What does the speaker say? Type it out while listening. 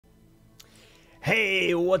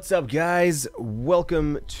Hey, what's up guys?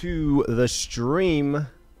 Welcome to the stream,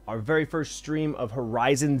 our very first stream of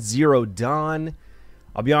Horizon Zero Dawn.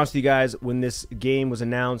 I'll be honest with you guys, when this game was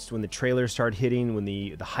announced, when the trailer started hitting, when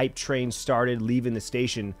the hype train started leaving the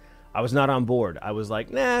station, I was not on board. I was like,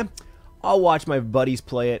 nah, I'll watch my buddies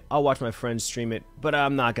play it, I'll watch my friends stream it, but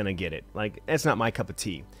I'm not gonna get it. Like, it's not my cup of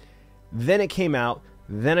tea. Then it came out,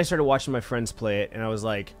 then I started watching my friends play it, and I was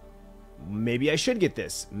like, maybe I should get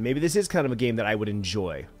this. Maybe this is kind of a game that I would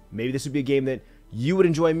enjoy. Maybe this would be a game that you would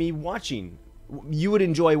enjoy me watching. You would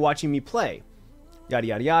enjoy watching me play. Yada,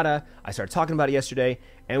 yada, yada. I started talking about it yesterday,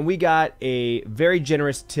 and we got a very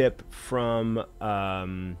generous tip from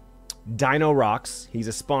Dino Rocks. He's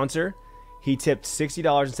a sponsor. He tipped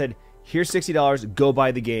 $60 and said, here's $60, go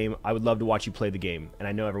buy the game. I would love to watch you play the game, and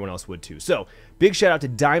I know everyone else would too. So, big shout out to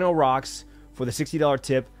Dino Rocks for the $60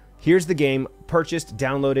 tip. Here's the game, purchased,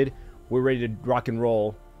 downloaded. We're ready to rock and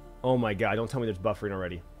roll. Oh my god, don't tell me there's buffering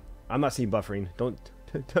already. I'm not seeing buffering.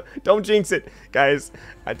 Don't jinx it, guys.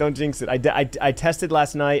 Don't jinx it. I tested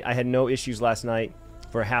last night. I had no issues last night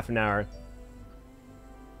for half an hour.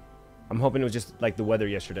 I'm hoping it was just like the weather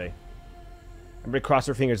yesterday. Everybody cross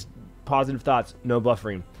their fingers. Positive thoughts, no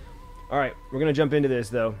buffering. Alright, we're going to jump into this,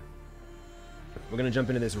 though. We're going to jump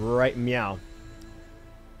into this right meow.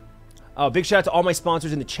 Oh, big shout out to all my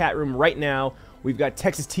sponsors in the chat room right now. We've got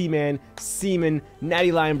Texas T-Man, Seaman,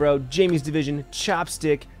 Natty Lion Bro, Jamie's Division,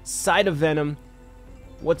 Chopstick, Side of Venom.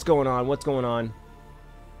 What's going on? What's going on?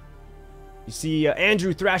 You see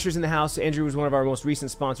Andrew Thrasher's in the house. Andrew was one of our most recent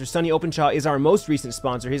sponsors. Sonny Openshaw is our most recent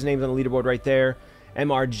sponsor. His name's on the leaderboard right there.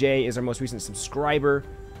 MRJ is our most recent subscriber.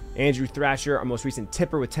 Andrew Thrasher, our most recent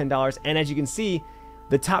tipper with $10. And as you can see,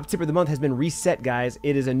 the top tipper of the month has been reset, guys.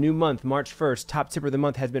 It is a new month, March 1st. Top tipper of the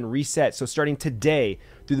month has been reset. So starting today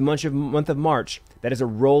through the month of March, that is a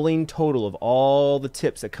rolling total of all the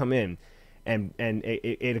tips that come in, and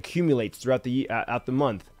it accumulates throughout the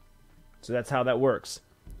month. So that's how that works.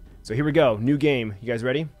 So here we go, new game. You guys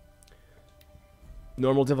ready?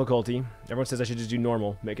 Normal difficulty. Everyone says I should just do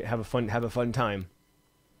normal. Make it have a fun time.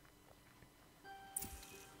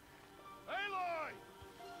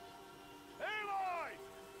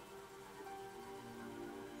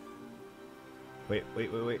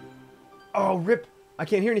 Wait. Oh, rip. I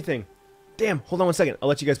can't hear anything. Damn, hold on 1 second. I'll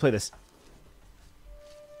let you guys play this.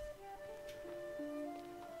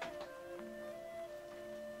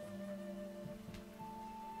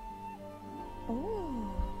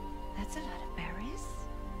 Oh, that's a lot of berries.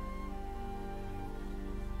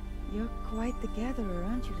 You're quite the gatherer,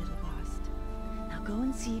 aren't you, little Bast? Now go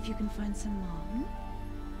and see if you can find some more, hmm?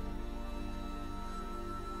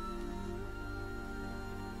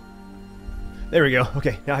 There we go.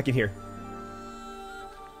 Okay, now I can hear.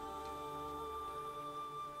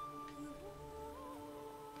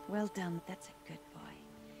 Well done. That's a good boy.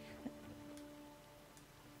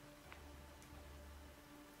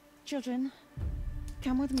 Children,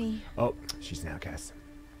 come with me. Oh, she's an outcast.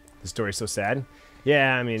 The story's so sad.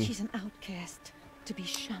 Yeah, I mean, she's an outcast, to be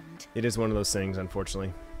shunned. It is one of those things,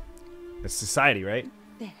 unfortunately. It's society, right?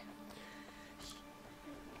 There.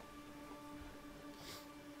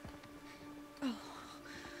 Oh,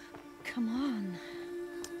 come on.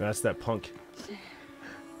 That's that punk.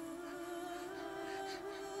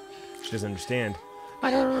 She doesn't understand.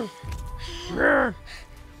 I don't know.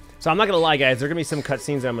 So I'm not gonna lie, guys. There are gonna be some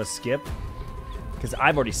cutscenes that I'm gonna skip because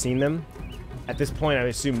I've already seen them. At this point, I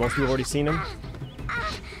assume most people have already seen them.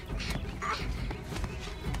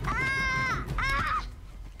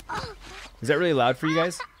 Is that really loud for you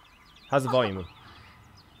guys? How's the volume?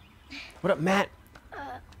 What up, Matt?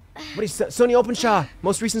 What is Sony Openshaw,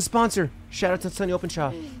 most recent sponsor. Shout out to Sony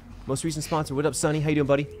Openshaw, most recent sponsor. What up, Sonny? How you doing,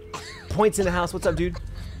 buddy? Points in the house. What's up, dude?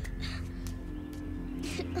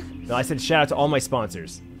 No, I said shout out to all my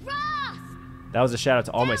sponsors. That was a shout out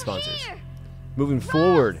to all my sponsors. Moving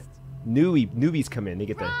forward, newbies come in. They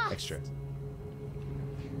get the extra.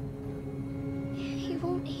 He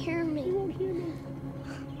won't hear me.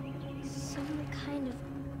 Some kind of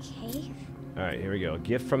cave? All right, here we go.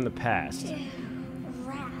 Gift from the past.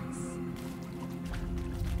 Rats.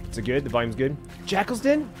 Is it good? The volume's good? Jackal's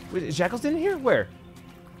Den? Wait, is Jackal's Den in here? Where?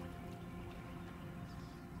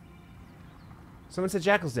 Someone said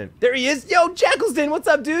Jackal's Den. There he is! Yo, Jackal's Den! What's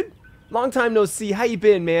up, dude? Long time no see. How you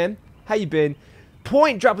been, man? How you been?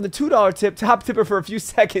 Point dropping the $2 tip. Top tipper for a few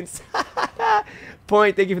seconds.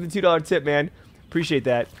 Point, thank you for the $2 tip, man. Appreciate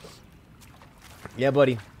that. Yeah,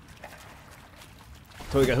 buddy.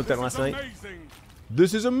 Totally got hooked on last night.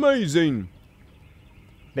 This is amazing!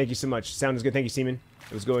 Thank you so much. Sound is good. Thank you, Seaman.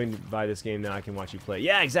 I was going to buy this game. Now I can watch you play.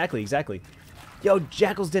 Yeah, exactly. Yo,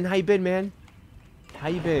 Jackal's Den, how you been, man? How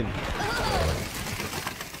you been?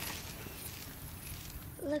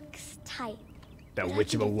 looks tight. That but I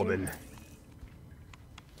witch can of a get through woman. it.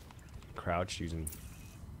 Crouch using.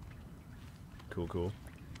 Cool.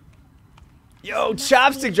 Yo,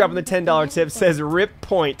 Chopstick dropping the $10 tip says rip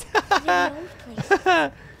point.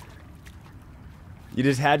 You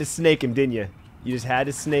just had to snake him, didn't you? You just had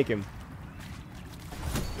to snake him.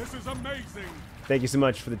 This is amazing. Thank you so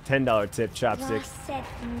much for the $10 tip, Chopstick. Ross said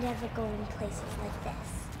never go in places like this.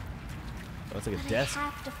 Oh, it's like a But desk. I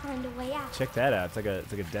have to find a way out. Check that out. It's like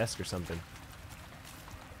a desk or something.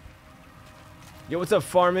 Yo, what's up,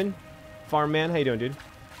 Farman? Farm man, how you doing, dude?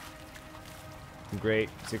 I'm great.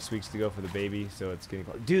 6 weeks to go for the baby, so it's getting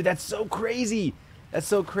close. Dude, that's so crazy. That's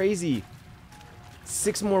so crazy.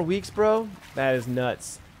 6 more weeks, bro. That is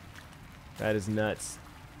nuts. That is nuts.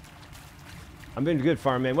 I'm doing good,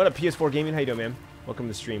 Farm man. What up, PS4 Gaming? How you doing, man? Welcome to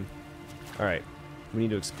the stream. All right, we need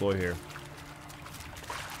to explore here.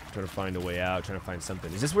 Trying to find a way out. Trying to find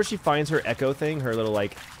something. Is this where she finds her echo thing? Her little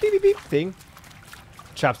like beep beep beep thing.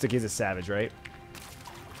 Chopstick is a savage, right?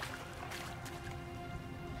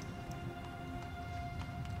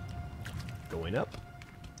 Going up.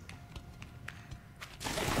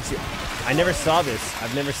 See, I never saw this.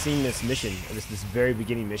 I've never seen this mission. This very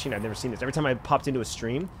beginning mission. I've never seen this. Every time I popped into a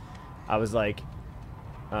stream, I was like,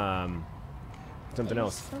 something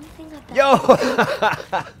else. Something about Yo!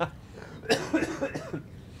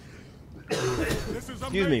 This is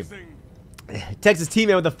Excuse me. amazing. Texas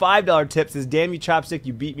T-Man with a $5 tip says, damn you, Chopstick,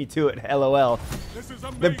 you beat me to it. LOL. This is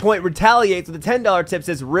amazing. Then Point retaliates with a $10 tip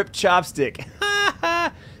says, rip Chopstick.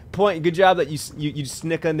 Point, good job that you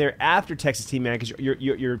snick on there after Texas T-Man because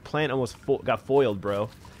your plan almost got foiled, bro.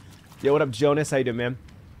 Yo, what up, Jonas? How you doing, man?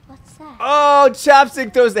 what's that? Oh,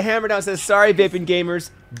 Chopstick throws the hammer down, says, sorry, vaping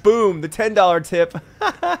gamers. Boom, the $10 tip.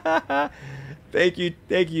 Thank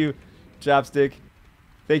you, Chopstick.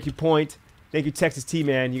 Thank you, Point. Thank you, Texas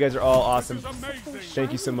T-Man. You guys are all awesome. This is amazing.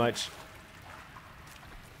 Thank you so much.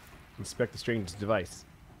 Inspect the strange device.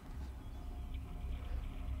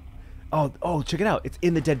 Oh, check it out. It's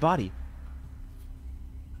in the dead body.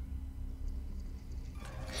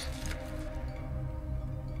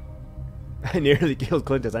 I nearly killed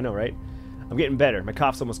Clintus. I know, right? I'm getting better. My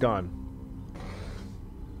cough's almost gone.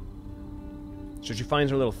 So she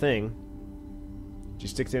finds her little thing. She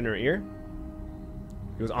sticks it in her ear.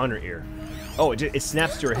 It was on her ear. Oh, it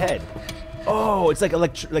snaps to her head. Oh, it's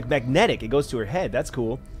like magnetic. It goes to her head. That's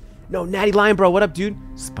cool. No, Natty Lion, bro. What up, dude?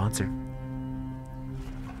 Sponsor.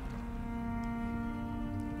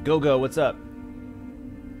 Go, what's up?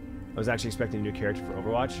 I was actually expecting a new character for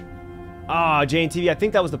Overwatch. Ah, JNTV, I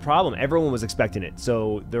think that was the problem. Everyone was expecting it.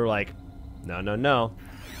 So they're like, no.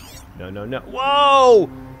 Whoa!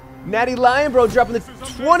 Natty Lion, bro, dropping the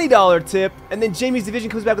 $20 tip. And then Jamie's Division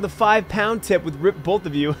comes back with a £5 tip with rip both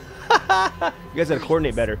of you. You guys gotta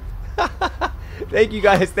coordinate better. Thank you,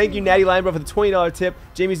 guys. Thank you, Natty Lion, bro, for the $20 tip.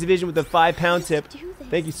 Jamie's Division with the £5 tip.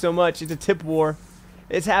 Thank you so much. It's a tip war.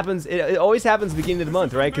 It happens. It always happens at the beginning of the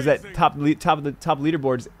month, right? Because that top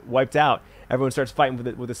leaderboard's wiped out. Everyone starts fighting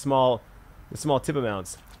with the small tip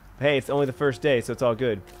amounts. Hey, it's only the first day, so it's all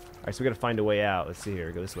good. All right, so we gotta find a way out. Let's see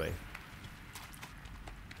here. Go this way.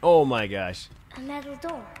 Oh my gosh. A metal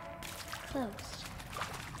door. Closed.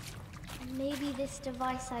 Maybe this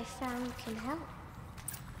device I found can help.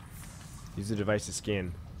 Use the device to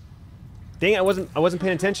scan. Dang, I wasn't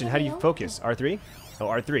paying attention. How do you focus? R3? Oh,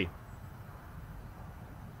 R3.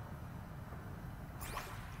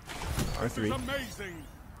 This is R3. amazing.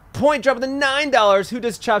 Point dropping the $9. Who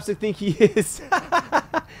does Chopstick think he is?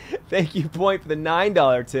 Thank you, Point, for the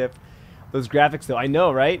 $9 tip. Those graphics, though, I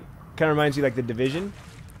know, right? Kind of reminds you like the Division.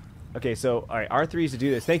 Okay, so all right, R3 is to do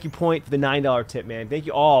this. Thank you, Point, for the $9 tip, man. Thank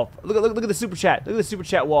you all. Look at the super chat. Look at the super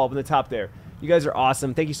chat wall up in the top there. You guys are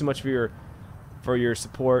awesome. Thank you so much for your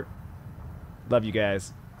support. Love you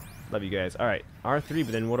guys. Love you guys. All right, R3.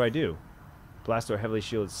 But then what do? Blast door heavily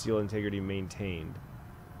shielded. Seal integrity maintained.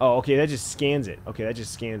 Oh, okay. That just scans it. Okay, that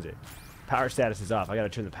just scans it. Power status is off. I gotta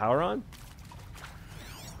turn the power on.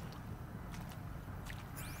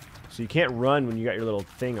 So you can't run when you got your little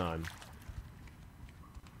thing on.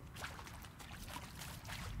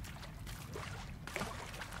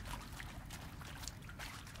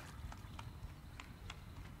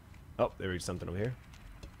 Oh, there's something over here.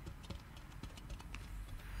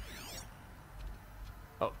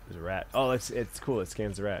 Oh, there's a rat. Oh, it's cool. It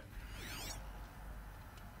scans the rat.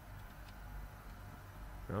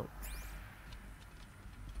 Oh.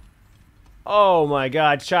 Oh my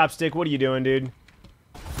God, Chopstick, what are you doing, dude?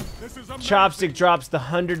 This is amazing. Chopstick drops the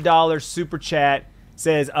 $100 super chat.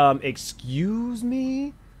 Says, excuse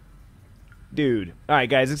me, dude. All right,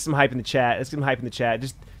 guys, let's get some hype in the chat. Let's get some hype in the chat.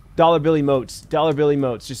 Just Dollar bill emotes. Dollar bill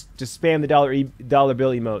emotes. Just spam the dollar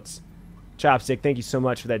bill emotes. Chopstick, thank you so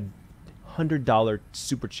much for that $100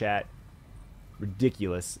 super chat.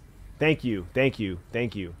 Ridiculous. Thank you. Thank you.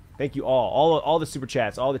 Thank you. Thank you all the super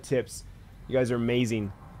chats, all the tips. You guys are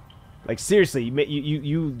amazing. Like seriously,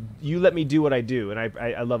 you let me do what I do, and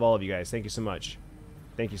I love all of you guys. Thank you so much.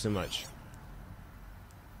 Thank you so much.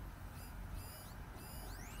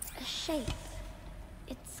 A shape.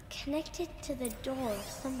 It's connected to the door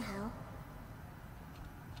somehow.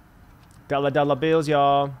 Dollar bills,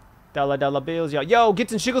 y'all. Dollar bills, y'all. Yo,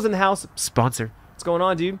 Gits and Shiggles in the house. Sponsor. What's going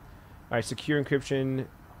on, dude? All right, secure encryption.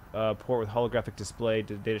 Port with holographic display.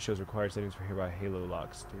 Data shows required settings for hereby Halo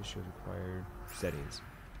locks. Data shows required settings.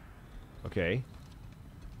 Okay.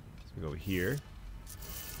 So we go here.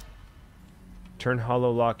 Turn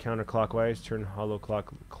holo lock counterclockwise. Turn holo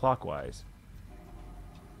clockwise.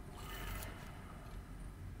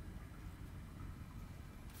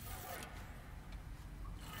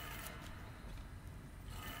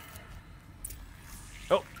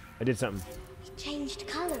 Oh, I did something. It changed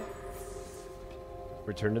color.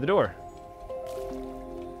 Return to the door.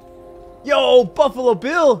 Yo, Buffalo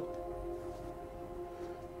Bill!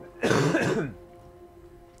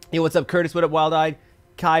 Hey, what's up, Curtis? What up, Wild Eyed?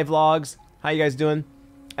 Kai Vlogs. How you guys doing?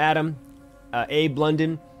 Adam. Abe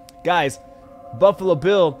London. Guys, Buffalo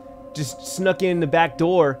Bill just snuck in the back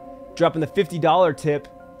door, dropping the $50 tip.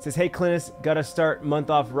 Says, hey, Clintus, gotta start month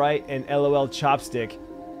off right, and LOL Chopstick.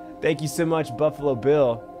 Thank you so much, Buffalo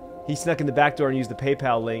Bill. He snuck in the back door and used the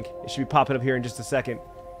PayPal link. It should be popping up here in just a second.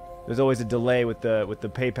 There's always a delay with the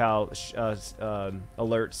PayPal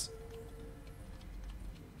alerts.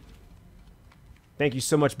 Thank you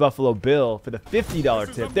so much, Buffalo Bill, for the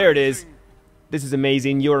 $50 tip. There it is. This is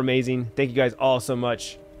amazing. You're amazing. Thank you guys all so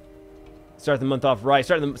much. Start the month off right.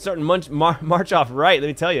 Starting March off right. Let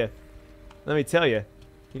me tell you. Let me tell you.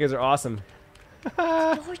 You guys are awesome.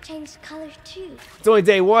 The door changed color too. It's only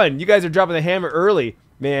day one. You guys are dropping the hammer early,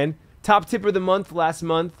 man. Top tip of the month last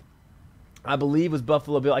month, I believe, was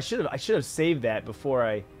Buffalo Bill. I should have saved that before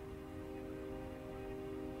I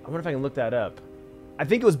wonder if I can look that up. I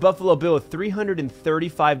think it was Buffalo Bill with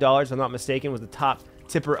 $335, if I'm not mistaken, was the top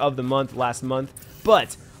tipper of the month last month.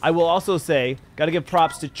 But I will also say, got to give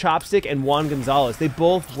props to Chopstick and Juan Gonzalez. They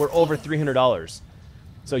both were over $300.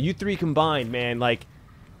 So you three combined, man, like,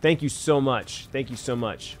 thank you so much. Thank you so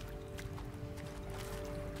much.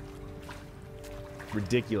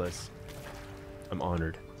 Ridiculous. I'm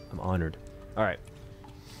honored. I'm honored. All right.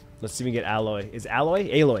 Let's see if we can get Alloy. Is Alloy?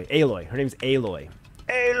 Aloy. Aloy. Her name's Aloy.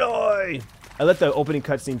 Aloy! I let the opening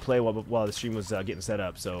cutscene play while the stream was getting set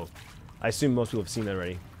up, so I assume most people have seen that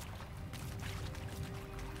already.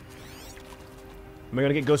 Am I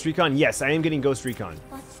going to get Ghost Recon? Yes, I am getting Ghost Recon.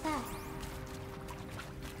 What's that?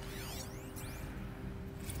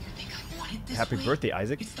 You think I want it this Happy way? birthday,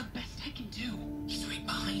 Isaac. It's the best I can do. He's right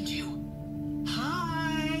behind you.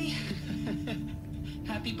 Hi!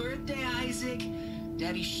 Happy birthday, Isaac.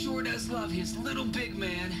 Daddy sure does love his little big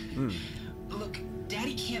man. Look,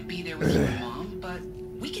 Daddy can't be there with you and Mom, but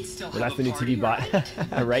we can still Well, have that's a the new party, TV bot.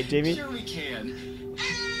 right? Right, Jamie? Sure we can.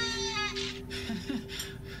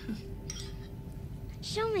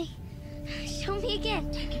 Show me. Show me again.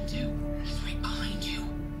 I can do. He's right behind you.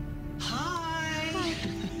 Hi!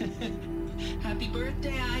 Happy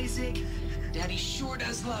birthday, Isaac. Daddy sure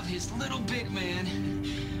does love his little big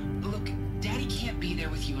man. Look, Daddy can't be there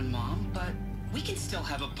with you and Mom, but we can still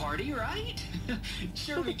have a party, right?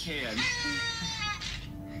 Sure we can.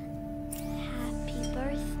 Happy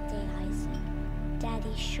birthday, Isaac.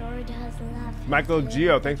 Daddy sure does love his Michael little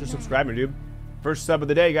Geo, big thanks for man. subscribing, dude. First sub of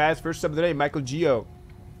the day, guys. First sub of the day, Michael Geo.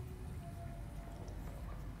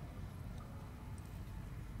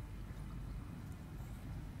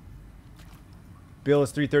 Bill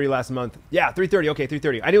is 330 last month. Yeah, 330. Okay,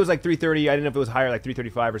 330. I knew it was like 330. I didn't know if it was higher, like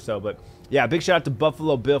 335 or so. But yeah, big shout out to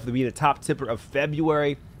Buffalo Bill for being the top tipper of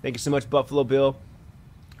February. Thank you so much, Buffalo Bill,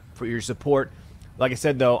 for your support. Like I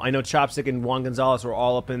said, though, I know Chopstick and Juan Gonzalez were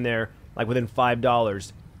all up in there, like within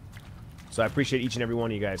 $5. So I appreciate each and every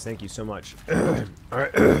one of you guys. Thank you so much. All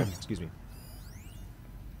right. Excuse me.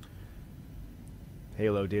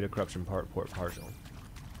 Halo data corruption port partial.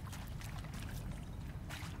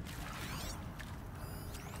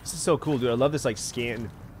 This is so cool, dude. I love this, like,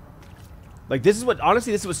 scan. Like, this is what,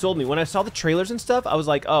 honestly, this is what sold me. When I saw the trailers and stuff, I was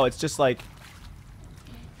like, oh, it's just like,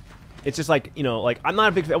 you know, like, I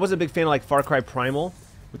wasn't a big fan of, like, Far Cry Primal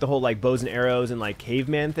with the whole, like, bows and arrows and, like,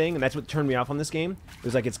 caveman thing. And that's what turned me off on this game. It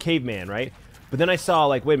was like, it's caveman, right? But then I saw,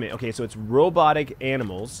 like, wait a minute. Okay, so it's robotic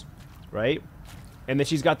animals, right? And then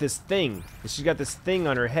she's got this thing. She's got this thing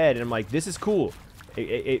on her head. And I'm like, this is cool.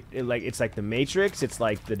 It's like the Matrix. It's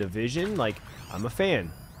like the Division. Like, I'm a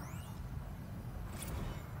fan.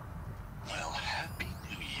 Well, happy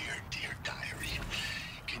New Year, dear diary.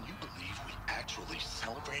 Can you believe we actually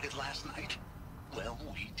celebrated last night? Well,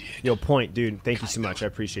 we did. Yo, Point, dude. Thank you so much. I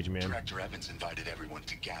appreciate you, man. Director Evans invited everyone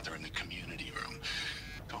to gather in the community room.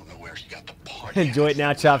 Don't know where she got the party. Enjoy it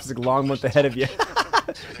now, Chops. It's a long month ahead of you.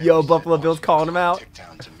 Yo, Buffalo Bill's calling him out.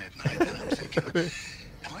 Down to midnight, and I'm thinking,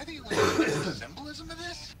 am I the only one who gets the symbolism of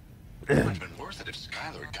this? It would have been worth it if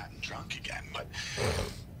Skylar had gotten drunk again, but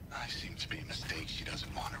I seem to be a mistake she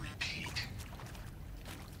doesn't want to repeat.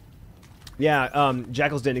 Yeah,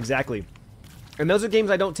 Jackal's Den, exactly. And those are games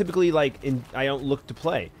I don't typically like. I don't look to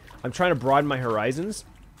play. I'm trying to broaden my horizons.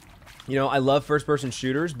 You know, I love first-person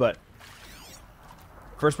shooters, but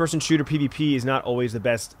first-person shooter PvP is not always the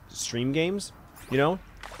best stream games. You know,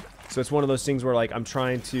 so it's one of those things where like I'm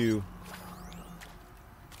trying to.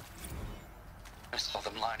 I saw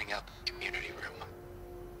them lining up in the community room,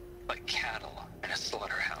 like cattle in a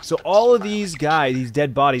slaughterhouse. So all of these guys, these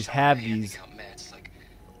dead bodies, have these. Like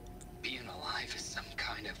being alive is some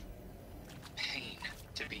kind of pain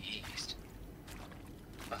to be eased.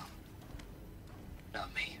 Well,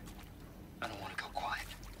 not me. I don't want to go quiet.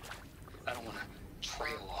 I don't want to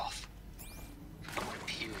trail off. I want a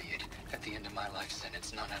period at the end of my life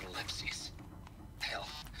sentence, not an ellipses. Hell,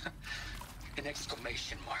 an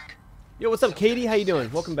exclamation mark. Yo, what's up, Katie? How you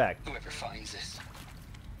doing? Welcome back. Whoever finds this,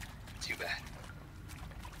 too bad.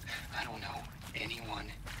 I don't know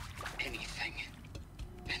anyone, anything,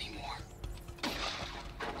 anymore.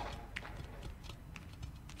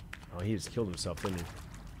 Oh, he just killed himself, didn't he?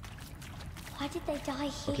 Why did they die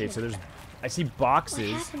here? Okay, so I see What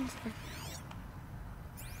boxes. happened to them?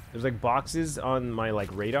 There's like boxes on my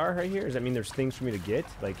like radar right here. Does that mean there's things for me to get?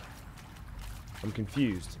 Like, I'm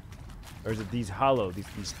confused. Or is it these hollow, these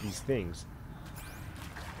things?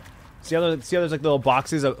 See how there's like little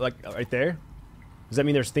boxes like right there? Does that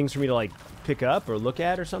mean there's things for me to like pick up or look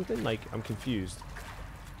at or something? Like, I'm confused.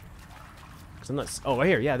 Cause I'm not. Oh, right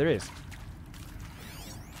here. Yeah, there is.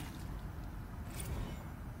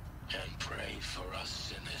 And pray for us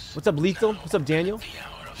sinners. What's up, Lethal? What's up, Daniel?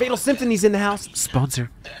 Fatal Symphony's in the house. Sponsor.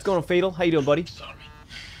 What's going on, Fatal? How you doing, buddy? Sorry,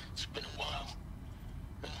 it's been a while.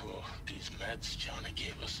 Oh, these meds Johnny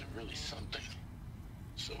gave us are really something.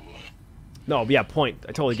 So, No, yeah, Point.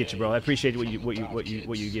 I totally get you, bro. I appreciate what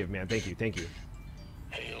you give, man. Thank you, thank you.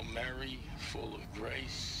 Hail Mary, full of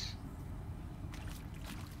grace.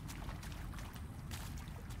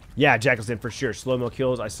 Yeah, Jackal's in for sure. Slow-mo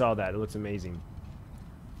kills. I saw that. It looks amazing.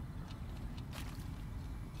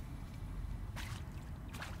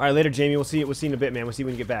 All right, later, Jamie. We'll see you in a bit, man. We'll see you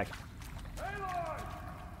when you get back.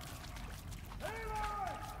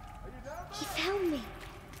 He found me.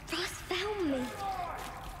 Ross found me.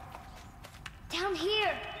 Down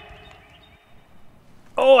here.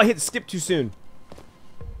 Oh, I hit skip too soon.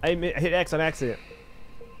 I hit X on accident.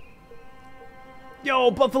 Yo,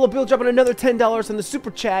 Buffalo Bill dropping another $10 on the super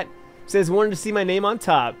chat. Says wanted to see my name on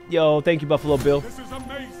top. Yo, thank you, Buffalo Bill. This is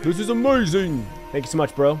amazing. This is amazing. Thank you so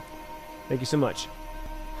much, bro. Thank you so much.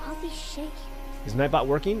 How's he shaking? Is Nightbot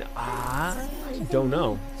working? I don't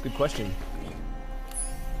know. It's a good question.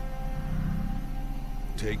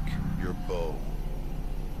 Take your bow.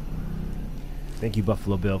 Thank you,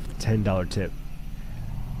 Buffalo Bill, for the $10 tip.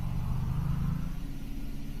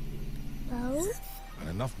 Bo? And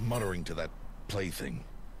enough muttering to that plaything.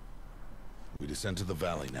 We descend to the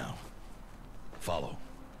valley now. Follow.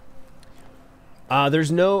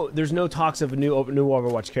 There's no talks of a new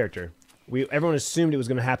Overwatch character. Everyone assumed it was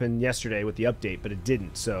going to happen yesterday with the update, but it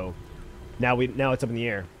didn't. So now it's up in the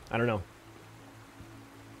air. I don't know.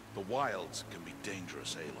 The wilds can be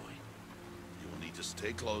dangerous, Aloy. You will need to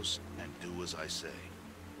stay close and do as I say.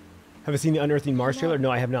 Have you seen the Unearthing Mars trailer?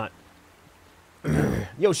 No, I have not.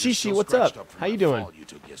 Yo, Shishi, what's up? How you doing? You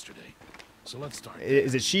took yesterday. So let's start.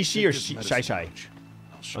 Is it Shishi or Shai Shai? I I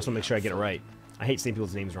just want to make sure I get it right. I hate saying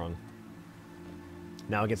people's names wrong.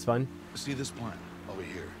 Now it gets fun. See this plant over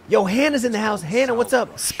here. Yo, Hannah's in the house. Hannah, what's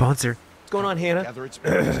up? Sponsor. What's going on, Hannah? Gather its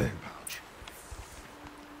berries in your pouch.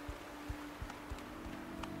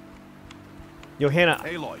 Yo, Hannah.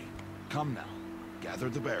 Aloy, come now. Gather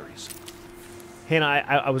the berries. Hannah,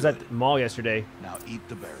 I was at the mall yesterday. Now eat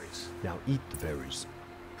the berries. Now eat the berries.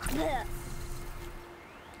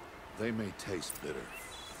 They may taste bitter,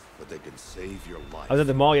 but they can save your life. I was at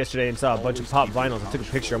the mall yesterday and saw a bunch of pop vinyls. I took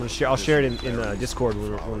a picture. I'll share it in Discord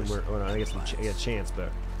when I get a chance. But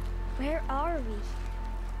Where are we?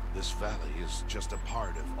 This valley is just a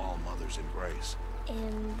part of All Mother's embrace.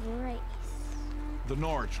 Embrace. The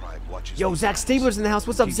Nora tribe watches. yo, these Zach lands. Stabler's in the house.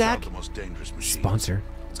 What's up, Keeps out Zach? the most dangerous machines. Sponsor.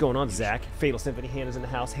 What's going on, Zach? Fatal Symphony. Hannah's in the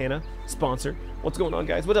house. Hannah, sponsor. What's going on,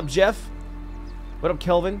 guys? What up, Jeff? What up,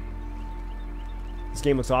 Kelvin? This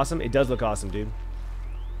game looks awesome. It does look awesome, dude.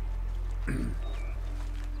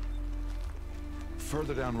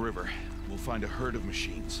 Further downriver, we'll find a herd of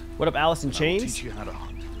machines. What up, Alice in And I'll Chains? teach you how to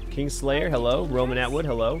hunt. Kingslayer, hello. Roman Atwood,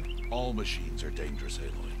 hello. All machines are dangerous,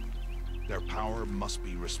 Aloy. Their power must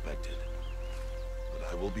be respected. But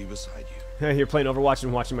I will be beside you. You're playing Overwatch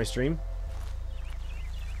and watching my stream?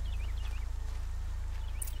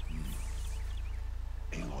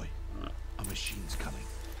 Aloy, a machine's coming.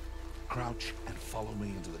 Crouch and follow me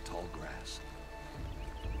into the tall grass.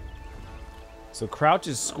 So crouch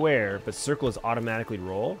is square, but circle is automatically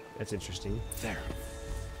roll. That's interesting. There.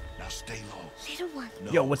 Now stay low. Little one.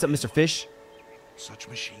 No, Yo, what's up, Mr. Fish? Such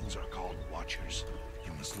machines are called watchers.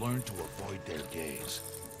 You must learn to avoid their gaze.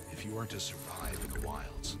 If you are to survive in the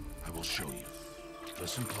wilds, I will show you.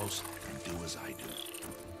 Listen close and do as I do.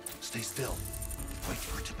 Stay still. Wait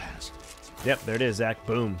for it to pass. Yep, there it is, Zach.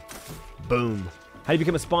 Boom. Boom. How do you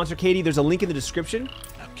become a sponsor, Katie? There's a link in the description.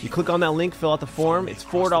 You click on that link, fill out the form. It's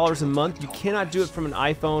 $4 a month. You cannot do it from an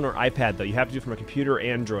iPhone or iPad, though. You have to do it from a computer or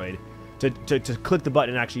Android to click the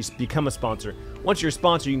button and actually become a sponsor. Once you're a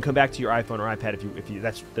sponsor, you can come back to your iPhone or iPad if you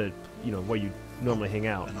that's the where you normally hang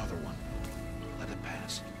out. Another one. Let it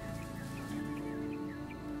pass.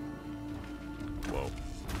 Whoa.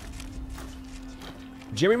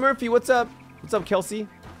 Jeremy Murphy, what's up? What's up, Kelsey?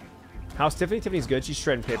 How's Tiffany? Tiffany's good. She's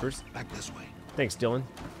shredding papers. Back this way. Thanks, Dylan.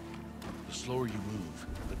 The slower you move,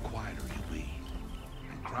 the quieter you'll be.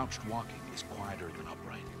 And crouched walking is quieter than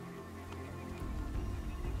upright.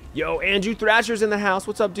 Yo, Andrew Thrasher's in the house.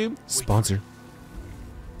 What's up, dude? Sponsor.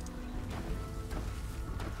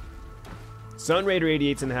 Sun Raider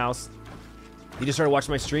 88's in the house. You just started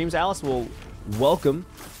watching my streams, Alice? Well, welcome.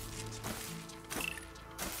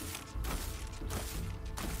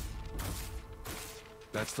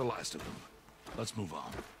 That's the last of them. Let's move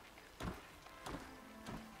on.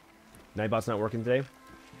 Nightbot's not working today.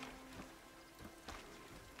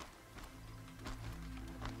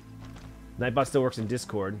 Nightbot still works in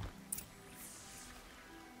Discord.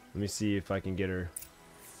 Let me see if I can get her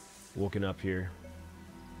woken up here.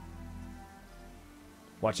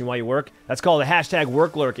 Watching while you work? That's called a hashtag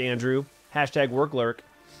work lurk, Andrew. Hashtag work lurk.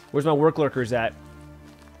 Where's my work lurkers at?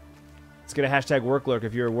 Let's get a hashtag work lurk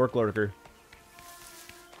if you're a work lurker.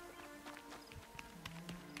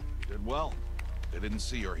 You did well. They didn't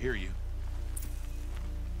see or hear you.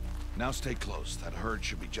 Now stay close. That herd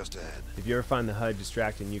should be just ahead. If you ever find the HUD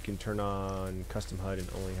distracting, you can turn on custom HUD and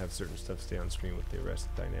only have certain stuff stay on screen with the rest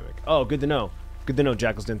dynamic. Oh, good to know. Good to know,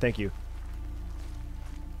 Jackalston. Thank you.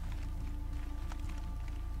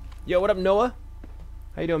 Yo, what up, Noah?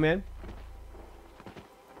 How you doing, man?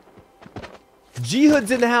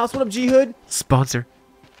 G-Hood's in the house. What up, G-Hood? Sponsor.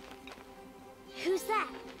 Who's that?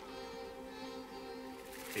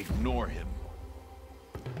 Ignore him.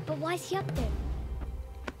 But why is he up there?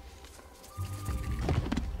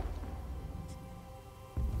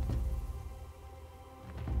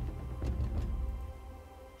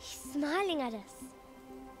 He's smiling at us.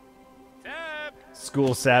 Deb!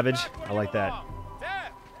 School Savage. Back where I like you that. belong.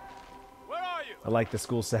 Deb! Where are you? I like the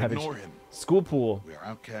School Savage. Ignore him. School Pool. We are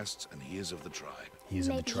outcasts, and he is of the tribe. He's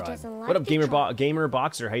in the Maybe he tribe. doesn't like What up, the tribe. Gamer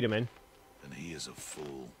Boxer? How you doing, man? And he is a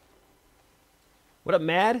fool. What up,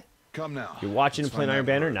 Mad? Come now. You're watching and Let's playing find Iron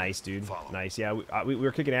that Banner? herd. Nice, dude. Follow. Nice. Yeah, we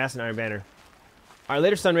were kicking ass in Iron Banner. All right,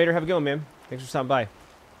 later, Sun Raider. Have a good one, man. Thanks for stopping by.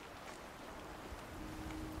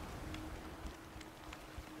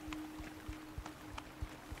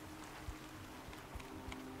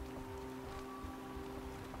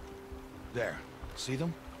 There. See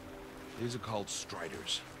them? These are called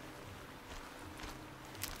striders.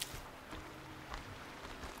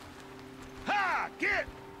 Ha! Get!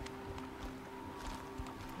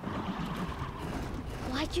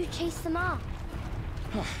 Why'd you chase them off?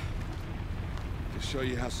 To show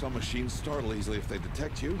you how some machines startle easily if they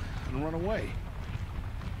detect you and run away.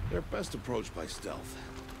 They're best approached by stealth.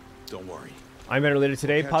 Don't worry. Iron Banner later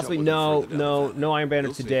today? Catch up Possibly. with you No, further down no, the no path. Iron Banner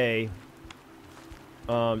You'll see. today.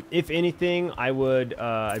 If anything, I would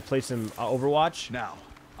I'd play some Overwatch. Now,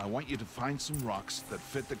 I want you to find some rocks that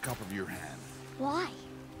fit the cup of your hand. Why?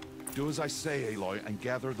 Do as I say, Aloy, and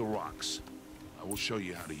gather the rocks. I will show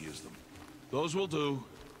you how to use them. Those will do.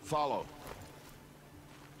 Follow.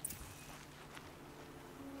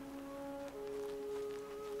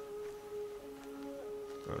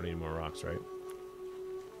 I don't need more rocks, right?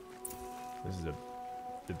 This is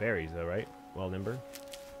the berries, though, right? Well, Nimber.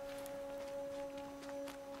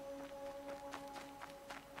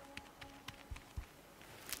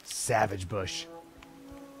 Savage Bush.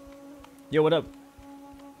 Yo, what up?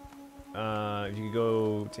 If you could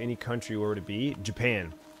go to any country, where would it be?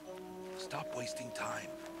 Japan. Stop wasting time.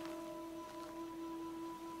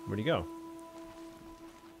 Where'd he go?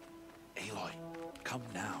 Aloy, come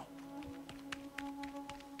now.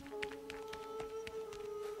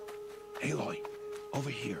 Aloy, over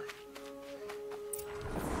here.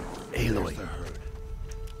 There's the herd.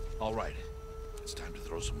 All right, it's time to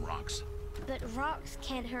throw some rocks. But rocks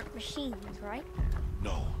can't hurt machines, right?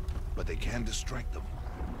 No, but they can distract them.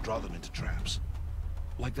 Draw them into traps.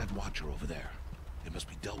 Like that watcher over there. It must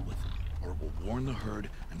be dealt with, or it will warn the herd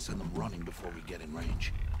and send them running before we get in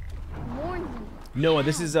range. Warn them. Noah,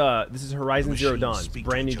 this is Horizon Zero Dawn. Machines speak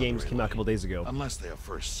Brand to new each other, games came out a Aloy. couple days ago. Unless they are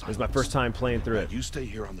first It was my silenced. first time playing through Now, it. you stay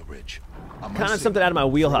here on the ridge. Kind of something out of my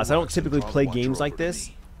wheelhouse. I don't typically play games like this.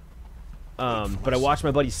 But I watched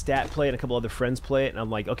my buddy Stat play and a couple other friends play it, and I'm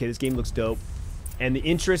like, okay, this game looks dope. And the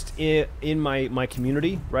interest in my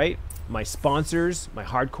community, right? My sponsors, my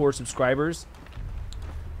hardcore subscribers,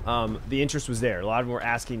 the interest was there. A lot of them were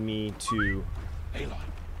asking me to... Aloy,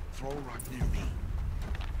 throw a rock near me.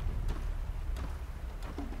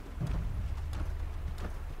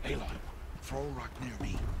 Aloy, throw a rock near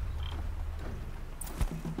me.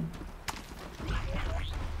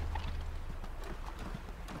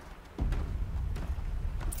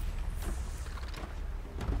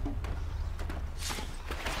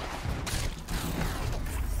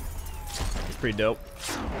 It's pretty dope.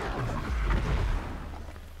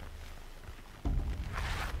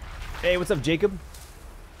 Hey, what's up, Jacob?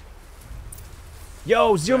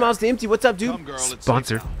 Yo, Zero Miles to Empty. What's up, dude? Come, girl, it's safe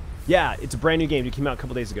Sponsored. now. Yeah, it's a brand new game. It came out a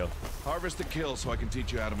couple days ago. Harvest the kill so I can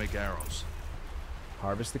teach you how to make arrows.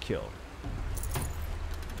 Harvest the kill.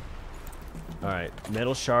 Alright,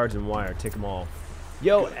 metal shards and wire. Take them all.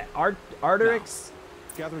 Yo, Arterix?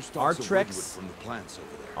 Gather stalks of Artrex? woodwood from the plants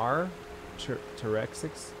over there.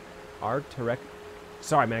 Arterexix? Arterex?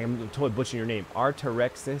 Sorry, man, I'm totally butchering your name.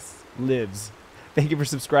 Arterexis lives. Thank you for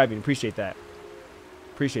subscribing. Appreciate that.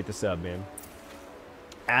 Appreciate the sub, man.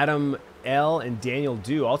 Adam L and Daniel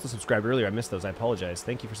Do also subscribed earlier. I missed those. I apologize.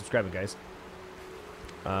 Thank you for subscribing, guys.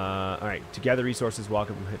 All right. To gather resources,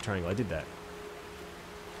 walk up and hit triangle. I did that.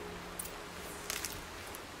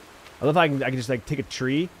 I love how I can just like take a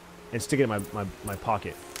tree and stick it in my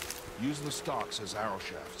pocket. Use the stalks as arrow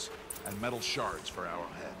shafts and metal shards for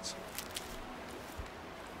arrowheads.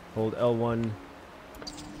 Hold L1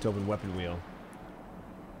 to open weapon wheel.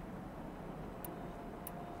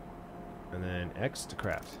 And then X to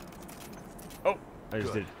craft. Oh, I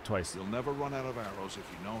just Good. did it twice. You'll never run out of arrows if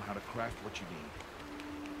you know how to craft what you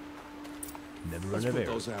need. Never Let's run out put of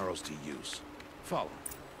arrows. those arrows to use. Follow.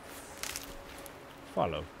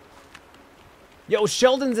 Follow. Yo,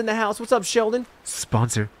 Sheldon's in the house. What's up, Sheldon?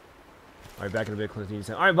 Sponsor. All right, back in a bit.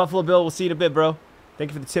 All right, Buffalo Bill. We'll see you in a bit, bro.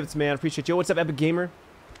 Thank you for the tips, man. Appreciate you. What's up, Epic Gamer?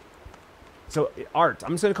 So, Art.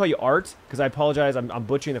 I'm just going to call you Art because I apologize. I'm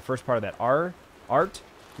butchering the first part of that. Art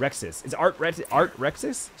Rexis. Is Art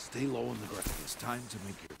Rexis? Stay low on the ground. It's time to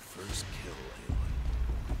make your first kill,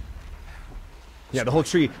 Aloy. Yeah, the whole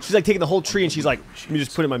tree. She's like taking the whole tree and she's like, let me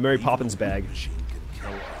just put it in my Mary Poppins bag. Machine can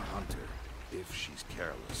kill a hunter if she's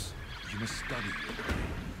careless. You must study your prey.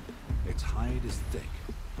 Its hide is thick,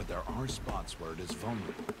 but there are spots where it is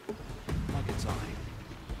vulnerable, like its eye.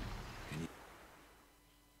 Can you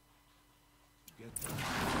get that?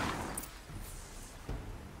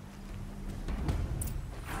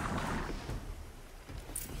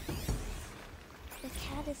 The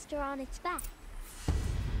cat is still on its back.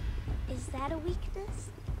 Is that a weakness?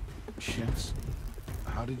 Yes.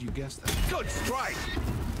 How did you guess that? Good strike!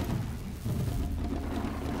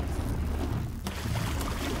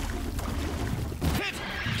 Hit!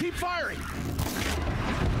 Keep firing!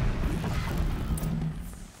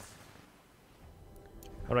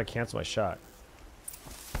 How do I cancel my shot?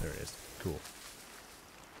 There it is. Cool.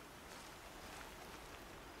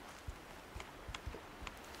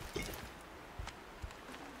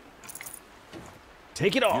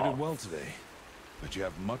 Take it You all. did well today, but you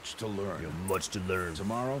have much to learn. You have much to learn.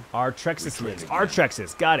 Tomorrow, Artrexis we lives. train again.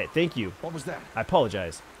 Artrexis. Got it. Thank you. What was that? I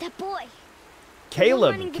apologize. That boy.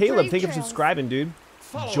 Caleb. running the Caleb, brave thank you for trails. subscribing, dude.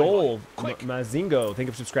 Follow Joel him, quick. Mazingo, thank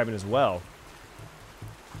you for subscribing as well.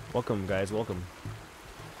 Welcome, guys. Welcome.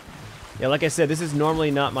 Yeah, like I said, this is normally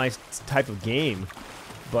not my type of game,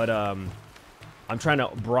 but I'm trying to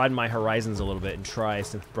broaden my horizons a little bit and try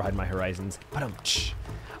to broaden my horizons. But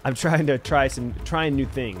I'm trying to trying new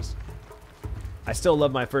things. I still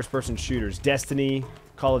love my first-person shooters. Destiny,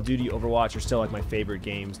 Call of Duty, Overwatch are still like my favorite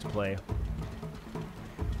games to play.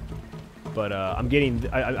 But I'm getting.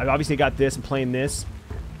 I obviously got this and playing this.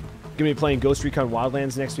 Gonna be playing Ghost Recon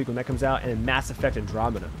Wildlands next week when that comes out, and then Mass Effect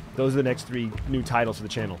Andromeda. Those are the next 3 new titles for the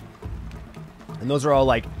channel. And those are all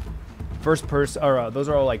like first person, or those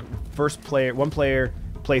are all like first player, one player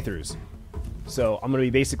playthroughs. So I'm gonna be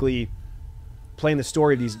basically playing the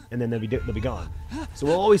story of these, and then they'll be gone. So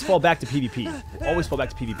we'll always fall back to PvP. We'll always fall back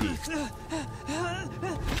to PvP.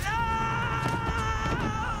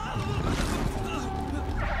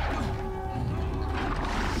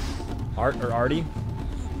 Art or Artie?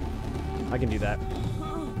 I can do that.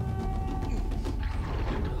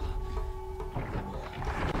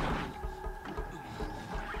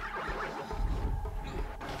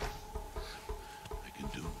 I can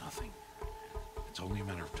do nothing. It's only a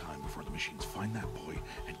matter of time before the machines find that boy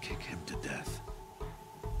and kick him to death.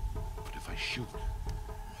 But if I shoot,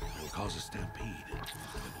 it will cause a stampede. It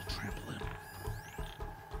will trample him.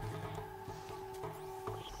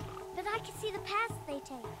 But I can see the paths they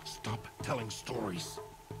take. Stop telling stories.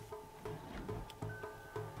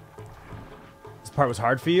 This part was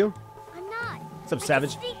hard for you? I'm not. What's up, I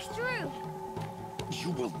Savage? can sneak through. You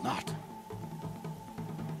will not.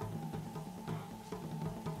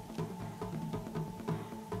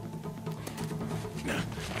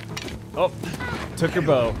 Oh, took your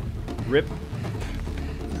bow. Rip.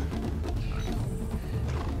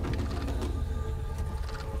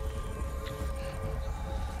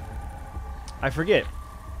 I forget.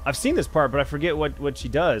 I've seen this part, but I forget what she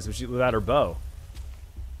does without her bow.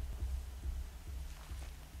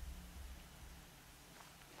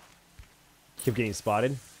 Keep getting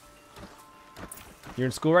spotted. You're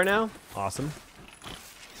in school right now? Awesome.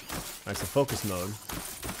 Alright, so focus mode.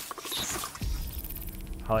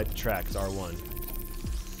 Highlight the track, it's R1.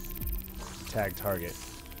 Tag target.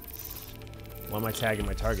 Why am I tagging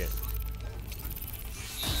my target?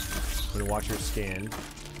 I'm gonna watch her scan.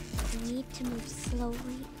 I need to move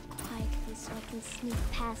slowly, quietly, so I can sneak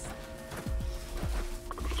past them.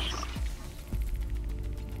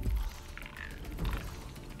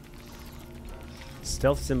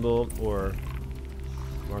 Stealth symbol or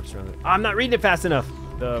marks around the... Oh, I'm not reading it fast enough!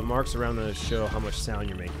 The marks around the show how much sound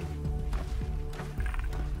you're making.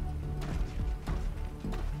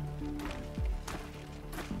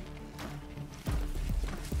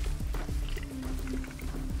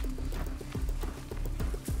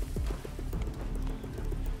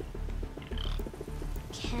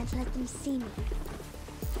 Can't let them see me.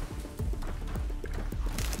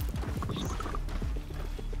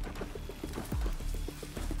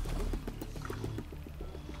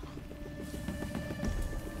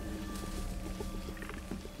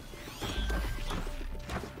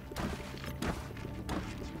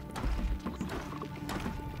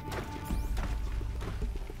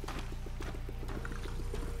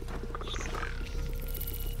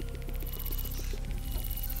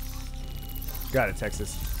 Got it,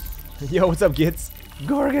 Texas. Yo, what's up, Gits?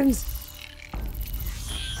 Gorgons!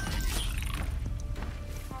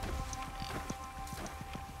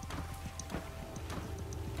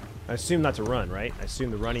 I assume not to run, right? I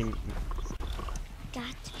assume the running...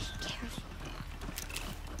 Got to be careful.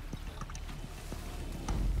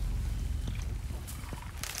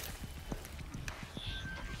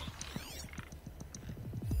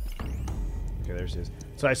 Okay, there she is.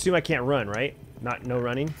 So I assume I can't run, right? No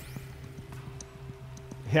running?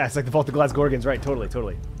 Yeah, it's like the Vault of Glass Gorgons, right? Totally,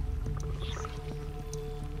 totally.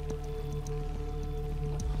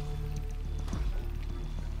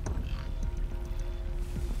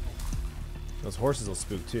 Those horses will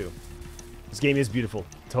spook too. This game is beautiful,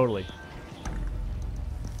 totally.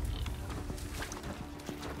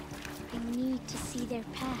 I need to see their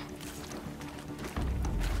paths.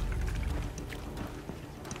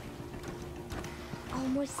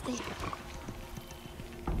 Almost there.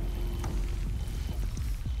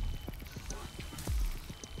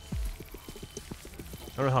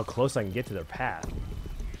 I don't know how close I can get to their path.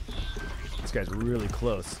 This guy's really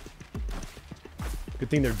close.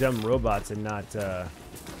 Good thing they're dumb robots and not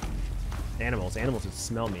animals. Animals would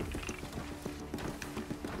smell me.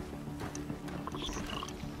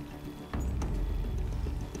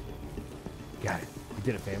 Got it. We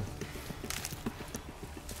did it, fam.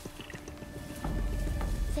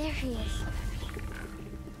 There he is.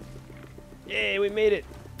 Yay, we made it.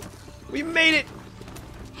 We made it.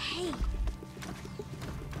 Hey,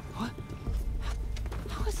 What?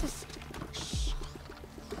 How is this? Shh.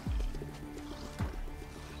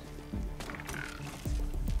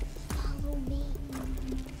 follow me.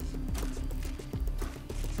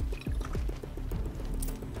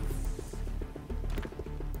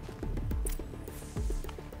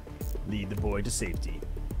 Lead the boy to safety.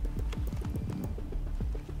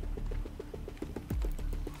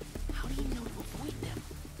 How do you know to avoid them?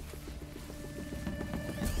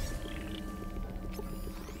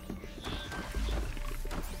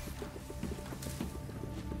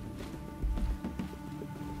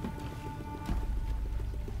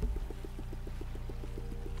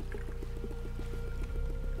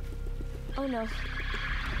 Oh no.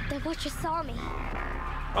 The Watcher saw me.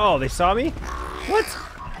 Oh, they saw me? What?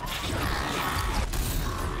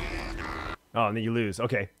 Oh, and then you lose.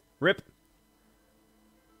 Okay. Rip.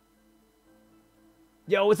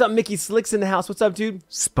 Yo, what's up, Mickey Slicks in the house? What's up, dude?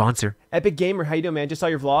 Sponsor. Epic Gamer, how you doing, man? Just saw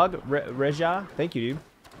your vlog. Reja, thank you, dude.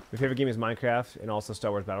 My favorite game is Minecraft and also Star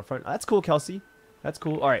Wars Battlefront. Oh, that's cool, Kelsey. That's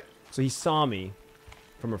cool. All right. So he saw me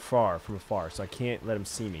from afar, so I can't let him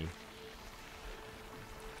see me.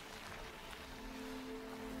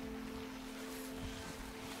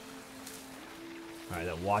 All right,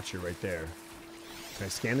 that Watcher right there. Can I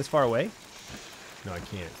scan this far away? No, I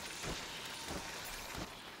can't.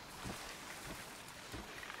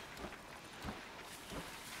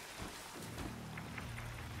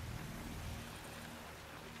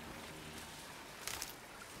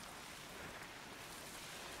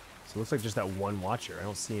 So it looks like just that one Watcher. I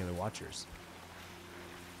don't see any other Watchers.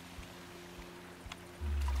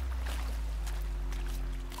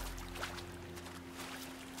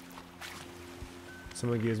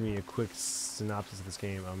 Someone gives me a quick synopsis of this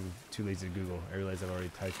game. I'm too lazy to Google. I realize I've already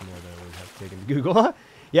typed more than I would have taken to Google.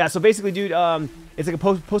 Yeah, so basically, dude, it's like a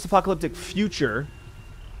post-apocalyptic future.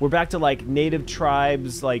 We're back to, like, native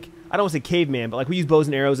tribes, like, I don't want to say caveman, but, like, we use bows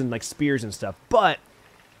and arrows and, like, spears and stuff. But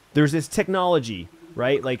there's this technology,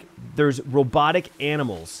 right? Like, there's robotic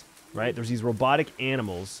animals, right? There's these robotic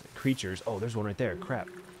animals, creatures. Oh, there's one right there. Crap.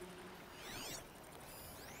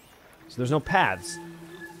 So there's no paths.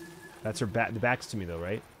 That's her back. The back's to me, though,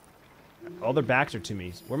 right? All their backs are to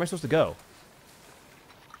me. Where am I supposed to go?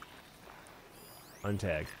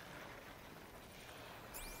 Untag.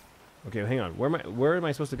 Okay, hang on. Where am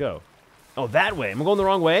I supposed to go? Oh, that way. Am I going the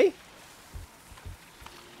wrong way?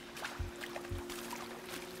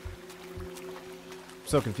 I'm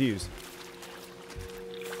so confused.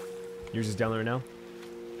 Yours is down there now?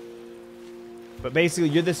 But basically,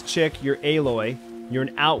 you're this chick. You're Aloy. You're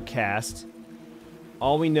an outcast.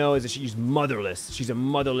 All we know is that she's motherless. She's a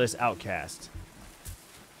motherless outcast.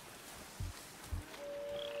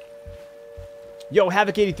 Yo,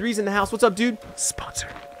 Havoc83's in the house. What's up, dude? Sponsor.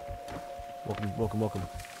 Welcome, welcome, welcome.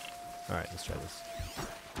 Alright, let's try this.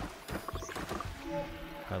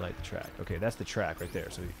 Highlight the track. Okay, that's the track right there.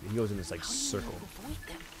 So he goes in this, like, circle.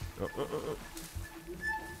 But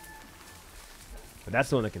that's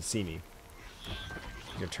the one that can see me.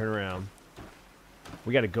 I'm gonna turn around.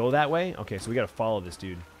 We gotta go that way? Okay, so we gotta follow this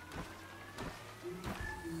dude.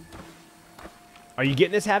 Are you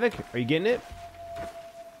getting this, Havoc? Are you getting it?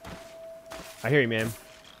 I hear you, man.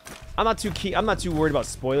 I'm not too worried about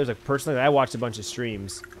spoilers. Like, personally, I watched a bunch of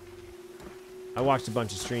streams. I watched a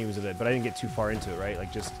bunch of streams of it, but I didn't get too far into it, right?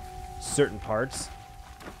 Like, just certain parts.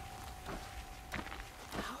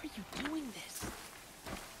 How are you doing this?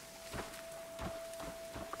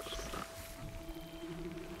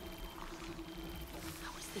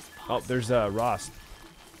 How is this possible? Oh, there's Ross.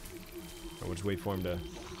 We'll just wait for him to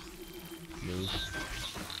move.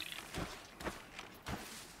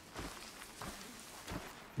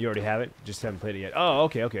 You already have it? Just haven't played it yet. Oh,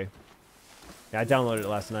 okay, okay. Yeah, I downloaded it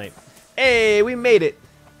last night. Hey, we made it!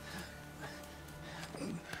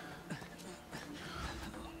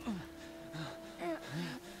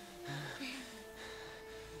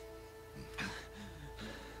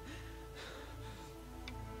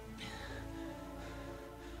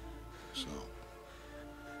 So,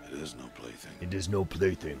 it is no plaything. It is no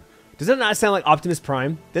plaything. Does that not sound like Optimus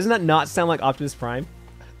Prime? Doesn't that not sound like Optimus Prime?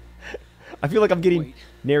 I feel like I'm getting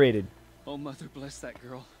narrated. Oh, Mother, bless that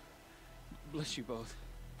girl. Bless you both.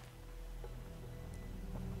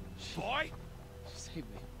 Boy! Save me.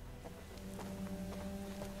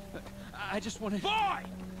 I just want to... Boy!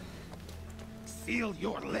 Seal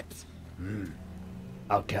your lips.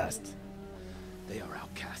 Outcast. They are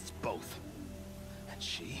outcasts, both. And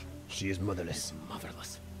she She is motherless. is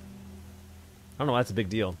motherless. I don't know, that's a big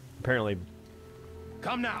deal. Apparently,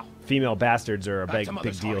 Come now. female bastards are a Back big, to big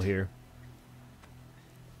Mother's deal heart. here.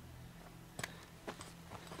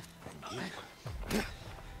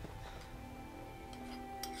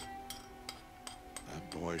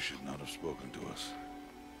 That boy should not have spoken to us.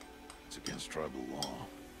 It's against tribal law.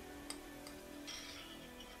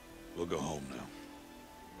 We'll go home now.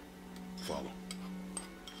 Follow.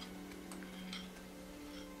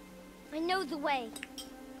 I know the way.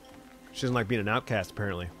 She doesn't like being an outcast,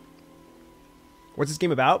 apparently. What's this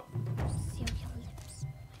game about? Seal your lips.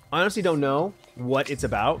 I honestly don't know what it's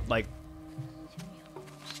about. Like,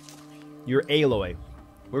 you're Aloy.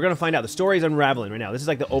 We're gonna find out. The story's unraveling right now. This is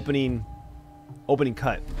like the opening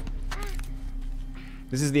cut.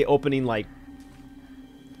 This is the opening, like...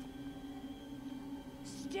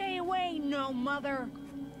 Stay away, no mother.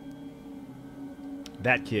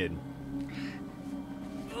 That kid.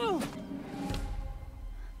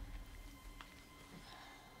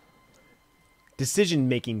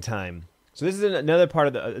 Decision-making time. So this is another part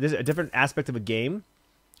of the... this is a different aspect of a game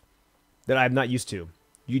that I'm not used to.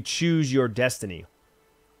 You choose your destiny.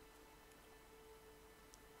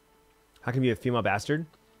 How can you be a female bastard?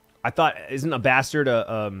 I thought... Isn't a bastard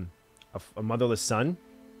a motherless son?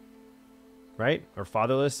 Right? Or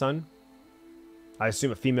fatherless son? I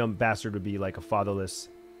assume a female bastard would be like a fatherless,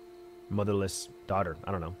 motherless daughter.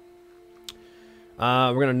 I don't know.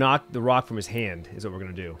 We're going to knock the rock from his hand is what we're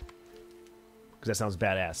going to do. Because that sounds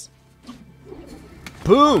badass.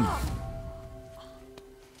 Boom!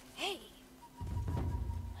 Hey.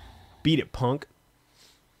 Beat it, punk.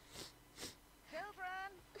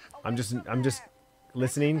 I'm just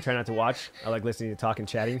listening, trying not to watch. I like listening to talk and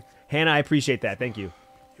chatting. Hannah, I appreciate that. Thank you.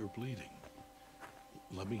 You're bleeding.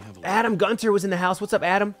 Let me have a look. Adam Gunter was in the house. What's up,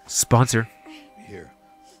 Adam? Sponsor. Here,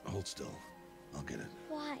 hold still. I'll get it.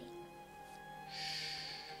 Why?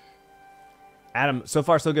 Adam, so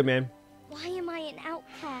far so good, man. Why am I an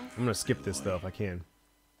outcast? I'm gonna skip this though if I can.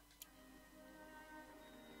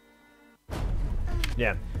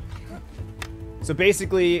 Yeah. So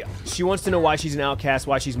basically, she wants to know why she's an outcast,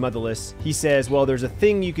 why she's motherless. He says, well, there's a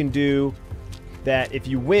thing you can do that if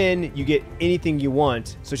you win, you get anything you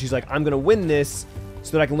want. So she's like, I'm gonna win this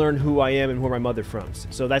so that I can learn who I am and where my mother from.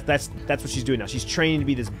 So that's what she's doing now. She's training to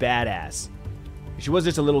be this badass. She was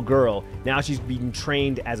just a little girl. Now she's being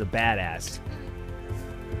trained as a badass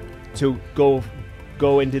to go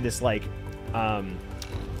into this like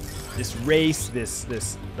this race,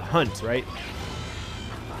 the hunt, right?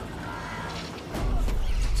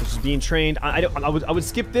 So she's being trained. I would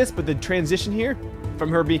skip this, but the transition here from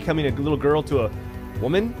her becoming a little girl to a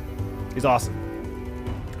woman is awesome.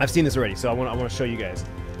 I've seen this already, so I want to show you guys.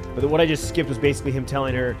 But what I just skipped was basically him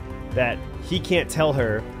telling her that he can't tell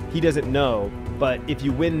her, he doesn't know, but if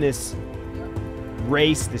you win this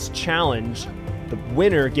race, this challenge, the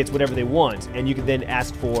winner gets whatever they want, and you can then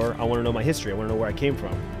ask for, I want to know my history, I want to know where I came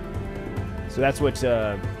from. So that's what,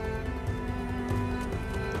 check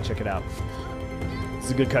it out. This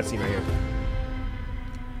is a good cutscene right here.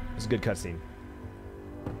 It's a good cutscene.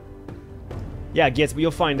 Yeah, but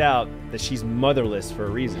you'll find out that she's motherless for a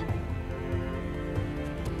reason.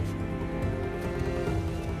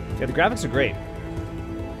 Yeah, the graphics are great.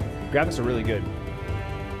 The graphics are really good.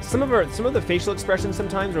 Some of the facial expressions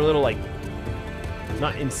sometimes are a little like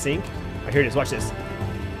not in sync. Oh, here it is. Watch this.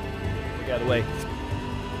 Get out of the way.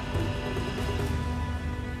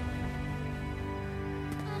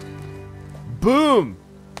 Boom!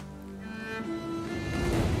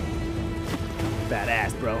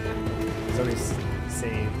 Badass, bro. Somebody's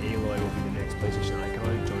saying Aloy will be the next PlayStation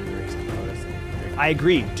icon. Join the race. I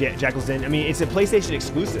agree, Jackal's Den. I mean, it's a PlayStation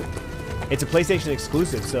exclusive. It's a PlayStation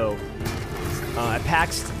exclusive, so at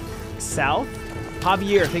PAX South.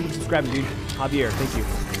 Javier, thank you for subscribing, dude. Javier, thank you.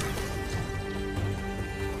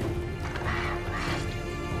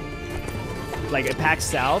 Like at PAX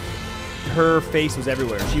South, her face was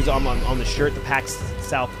everywhere. She was on the shirt, the PAX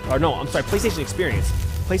South, or no, I'm sorry, PlayStation Experience.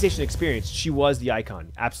 PlayStation Experience, she was the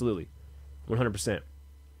icon. Absolutely. 100%.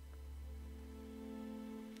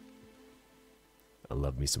 I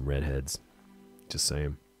love me some redheads. Just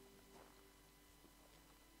saying.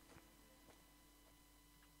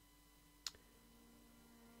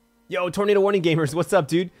 Yo, Tornado Warning Gamers, what's up,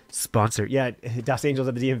 dude? Sponsor. Yeah, Das Angels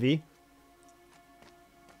at the DMV.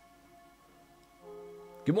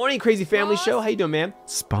 Good morning, Crazy Family Show. How you doing, man?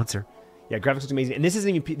 Sponsor. Yeah, graphics look amazing. And this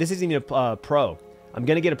isn't even a Pro. I'm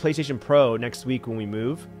gonna get a PlayStation Pro next week when we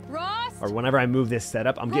move. Or whenever I move this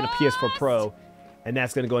setup, I'm getting a PS4 Pro, and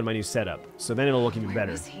that's gonna go in my new setup. So then it'll look even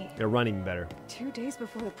better. It'll run even better. 2 days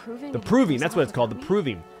before the proving. The proving, that's what it's called, the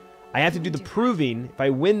proving. I have to do the proving. If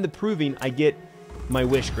I win the proving, I get my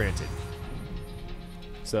wish granted.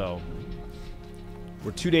 So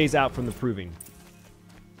we're 2 days out from the proving.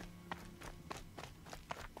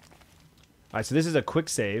 Alright, so this is a quick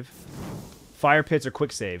save. Fire pits are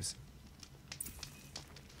quick saves.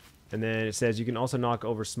 And then it says you can also knock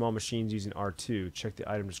over small machines using R2. Check the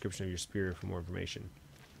item description of your spear for more information.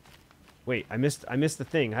 Wait, I missed the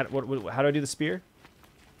thing. How do I do the spear?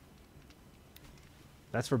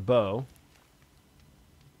 That's for bow.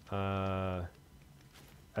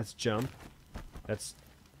 That's jump. That's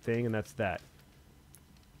thing, and that's that.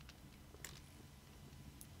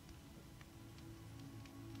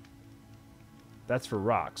 That's for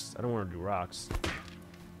rocks. I don't want to do rocks.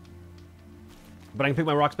 But I can pick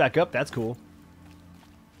my rocks back up. That's cool.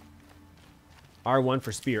 R1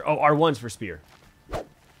 for spear. Oh, R1's for spear.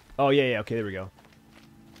 Oh, yeah. Okay, there we go.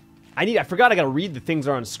 I forgot I gotta read the things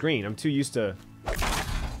that are on screen. I'm too used to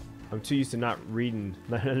I'm too used to not reading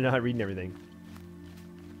everything.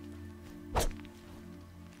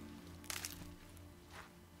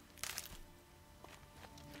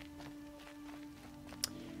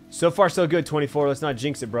 So far, so good, 24. Let's not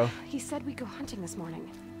jinx it, bro. He said we'd go hunting this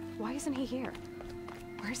morning. Why isn't he here?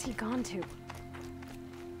 Where's he gone to?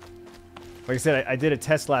 Like I said, I did a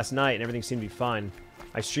test last night and everything seemed to be fine.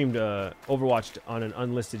 I streamed Overwatch on an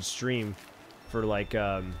unlisted stream for like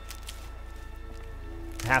half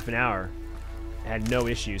an hour. I had no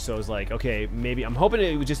issues, so I was like, okay, maybe I'm hoping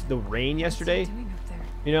it was just the rain yesterday. What's he doing up there?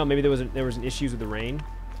 You know, maybe there was an issues with the rain.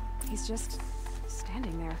 He's just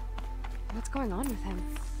standing there. What's going on with him?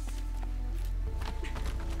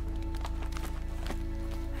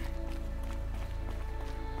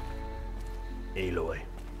 Aloy.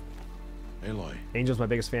 Aloy. Angel's my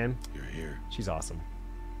biggest fan. You're here. She's awesome.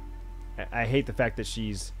 I hate the fact that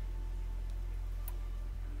she's...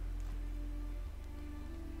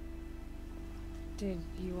 Did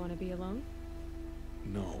you want to be alone?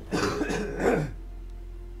 No.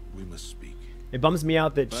 We must speak. It bums me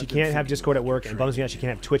out that she can't have Discord at work, and bums me out she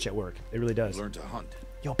training can't have Twitch at work. It really does. Learn to hunt.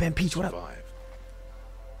 Yo, Ben Peach, what up? Survive.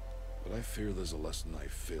 But I fear there's a lesson I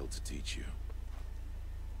failed to teach you.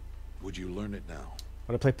 Would you learn it now?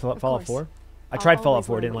 Want to play Fallout 4? I I'll tried Fallout always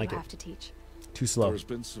 4, learn didn't what like you it. have to teach. Too slow. There's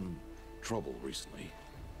been some trouble recently.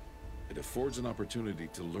 It affords an opportunity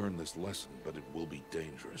to learn this lesson, but it will be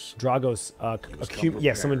dangerous. Dragos,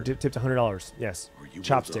 yes, someone tipped $100. Yes. Or you will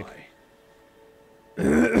Chopstick.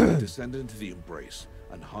 die. Descend into the Embrace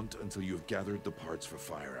and hunt until you have gathered the parts for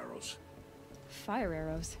fire arrows. Fire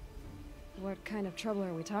arrows? What kind of trouble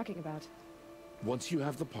are we talking about? Once you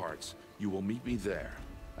have the parts, you will meet me there,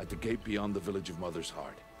 at the gate beyond the village of Mother's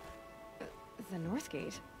Heart. The North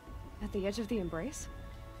Gate? At the edge of the Embrace?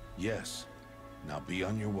 Yes. Now be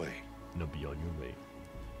on your way. No, be on your way.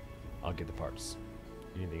 I'll get the parts.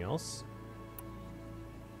 Anything else?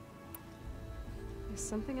 Is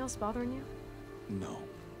something else bothering you? No,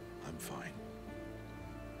 I'm fine.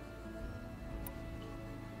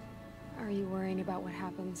 Are you worrying about what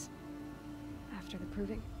happens after the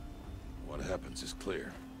proving? What happens is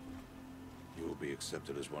clear. You will be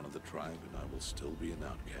accepted as one of the tribe, and I will still be an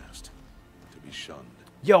outcast, to be shunned.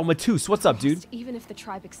 Yo, Matus, what's up, dude? Even if the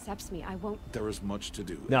tribe accepts me, I won't... There is much to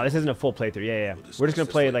do. No, this isn't a full playthrough. Yeah. We'll We're just gonna discuss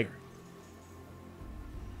play this like...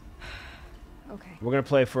 Okay. We're gonna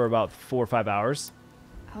play for about 4 or 5 hours.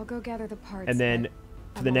 I'll go gather the parts. And then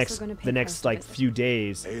for the next like few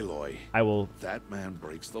days, Aloy, I will... that man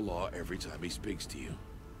breaks the law every time he speaks to you.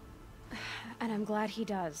 And I'm glad he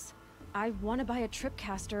does. I want to buy a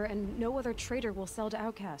tripcaster, and no other trader will sell to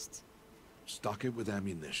outcasts. Stock it with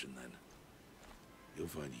ammunition, then. You'll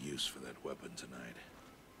find use for that weapon tonight.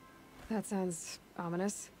 That sounds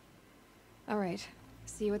ominous. All right.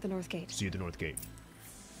 See you at the North Gate. See you at the North Gate.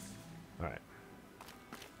 All right.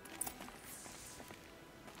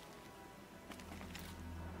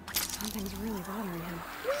 Something's really bothering him.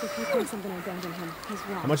 If he thinks I'm gonna abandon him, he's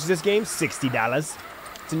wrong. How much is this game? $60.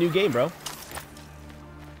 It's a new game, bro.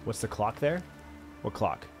 What's the clock there? What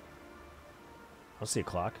clock? I don't see a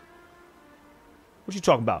clock. What you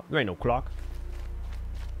talking about? There ain't no clock.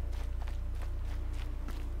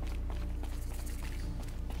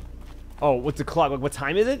 Oh, what's the clock? Like, what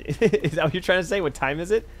time is it? Is that what you're trying to say? What time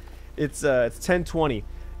is it? It's 10:20.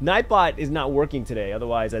 Nightbot is not working today.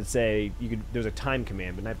 Otherwise, I'd say you could. There's a time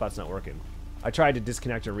command, but Nightbot's not working. I tried to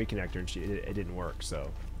disconnect her and reconnect her, and it didn't work.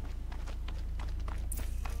 So,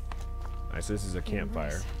 all right. So this is a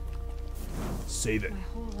campfire. Save it. My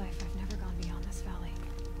whole life, I've never gone beyond this valley.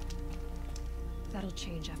 That'll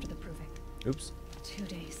change after the proving. Oops. 2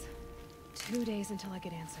 days. 2 days until I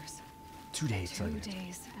get answers. 2 days. 2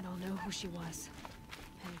 days, and I'll know who she was,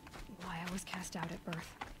 and why I was cast out at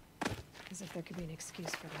birth. As if there could be an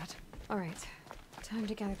excuse for that. All right, time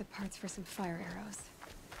to gather the parts for some fire arrows.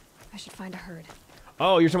 I should find a herd.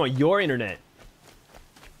 Oh, you're talking about your internet.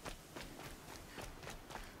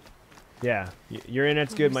 Yeah, your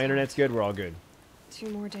internet's good, my internet's good, we're all good.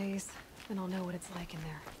 2 more days, then I'll know what it's like in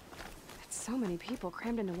there. It's so many people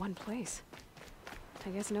crammed into one place.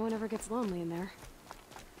 I guess no one ever gets lonely in there.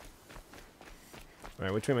 All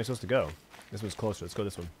right, which way am I supposed to go? This one's closer. Let's go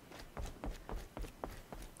this one.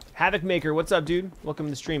 Havoc Maker, what's up, dude? Welcome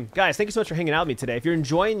to the stream. Guys, thank you so much for hanging out with me today. If you're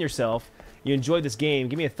enjoying yourself, you enjoyed this game,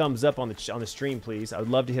 give me a thumbs up on the stream, please. I would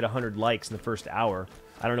love to hit 100 likes in the first hour.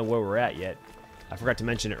 I don't know where we're at yet. I forgot to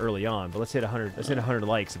mention it early on, but let's hit 100. Let's hit 100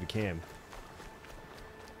 likes if we can.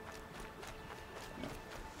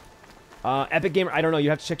 Epic Gamer, I don't know. You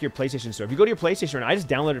have to check your PlayStation Store. If you go to your PlayStation Store, I just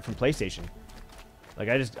downloaded it from PlayStation. Like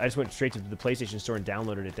I just went straight to the PlayStation Store and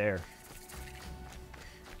downloaded it there.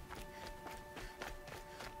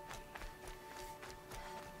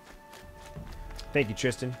 Thank you,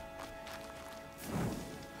 Tristan.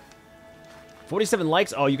 47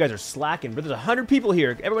 likes. Oh, you guys are slacking. But there's 100 people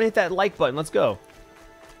here. Everyone hit that like button. Let's go.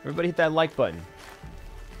 Everybody hit that like button.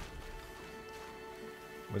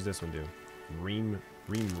 What does this one do? Reamroot.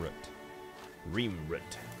 Reamroot.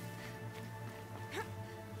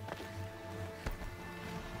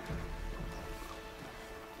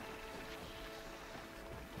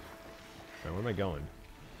 Alright, where am I going?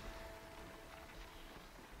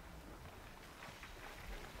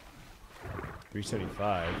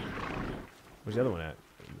 $375. Where's the other one at?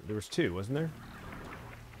 There was 2, wasn't there?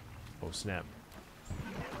 Oh, snap.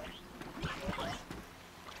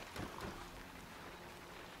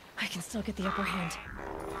 I can still get the upper hand.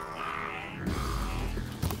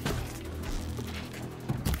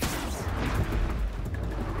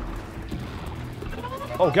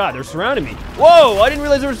 Oh god, they're surrounding me. Whoa, I didn't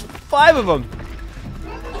realize there was 5 of them.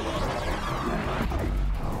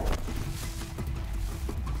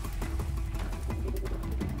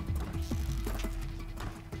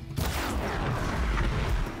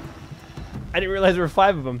 I didn't realize there were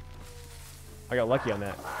 5 of them. I got lucky on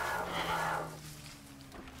that.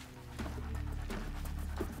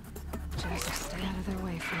 Just stay out of their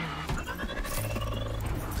way for now.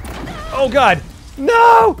 Oh god!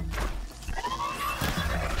 No!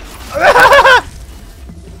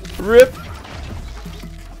 Rip.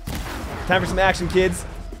 Time for some action, kids.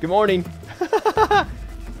 Good morning.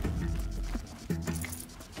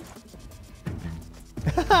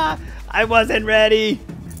 I wasn't ready.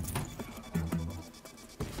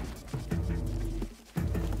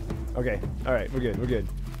 Okay, alright, we're good, we're good.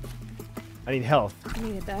 I need health. I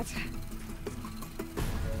needed that.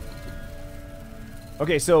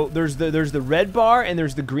 Okay, so there's the red bar and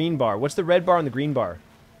there's the green bar. What's the red bar and the green bar?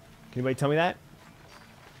 Can anybody tell me that?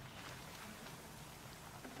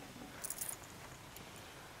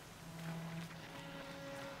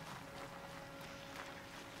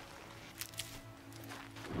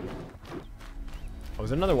 Oh, is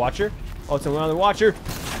there another watcher? Oh, it's another watcher.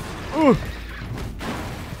 Ooh.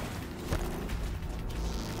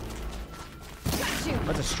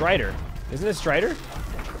 That's a Strider. Isn't it a Strider?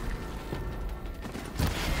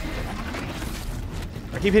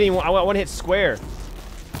 I keep hitting. I want to hit square.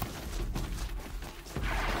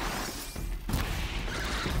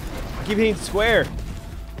 I keep hitting square.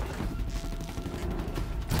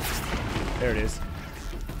 There it is.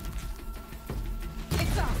 There we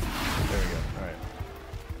go. All right.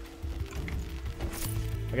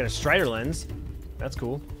 I got a Strider lens. That's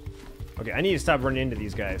cool. Okay, I need to stop running into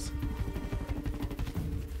these guys.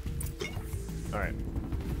 All right.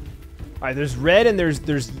 All right. There's red and there's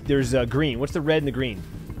green. What's the red and the green?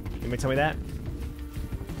 Anybody tell me that?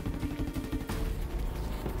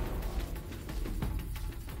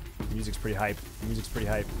 The music's pretty hype. The music's pretty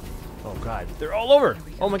hype. Oh god, they're all over.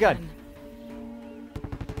 Oh my god.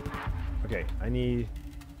 Okay, I need.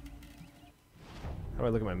 How do I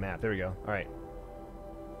look at my map? There we go. All right.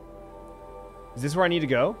 Is this where I need to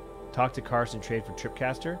go? Talk to Carson, trade for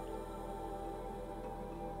Tripcaster.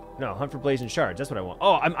 No, hunt for blazing shards. That's what I want.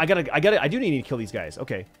 Oh, I do need to kill these guys.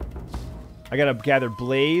 Okay. I gotta gather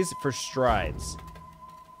blaze for strides.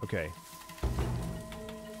 Okay.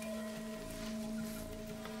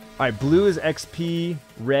 Alright, blue is XP,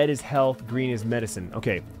 red is health, green is medicine.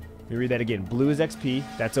 Okay. Let me read that again. Blue is XP.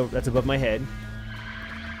 That's above my head.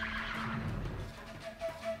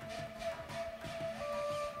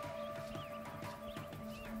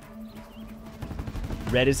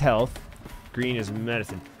 Red is health. Green is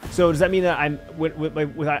medicine. So does that mean that I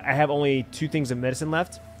have only 2 things of medicine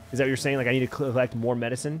left? Is that what you're saying? Like I need to collect more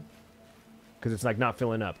medicine? Because it's like not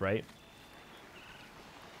filling up, right?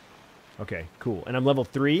 Okay, cool. And I'm level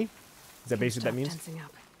 3? Is that basically what that means?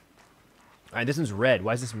 Alright, this one's red.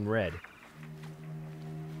 Why is this one red?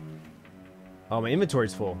 Oh, my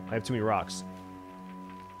inventory's full. I have too many rocks.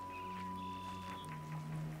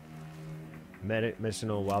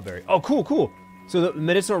 Medicinal wildberry. Oh, cool, cool. So the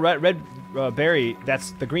medicinal red berry,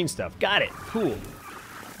 that's the green stuff. Got it. Cool.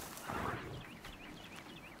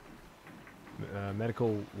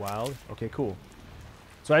 Medical wild. Okay, cool.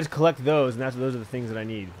 So I just collect those, and those are the things that I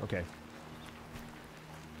need. Okay.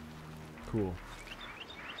 Cool.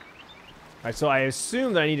 Alright, so I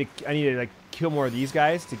assume that I need to like kill more of these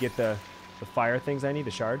guys to get the fire things I need,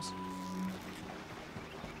 the shards.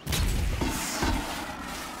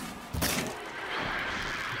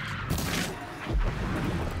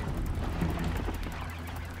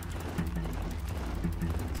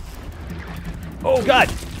 Oh god!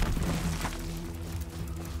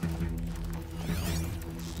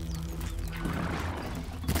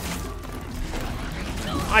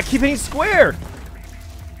 I keep hitting square!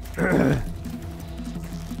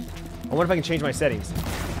 I wonder if I can change my settings.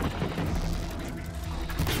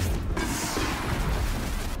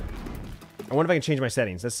 I wonder if I can change my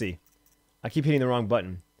settings. Let's see. I keep hitting the wrong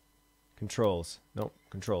button. Controls. Nope.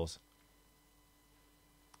 Controls.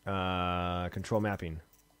 Control mapping.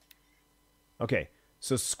 Okay.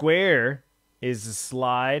 So square is to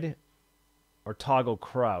slide or toggle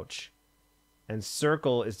crouch. And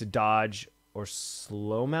circle is to dodge or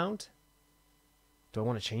slow mount. Do I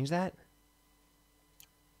want to change that?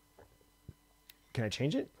 Can I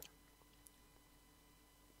change it?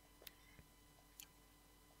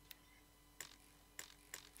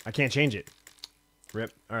 I can't change it.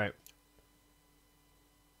 Rip. Alright.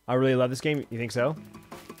 I really love this game. You think so?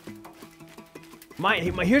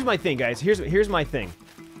 Here's my thing, guys. Here's my thing.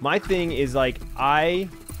 My thing is like Alright,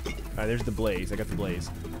 there's the blaze. I got the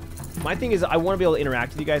blaze. My thing is I want to be able to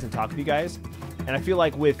interact with you guys and talk with you guys. And I feel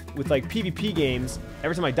like with like PvP games,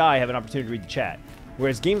 every time I die I have an opportunity to read the chat.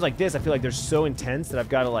 Whereas games like this, I feel like they're so intense that I've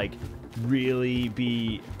got to like really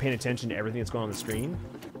be paying attention to everything that's going on the screen.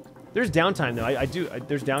 There's downtime though.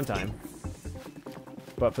 There's downtime.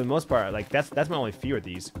 But for the most part, like that's my only fear with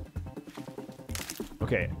these.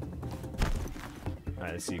 Okay.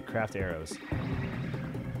 Alright, let's see. Craft arrows.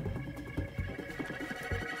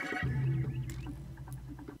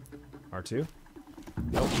 R2?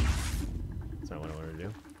 Nope. That's not what I wanted to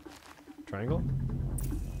do. Triangle?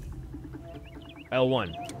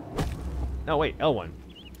 L1. Oh, wait. L1.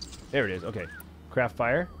 There it is. Okay. Craft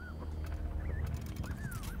fire.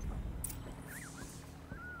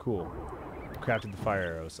 Cool. Crafted the fire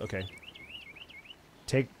arrows. Okay.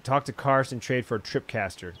 Talk to Karst and trade for a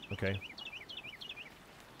tripcaster. Okay.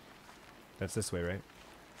 That's this way, right?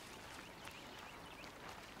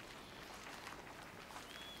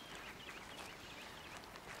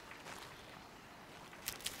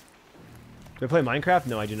 Do I play Minecraft?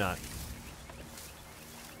 No, I do not.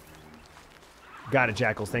 Got it,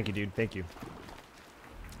 Jackals. Thank you, dude. Thank you.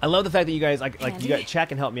 I love the fact that you guys like you got chat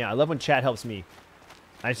can help me out. I love when chat helps me.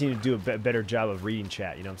 I just need to do a better job of reading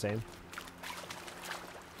chat. You know what I'm saying?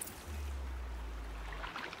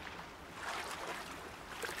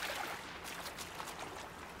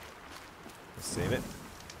 Let's save it.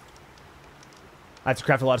 I have to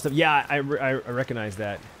craft a lot of stuff. Yeah, I recognize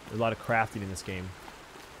that. There's a lot of crafting in this game.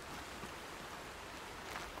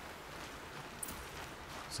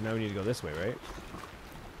 So now we need to go this way, right?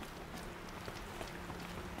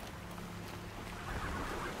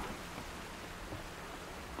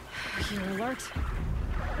 You're alert.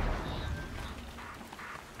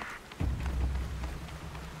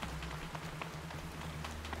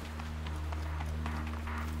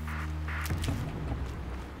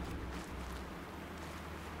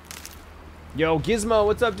 Yo, Gizmo,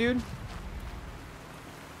 what's up, dude?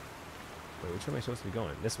 Wait, which way am I supposed to be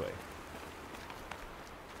going? This way.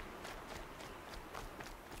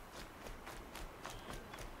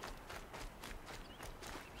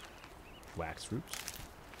 Wax roots.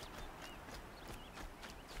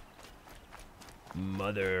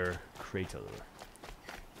 Mother Cradle.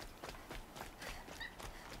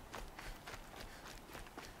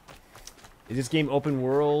 Is this game open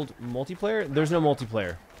world multiplayer? There's no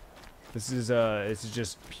multiplayer. This is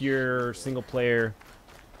just pure single player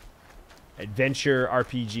adventure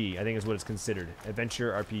RPG. I think is what it's considered.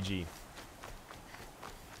 Adventure RPG.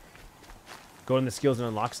 Go in the skills and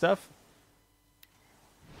unlock stuff.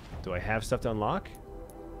 Do I have stuff to unlock?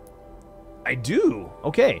 I do.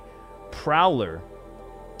 Okay. Prowler.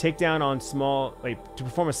 Takedown on small... Wait. To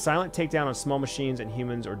perform a silent takedown on small machines and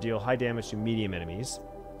humans or deal high damage to medium enemies.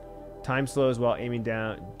 Time slows while aiming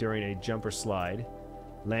down during a jump or slide.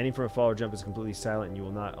 Landing from a fall or jump is completely silent and you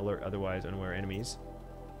will not alert otherwise unaware enemies.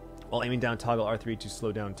 While aiming down, toggle R3 to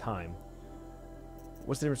slow down time.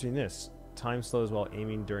 What's the difference between this? Time slows while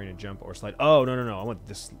aiming during a jump or slide. Oh, no, no, no. I want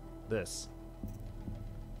this.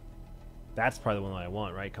 That's probably the one that I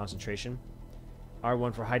want, right? Concentration.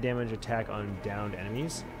 R1 for high damage attack on downed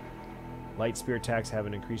enemies. Light spear attacks have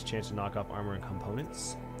an increased chance to knock off armor and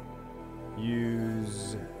components.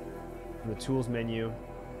 Use the tools menu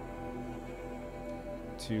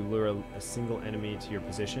to lure a single enemy to your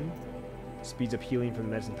position. Speeds up healing from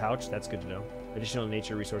the medicine pouch. That's good to know. Additional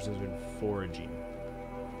nature resources when foraging.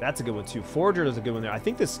 That's a good one too. Forager is a good one there. I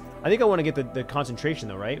think I want to get the concentration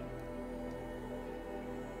though, right?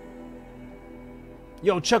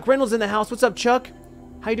 Yo, Chuck Reynolds in the house. What's up, Chuck?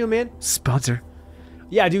 How you doing, man? Sponsor.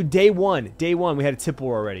 Yeah, dude. Day one. We had a tip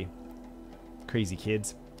war already. Crazy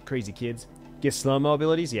kids. Crazy kids. Get slow-mo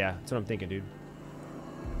abilities? Yeah, that's what I'm thinking, dude.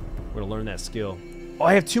 We're gonna learn that skill. Oh,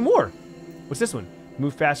 I have 2 more. What's this one?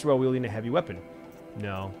 Move faster while wielding a heavy weapon.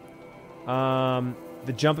 No.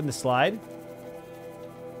 The jump and the slide.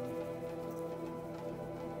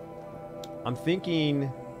 I'm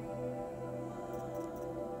thinking...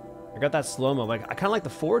 I got that slow-mo. Like, I kind of like the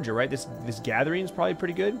Forager, right? This gathering is probably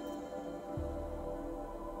pretty good.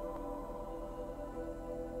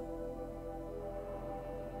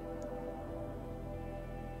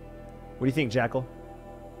 What do you think, Jackal?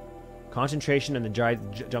 Concentration and the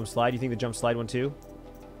jump slide. You think the jump slide one too?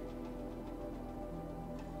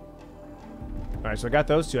 Alright, so I got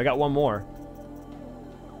those two. I got one more.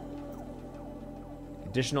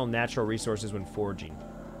 Additional natural resources when foraging.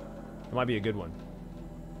 That might be a good one.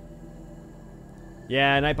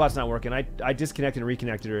 Yeah, Nightbot's not working. I disconnected and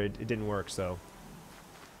reconnected her. It didn't work, so.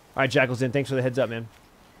 Alright, Jackal's in. Thanks for the heads up, man.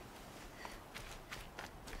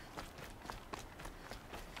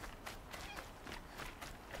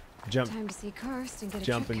 Jump. Time to see Karst and get a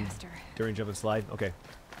Jump and tripcaster. during jump and slide. Okay.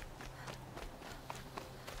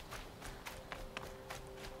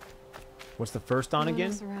 What's the first on No one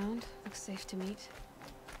again? else around. Looks safe to meet.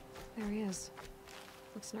 There he is.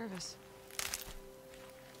 Looks nervous.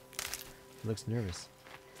 He looks nervous.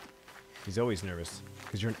 He's always nervous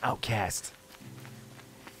because you're an outcast.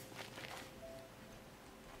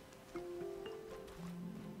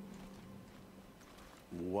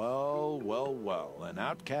 Well, well, well. An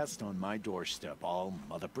outcast on my doorstep. All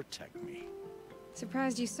mother protect me.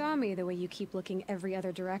 Surprised you saw me the way you keep looking every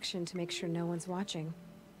other direction to make sure no one's watching.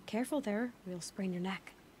 Careful there, or you'll sprain your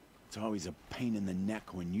neck. It's always a pain in the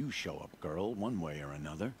neck when you show up, girl, one way or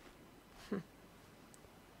another.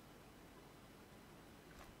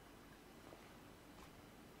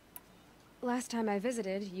 Last time I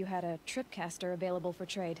visited, you had a tripcaster available for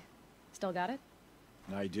trade. Still got it?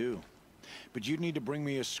 I do. But you'd need to bring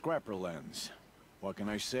me a scrapper lens. What can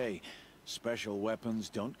I say? Special weapons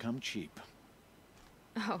don't come cheap.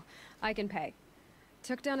 Oh, I can pay.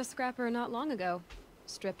 Took down a scrapper not long ago.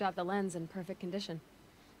 Stripped out the lens in perfect condition.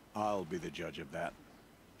 I'll be the judge of that.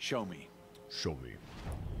 Show me. Show me.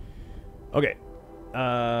 Okay.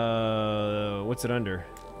 What's it under?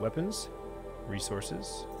 Weapons?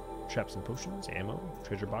 Resources? Traps and potions? Ammo?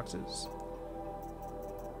 Treasure boxes?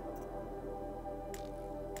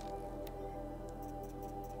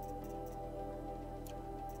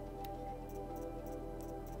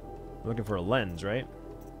 I'm looking for a lens, right?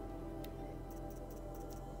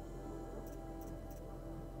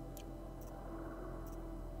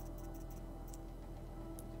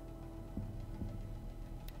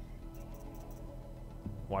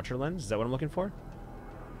 Watcher lens? Is that what I'm looking for?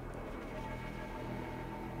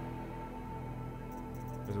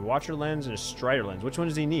 There's a watcher lens and a strider lens. Which one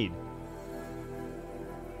does he need?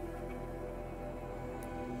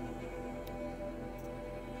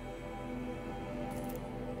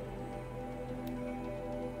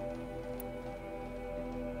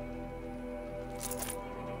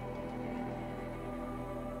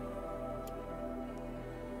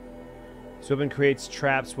 So weapon creates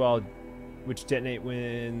traps which detonate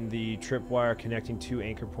when the tripwire connecting two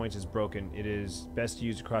anchor points is broken. It is best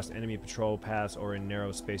used across enemy patrol paths or in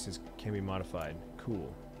narrow spaces. Can be modified.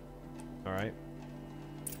 Cool. Alright.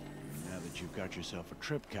 Now that you've got yourself a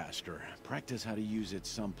tripcaster, practice how to use it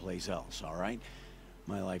someplace else, alright?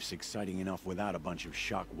 My life's exciting enough without a bunch of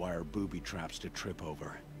shock wire booby traps to trip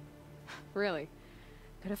over. Really?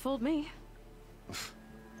 Could have fooled me.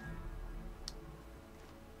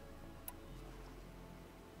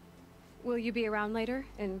 Will you be around later,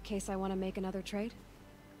 in case I want to make another trade?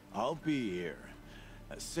 I'll be here.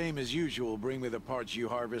 Same as usual, bring me the parts you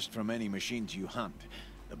harvest from any machines you hunt.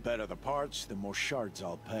 The better the parts, the more shards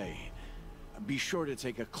I'll pay. Be sure to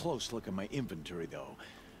take a close look at my inventory, though.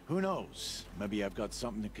 Who knows? Maybe I've got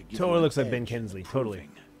something that could give Totally you looks an like Ben edge Kinsley. in Totally.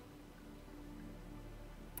 proving.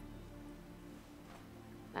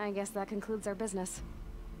 I guess that concludes our business.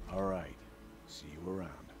 Alright. See you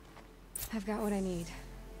around. I've got what I need.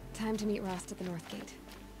 Time to meet Rost at the North Gate.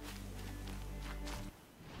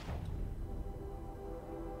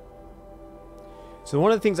 So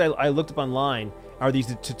one of the things I looked up online are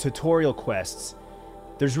these tutorial quests.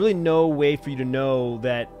 There's really no way for you to know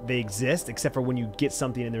that they exist except for when you get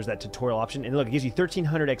something and there's that tutorial option. And look, it gives you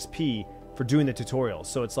 1300 XP for doing the tutorial.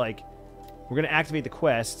 So it's like, we're going to activate the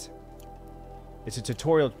quest. It's a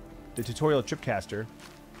tutorial, the tutorial tripcaster.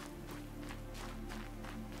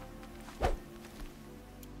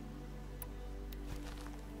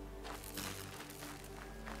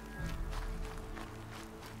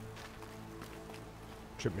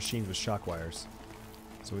 Trip machines with shock wires.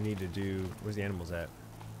 So we need to do... Where's the animals at?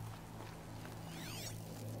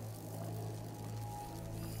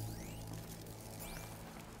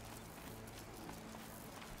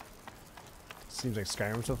 Seems like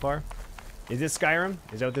Skyrim so far. Is this Skyrim?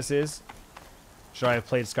 Is that what this is? Should I have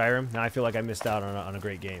played Skyrim? Now I feel like I missed out on a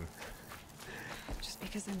great game.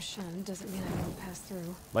 because I'm shunned doesn't mean I won't pass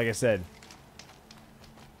through. Like I said,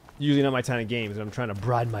 usually not my kind of games, and I'm trying to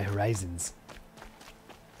broaden my horizons.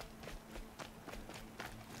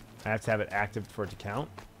 I have to have it active for it to count.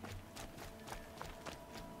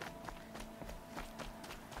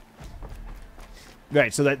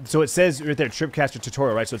 Right, so it says right there, Tripcaster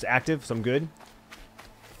tutorial, right? So it's active, so I'm good.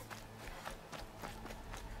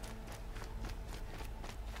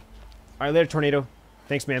 All right, later, Tornado.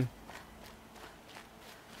 Thanks, man.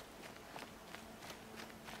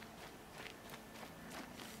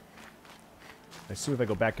 I assume if I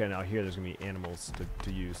go back out here, there's gonna be animals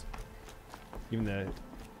to use. Even the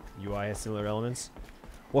UI has similar elements.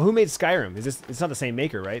 Well, who made Skyrim? Is this? It's not the same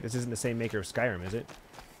maker, right? This isn't the same maker of Skyrim, is it?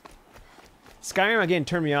 Skyrim again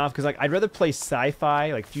turned me off because like I'd rather play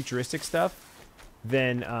sci-fi, like futuristic stuff,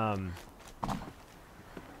 than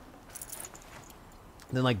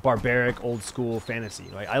like barbaric, old school fantasy.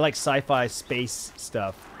 Like I like sci-fi space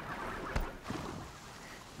stuff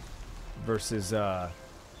versus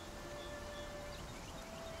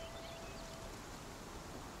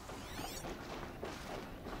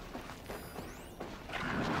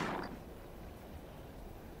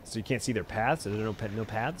So you can't see their paths? Are there no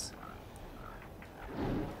paths?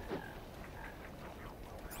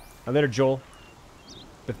 Oh, there, Joel.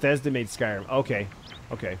 Bethesda made Skyrim. Okay.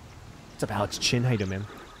 Okay. What's up, Alex Chin? How you doing, man?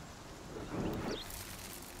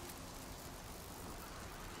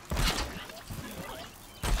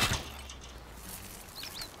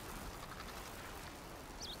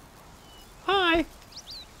 Hi.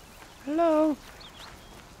 Hello.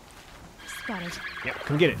 Got it. Yep,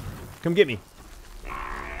 come get it. Come get me.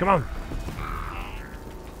 Come on.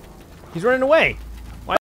 He's running away.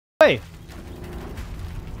 Why away?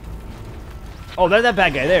 Oh, there's that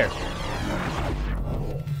bad guy there.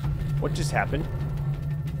 What just happened?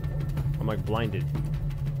 I'm like blinded.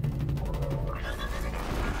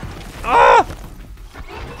 Ah!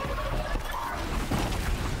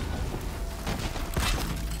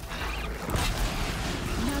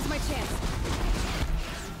 Now's my chance.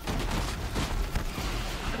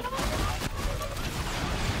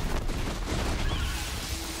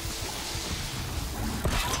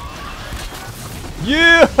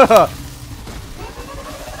 Yeah!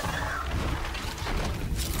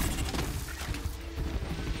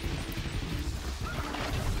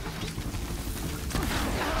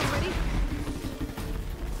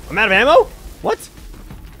 I'm out of ammo? What?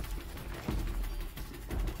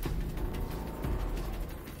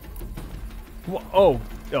 Oh,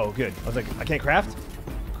 good. I was like, I can't craft?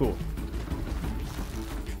 Cool.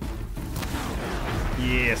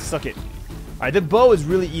 Yeah, suck it. Alright, the bow is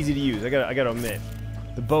really easy to use. I gotta admit.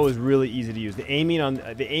 The bow is really easy to use. The aiming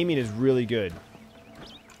is really good.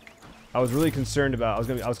 I was really concerned about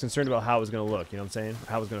I was concerned about how it was gonna look, you know what I'm saying?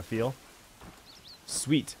 How it was gonna feel.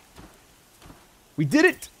 Sweet. We did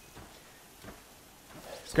it!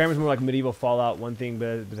 Skyrim is more like medieval Fallout. One thing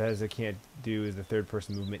Bethesda can't do is the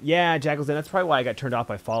third-person movement. Yeah, Jackal's Den. That's probably why I got turned off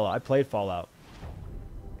by Fallout. I played Fallout.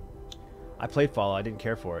 I didn't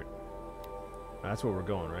care for it. That's where we're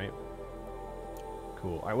going, right?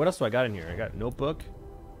 Cool. All right, what else do I got in here? I got notebook.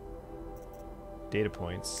 Data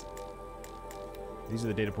points. These are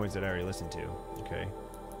the data points that I already listened to. Okay.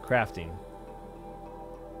 Crafting.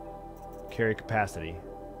 Carry capacity.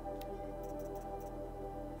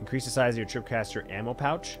 Increase the size of your Tripcaster ammo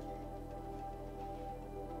pouch.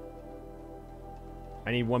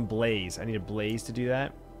 I need one blaze. I need a blaze to do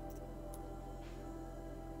that.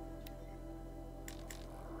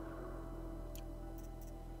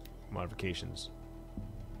 Modifications.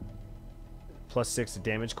 +6 to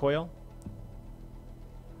damage coil.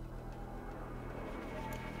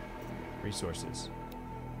 Resources.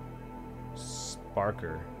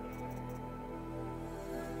 Sparker.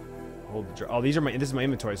 Hold the oh, these are this is my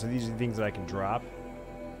inventory, so these are the things that I can drop.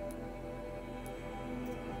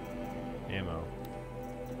 Ammo.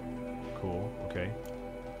 Cool, okay.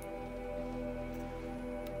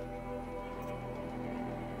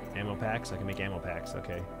 Ammo packs, I can make ammo packs,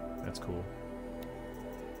 okay. That's cool.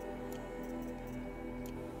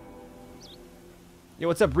 Yo,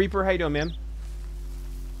 what's up, Reaper? How you doing, man?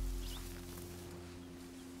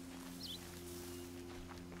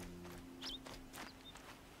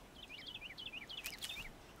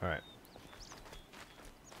 Alright.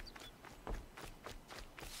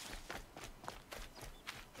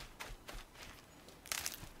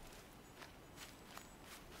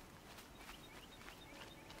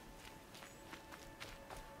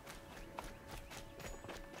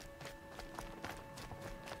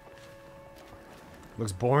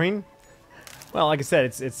 Looks boring? Well, like I said,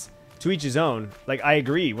 it's to each his own. Like, I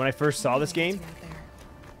agree. When I first saw this game,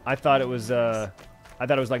 I thought it was I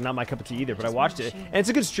thought it was like not my cup of tea either, but I watched it, and it's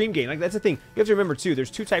a good stream game. Like that's the thing. You have to remember too. There's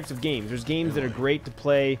two types of games. There's games that are great to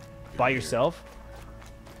play by yourself.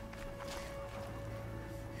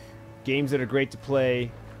 Games that are great to play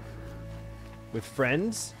with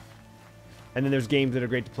friends, and then there's games that are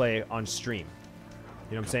great to play on stream.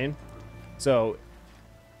 You know what I'm saying? So,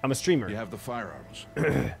 I'm a streamer. You have the firearms.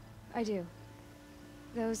 I do.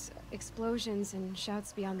 Those explosions and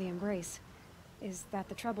shouts beyond the embrace. Is that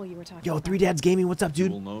the trouble you were talking Yo, about? Three Dads Gaming, what's up, dude?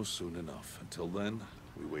 You will know soon enough. Until then,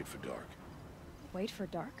 we wait for dark. Wait for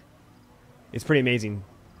dark? It's pretty amazing.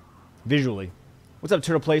 Visually. What's up,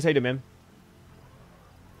 Turtle Plays? How you doing, man?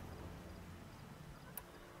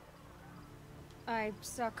 I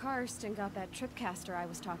saw Karst and got that tripcaster I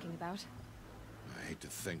was talking about. I hate to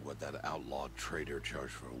think what that outlawed trader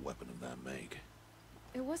charged for a weapon of that make.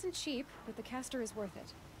 It wasn't cheap, but the caster is worth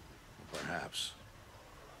it. Perhaps.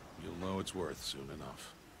 You'll know it's worth soon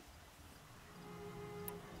enough.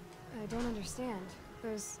 I don't understand.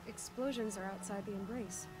 Those explosions are outside the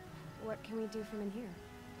embrace. What can we do from in here?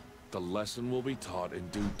 The lesson will be taught in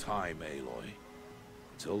due time, Aloy.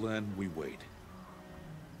 Till then, we wait.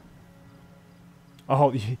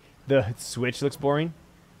 Oh, the Switch looks boring.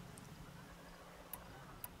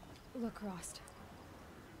 Look, Rost.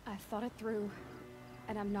 I've thought it through,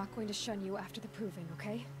 and I'm not going to shun you after the proving,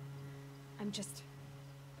 okay?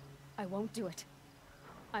 I won't do it.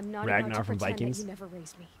 I'm not Ragnar about to from pretend Vikings. that you never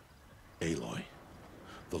raised me. Aloy,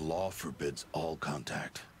 the law forbids all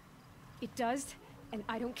contact. It does, and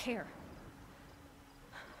I don't care.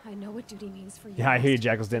 I know what duty means for you. Yeah, I hear you, Rost.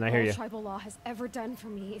 Jackals Den. I hear All you. tribal law has ever done for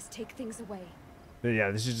me is take things away. But yeah,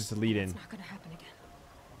 this is just a lead in. It's not gonna happen again.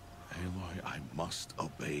 Aloy, I must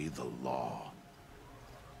obey the law.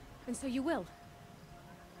 And so you will.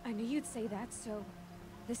 I knew you'd say that, so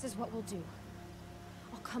this is what we'll do.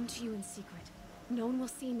 I'll come to you in secret. No one will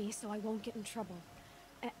see me, so I won't get in trouble.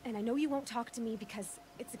 And I know you won't talk to me because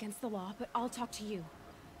it's against the law, but I'll talk to you.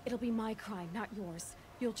 It'll be my crime, not yours.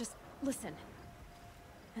 You'll just listen.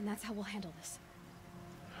 And that's how we'll handle this.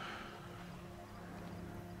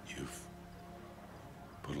 You've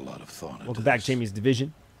put a lot of thought into Welcome back, this. Jamie's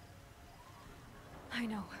Division. I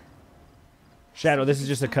know. Shadow, this is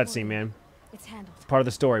just a cutscene, man. It's handled. It's part of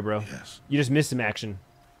the story, bro. Yes, You just missed some action.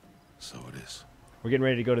 so it is. We're getting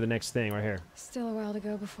ready to go to the next thing right here. Still a while to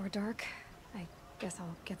go before dark. I guess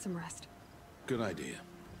I'll get some rest. Good idea.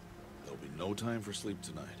 There'll be no time for sleep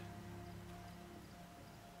tonight.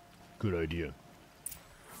 Good idea.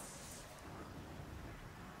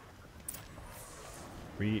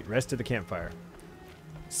 Rest at the campfire.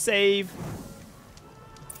 Save.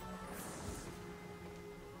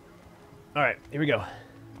 All right, here we go.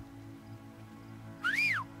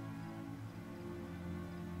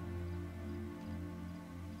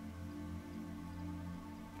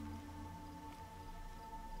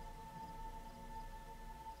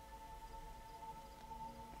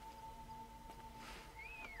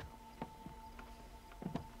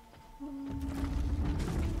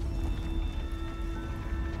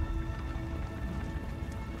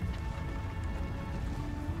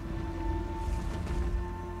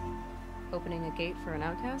 Opening a gate for an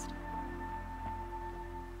outcast?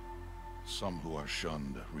 Some who are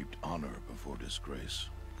shunned reaped honor before disgrace.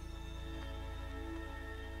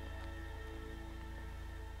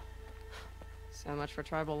 So much for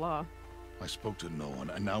tribal law. I spoke to no one,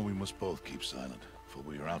 and now we must both keep silent, for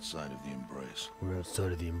we are outside of the embrace. We're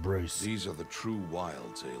outside of the embrace. These are the true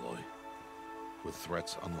wilds, Aloy, with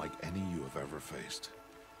threats unlike any you have ever faced.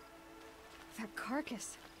 That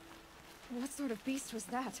carcass. What sort of beast was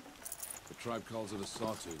that? The tribe calls it a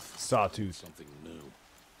sawtooth. Sawtooth. Something new.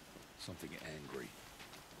 Something angry.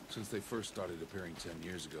 Since they first started appearing 10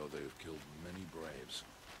 years ago, they have killed many braves.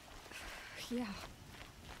 Yeah,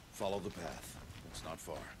 Follow the path. It's not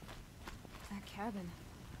far. that cabin.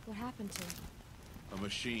 What happened to it? A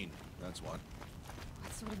machine, that's what.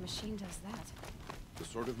 What sort of machine does that? The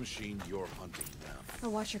sort of machine you're hunting down.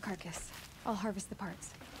 I'll watch your carcass. I'll harvest the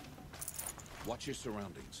parts. Watch your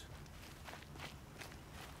surroundings.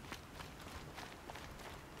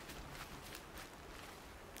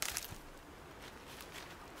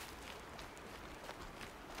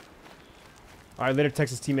 All right, later,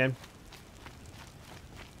 Texas T-Man.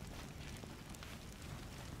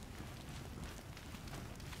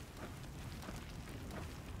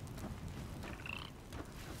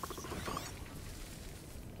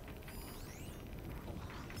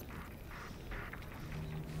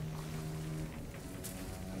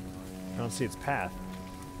 I don't see its path.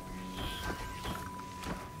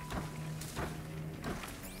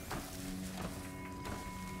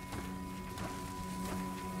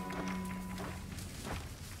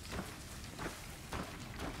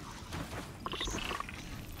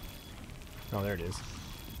 Oh, there it is.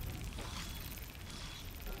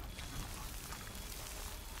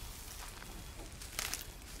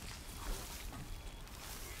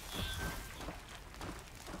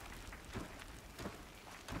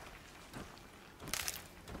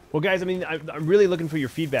 Well, guys, I mean, I'm really looking for your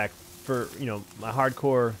feedback for, you know, my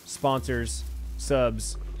hardcore sponsors,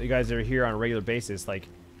 subs, you guys that are here on a regular basis. Like,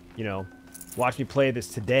 you know, watch me play this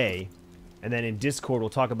today, and then in Discord we'll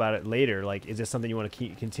talk about it later. Like, is this something you want to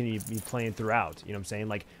continue me playing throughout? You know what I'm saying?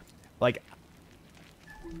 Like,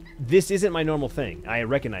 this isn't my normal thing. I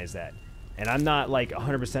recognize that. And I'm not like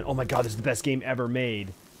 100%, oh my god, this is the best game ever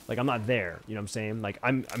made. Like, I'm not there. You know what I'm saying? Like,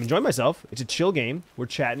 I'm enjoying myself. It's a chill game. We're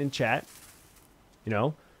chatting in chat. You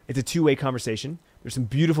know? It's a two-way conversation. There's some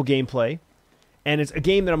beautiful gameplay. And it's a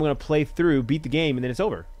game that I'm going to play through, beat the game, and then it's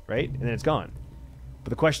over, right? And then it's gone. But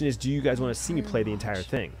the question is, do you guys want to see me play the entire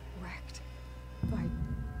thing? Wrecked by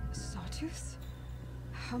sawtooths?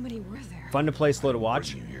 How many were there? Fun to play, slow to watch.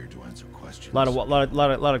 Here to answer questions. A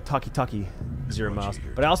lot of talky 0 miles.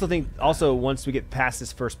 But I also think once we get past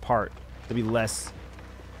this first part, there'll be less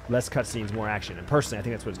cutscenes, more action. And personally, I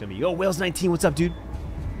think that's what it's going to be. Yo, Wales19, what's up, dude?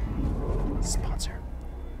 Sponsor.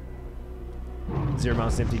 0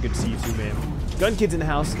 miles empty. Good to see you too, man. Gun Kids in the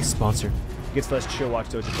house. Sponsor. It gets less chill. Watch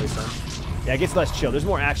Doja play some. Yeah, it gets less chill. There's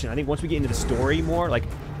more action. I think once we get into the story more, like,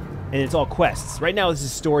 and it's all quests. Right now, this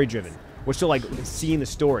is story driven. We're still like seeing the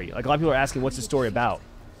story. Like, a lot of people are asking, what's the story about?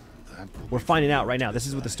 We're finding out right now. This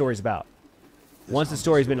is what the story's about. Once the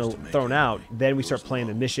story's been thrown out, then we start playing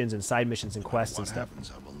the missions and side missions and quests and stuff.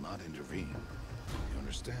 I will not intervene. You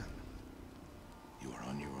understand? You are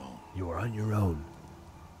on your own. You are on your own.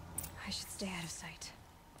 I should stay out of sight.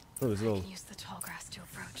 Oh, there's a I little can use the tall grass to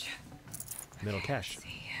approach. metal Okay, cache. let's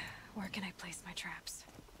see. Where can I place my traps?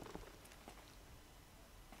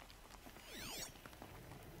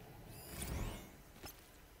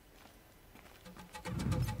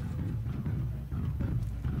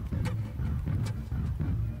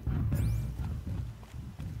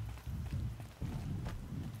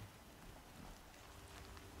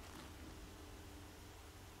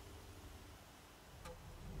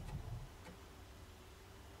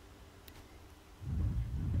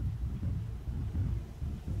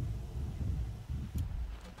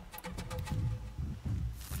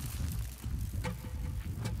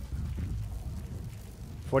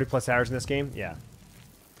 +40 hours in this game? Yeah,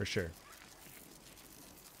 for sure.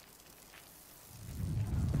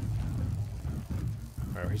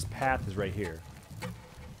 Alright, his path is right here.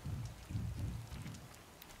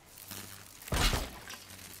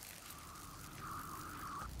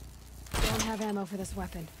 Don't have ammo for this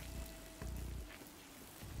weapon.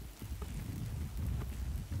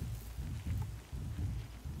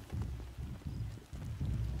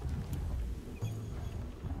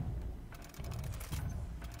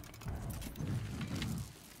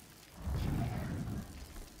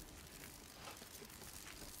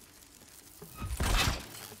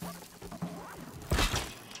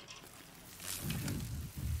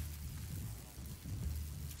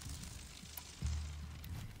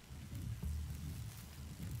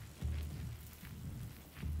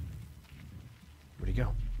 Where'd he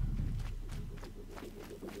go?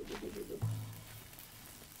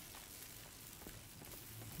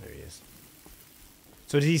 There he is.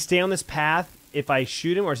 So does he stay on this path if I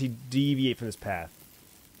shoot him, or does he deviate from this path?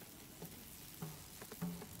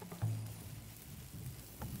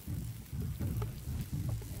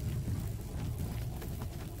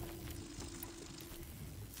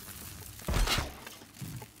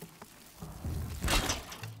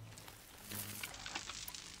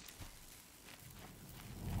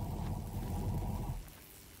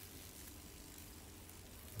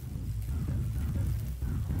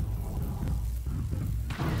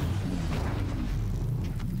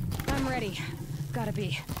 I'm ready. Gotta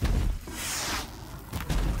be.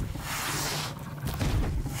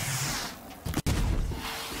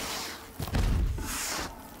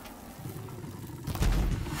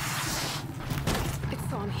 It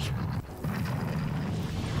saw me.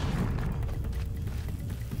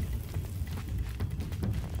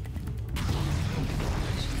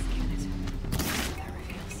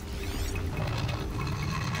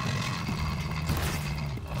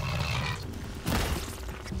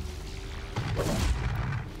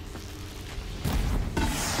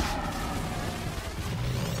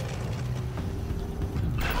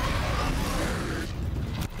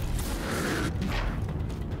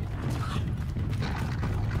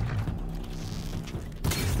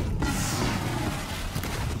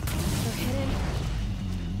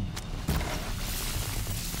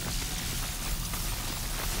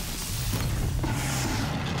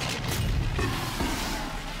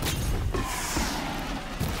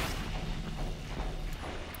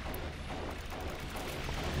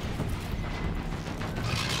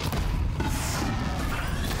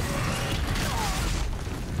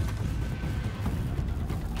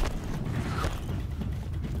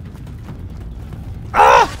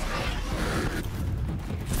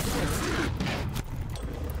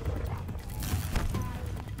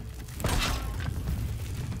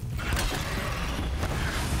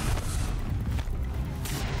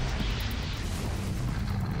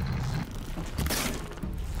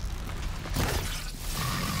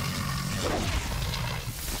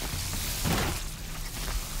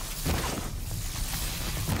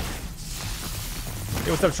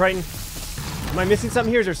 Yo, what's up, Triton? Am I missing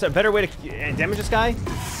something here? Is there a better way to damage this guy?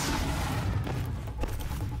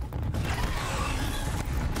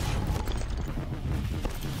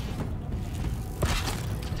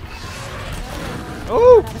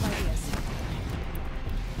 Oh!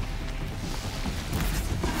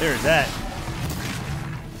 There's that.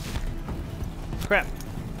 Crap.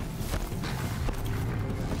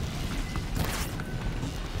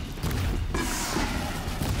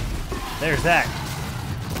 There's that.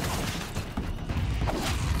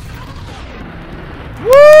 Woo!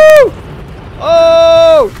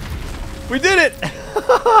 Oh! We did it!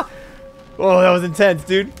 Oh, that was intense,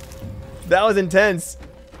 dude. That was intense.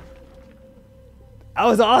 That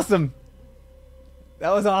was awesome. That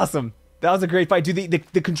was awesome. That was a great fight, dude.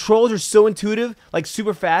 The controls are so intuitive, like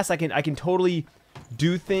super fast. I can totally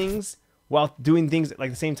do things while doing things like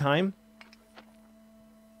at the same time.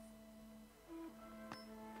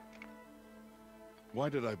 Why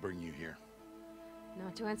did I bring you here?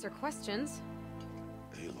 Not to answer questions.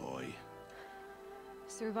 Aloy.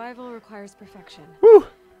 Survival requires perfection. Woo!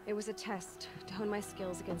 It was a test to hone my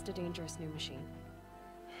skills against a dangerous new machine.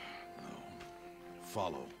 No.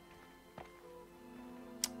 Follow.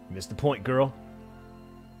 Missed the point, girl.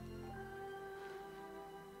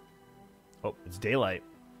 Oh, it's daylight.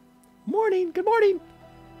 Morning. Good morning.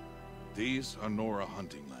 These are Nora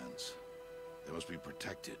hunting lands. They must be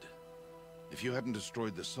protected. If you hadn't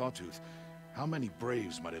destroyed the Sawtooth, how many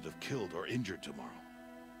Braves might it have killed or injured tomorrow?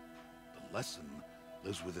 The lesson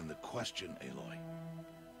lives within the question, Aloy.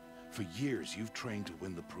 For years, you've trained to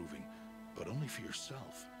win the proving, but only for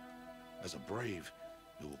yourself. As a Brave,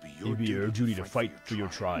 it will be your duty to fight for your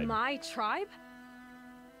tribe. My tribe?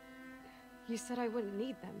 You said I wouldn't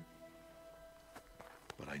need them.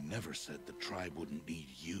 But I never said the tribe wouldn't need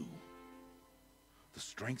you. The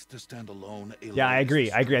strength to stand alone. Aloy, Yeah, I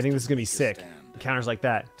agree. I think this is gonna be sick. Encounters like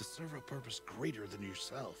that. To serve a purpose greater than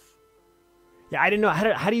yourself. Yeah, I didn't know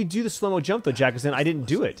how do you do the slow-mo jump though, Jackerson? I didn't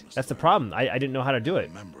do it. That's the problem. I didn't know how to do it.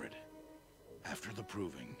 Remember it. After the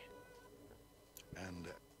proving. And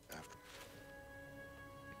after.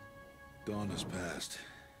 Dawn has passed.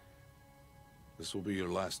 This will be your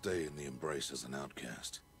last day in the Embrace as an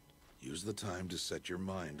outcast. Use the time to set your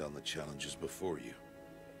mind on the challenges before you.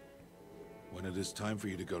 When it is time for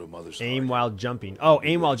you to go to Mother's Aim Heart, while jumping. Oh,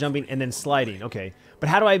 aim while jumping and then sliding. Okay. But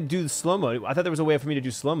how do I do the slow mode? I thought there was a way for me to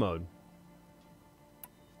do slow mode.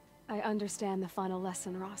 I understand the final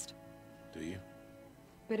lesson, Rost. do you?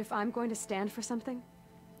 But if I'm going to stand for something,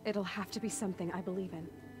 it'll have to be something I believe in.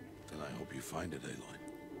 Then I hope you find it,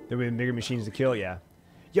 Aloy. There will be bigger machines to kill, yeah.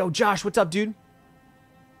 Yo, Josh, what's up, dude?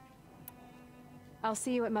 I'll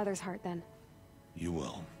see you at Mother's Heart then. You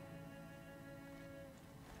will.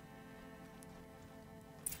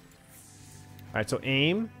 Alright, so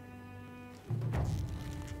aim.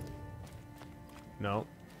 No.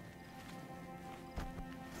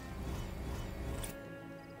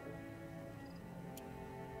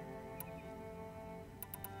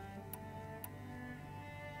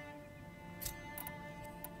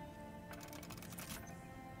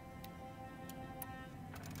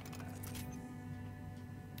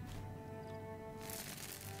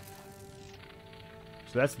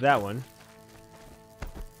 So that's that one.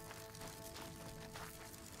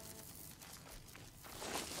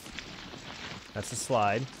 That's the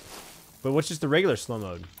slide. But what's just the regular slow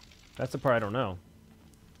mode? That's the part I don't know.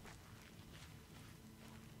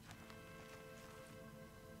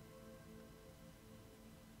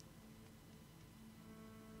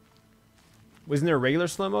 Wasn't there a regular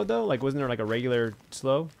slow mode though? Like, wasn't there like a regular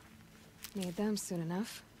slow? Need them soon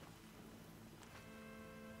enough.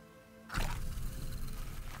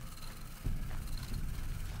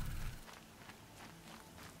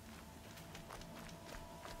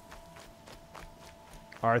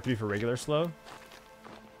 R3 for regular slow.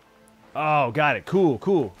 Oh, got it. Cool,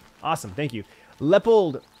 cool. Awesome, thank you.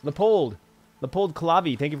 Leopold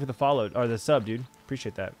Kalavi, thank you for the follow, or the sub, dude.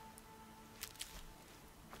 Appreciate that.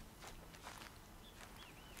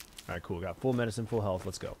 Alright, cool. Got full medicine, full health.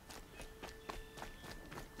 Let's go.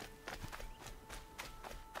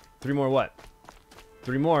 3 more what?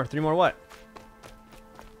 3 more. 3 more what?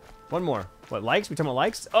 1 more. What, likes? We talking about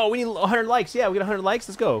likes? Oh, we need 100 likes. Yeah, we got 100 likes.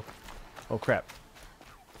 Let's go. Oh, crap.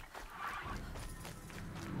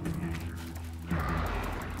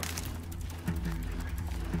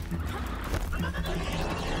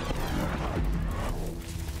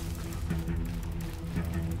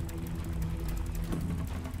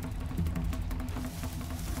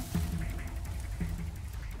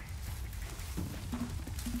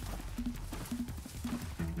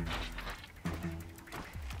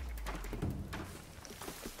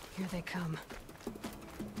 Here they come.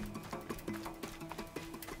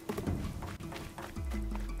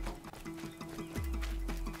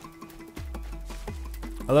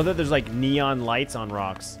 I love that there's like neon lights on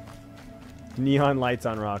rocks. Neon lights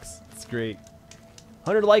on rocks. It's great.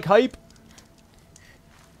 100 like hype.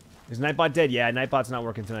 Is Nightbot dead? Yeah, Nightbot's not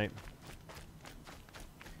working tonight.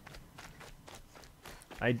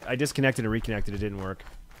 I disconnected and reconnected. It didn't work.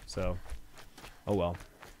 So, oh well.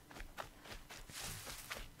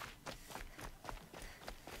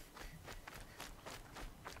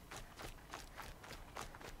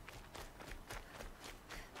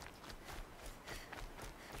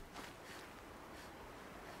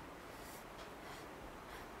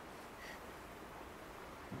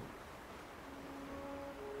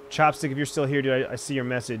 Chopstick, if you're still here, dude, I see your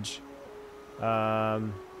message.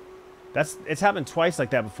 It's happened twice like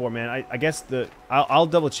that before, man. I guess I'll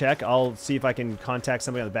double check. I'll see if I can contact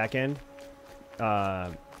somebody on the back end.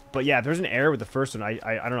 But yeah, if there's an error with the first one, I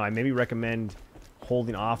don't know. I maybe recommend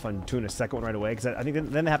holding off on doing a second one right away, because I think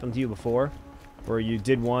then that happened to you before, where you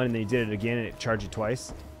did one and then you did it again and it charged you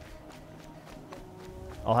twice.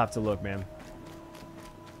 I'll have to look, man.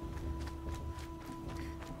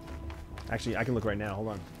 Actually, I can look right now. Hold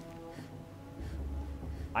on.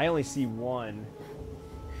 I only see one.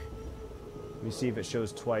 Let me see if it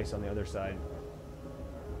shows twice on the other side.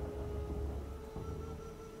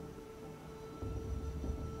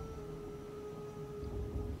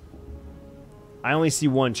 I only see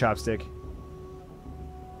one, Chopstick.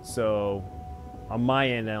 So, on my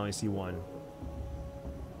end, I only see one.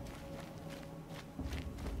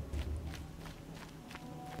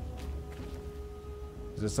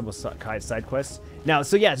 Is this some side quests? Now,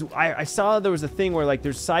 so yeah, I saw there was a thing where like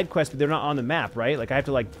there's side quests, but they're not on the map, right? Like I have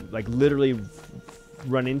to like literally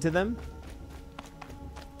run into them.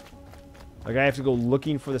 Like I have to go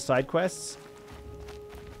looking for the side quests.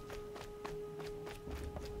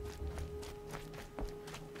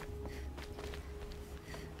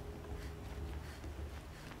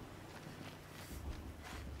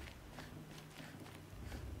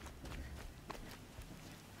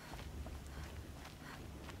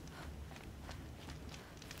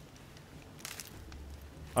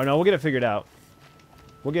 Oh no, we'll get it figured out.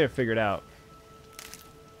 We'll get it figured out.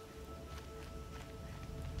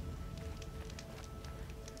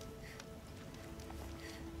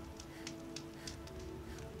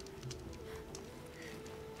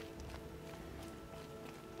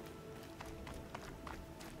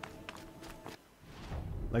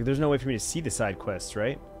 Like, there's no way for me to see the side quests,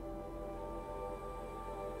 right?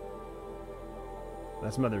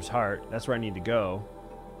 That's Mother's Heart. That's where I need to go.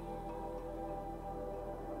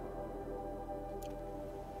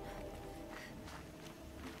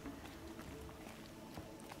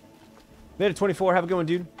 Later, 24. Have a good one,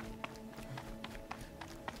 dude.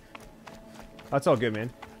 That's all good, man.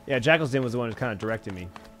 Yeah, Jackal's Den was the one who kind of directed me.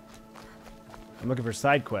 I'm looking for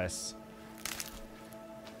side quests.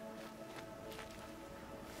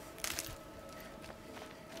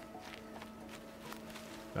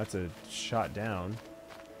 That's a shot down.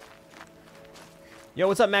 Yo,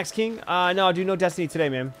 what's up, Max King? No, dude, no Destiny today,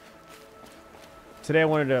 man. Today I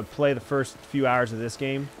wanted to play the first few hours of this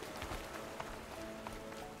game.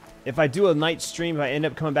 If I do a night stream, if I end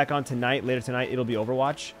up coming back on tonight, later tonight, it'll be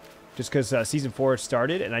Overwatch. Just because Season 4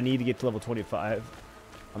 started, and I need to get to level 25.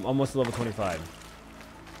 I'm almost to level 25.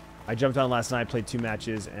 I jumped on last night, played 2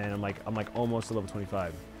 matches, and I'm like almost to level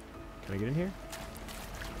 25. Can I get in here?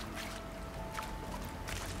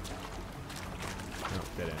 Oh,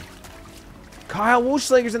 dead end. Kyle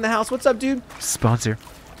Wolfslager's in the house. What's up, dude? Sponsor.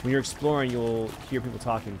 When you're exploring, you'll hear people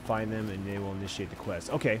talking, find them, and they will initiate the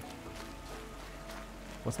quest. Okay.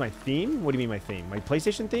 What's my theme? What do you mean my theme? My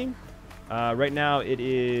PlayStation theme? Right now it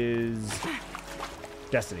is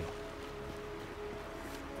Destiny.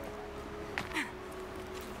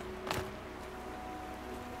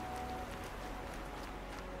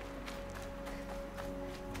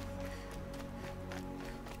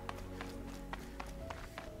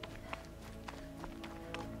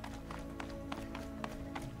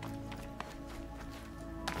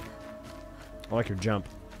 I like your jump.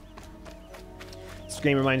 This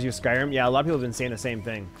game reminds you of Skyrim. Yeah, a lot of people have been saying the same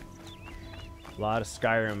thing. A lot of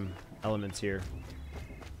Skyrim elements here.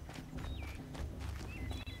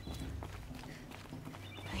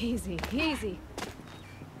 Easy, easy.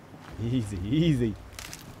 Easy, easy. You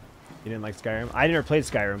didn't like Skyrim? I never played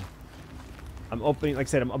Skyrim. I'm opening, like I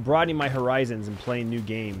said, I'm broadening my horizons and playing new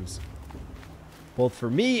games. Both for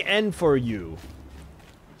me and for you.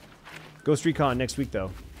 Ghost Recon next week, though.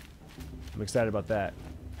 I'm excited about that.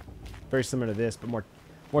 Very similar to this, but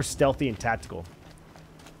more stealthy and tactical.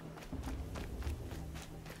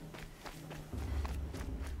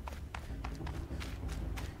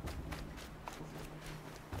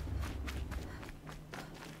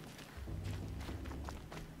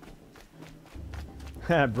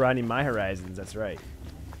 Broadening my horizons, that's right.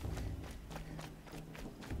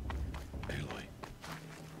 Aloy,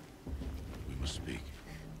 we must speak.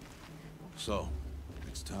 So,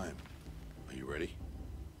 it's time. Are you ready?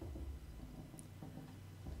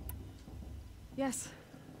 Yes,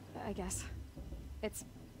 I guess. It's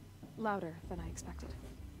louder than I expected.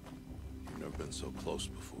 You've never been so close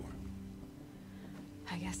before.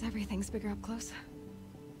 I guess everything's bigger up close.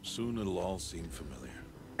 Soon it'll all seem familiar.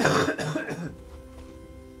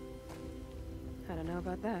 I don't know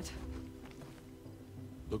about that.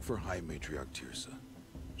 Look for High Matriarch Tirsa.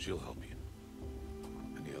 She'll help you.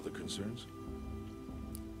 Any other concerns?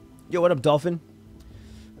 Yo, what up, Dolphin?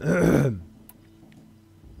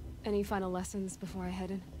 Any final lessons before I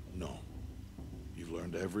head in? No. You've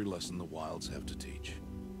learned every lesson the Wilds have to teach.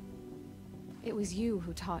 It was you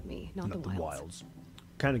who taught me, not the Wilds.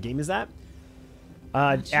 What kind of game is that?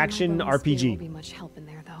 Not sure Action my bow and spear RPG. Won't be much help in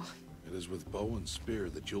there, though. It is with bow and spear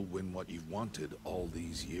that you'll win what you've wanted all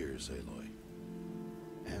these years, Aloy.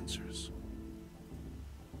 Answers.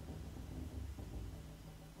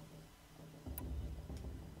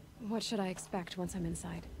 What should I expect once I'm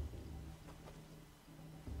inside?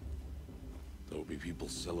 There will be people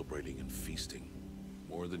celebrating and feasting.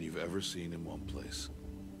 More than you've ever seen in one place.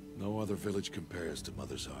 No other village compares to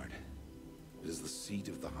Mother's Heart. It is the seat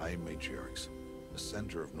of the High Matriarchs, the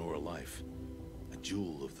center of Nora life, a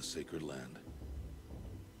jewel of the sacred land.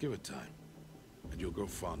 Give it time, and you'll grow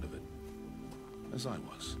fond of it. As I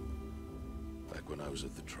was, back when I was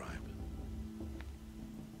at the tribe.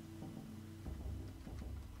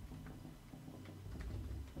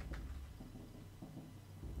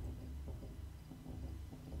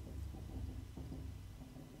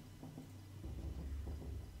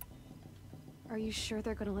 Are you sure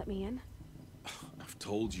they're gonna let me in? I've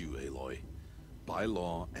told you, Aloy. By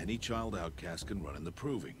law, any child outcast can run in the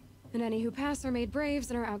proving. And any who pass are made braves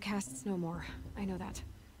and are outcasts no more. I know that.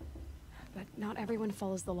 But not everyone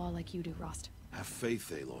follows the law like you do, Rost. Have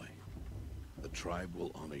faith, Aloy. The tribe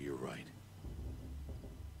will honor your right.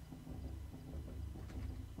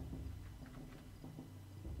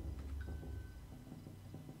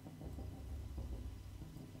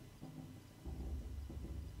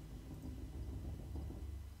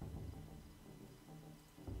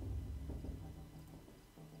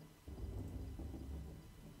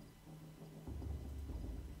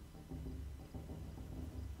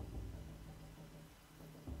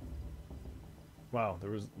 Wow,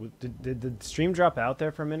 there was. Did the stream drop out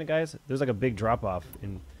there for a minute, guys? There's like a big drop off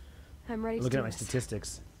in. I'm ready to Looking do at my this. statistics.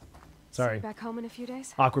 See Sorry. you back home in a few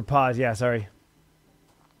days? Awkward pause. Yeah, sorry.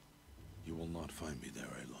 You will not find me there,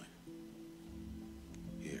 Aloy.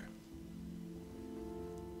 Here.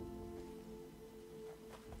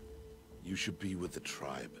 You should be with the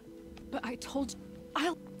tribe. But I told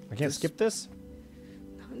you, I can't skip this?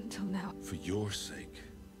 not until now. For your sake.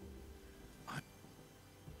 I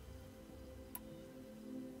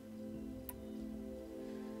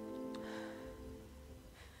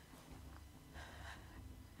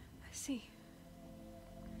see.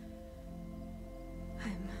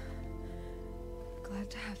 I'm glad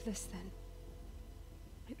to have this then.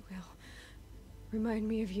 It will remind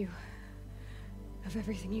me of you, of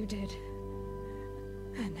everything you did,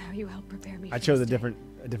 and how you helped prepare me. I for chose this a day.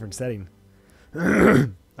 different setting.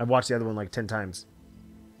 I've watched the other one like 10 times.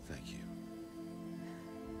 Thank you.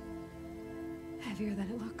 Heavier than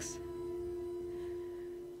it looks,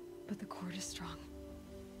 but the cord is strong.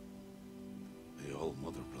 May All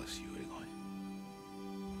Mother bless you,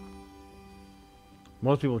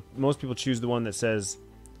 Aloy. Most people choose the one that says,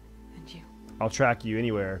 And you. "I'll track you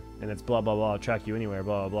anywhere," and it's blah blah blah. I'll track you anywhere,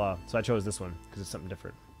 blah blah blah. So I chose this one because it's something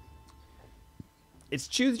different. It's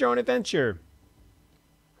choose your own adventure.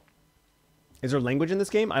 Is there language in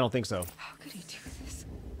this game? I don't think so. How could he do this?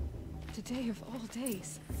 Today of all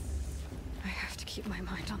days. I have to keep my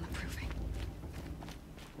mind on the proving.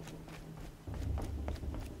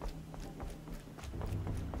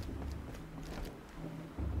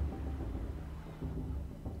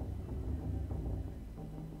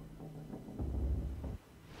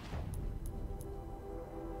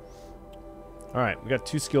 All right, we got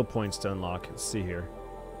 2 skill points to unlock. Let's see here.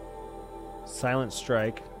 Silent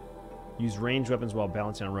strike. Use ranged weapons while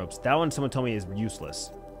balancing on ropes. That one someone told me is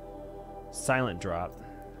useless. Silent drop.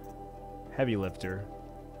 Heavy lifter.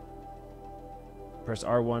 Press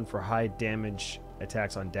R1 for high damage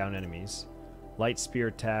attacks on down enemies. Light spear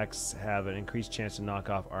attacks have an increased chance to knock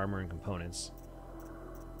off armor and components.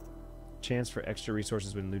 Chance for extra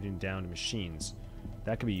resources when looting down machines.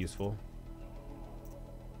 That could be useful.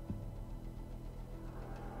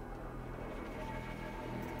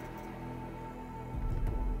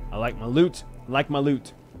 I like my loot. I like my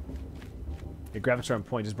loot. The graphics are on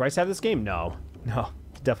point. Does Bryce have this game? No. No.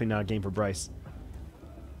 It's definitely not a game for Bryce.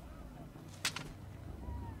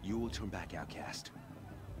 You will turn back, outcast.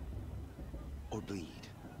 Or bleed.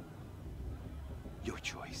 Your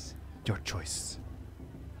choice. Your choice.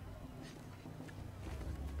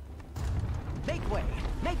 Make way!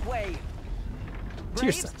 Make way!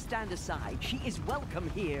 Braves, stand aside. She is welcome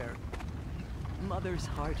here. Mother's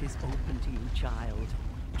heart is open to you, child.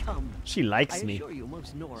 Come. She likes me.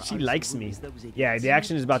 She likes me. Yeah, the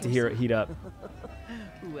action is about to heat up.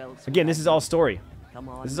 Again, this is all story.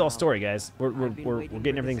 This is all story, guys. We're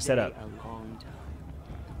getting everything set up.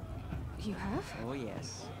 You have? Oh,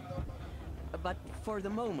 yes. But for the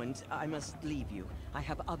moment, I must leave you. I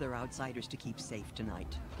have other outsiders to keep safe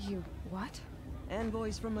tonight. You what?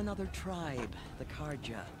 Envoys from another tribe, the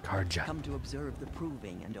Karja. Karja. Come to observe the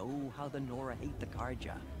proving, and oh, how the Nora hate the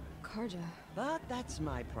Karja. Karja. But that's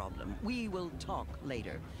my problem. We will talk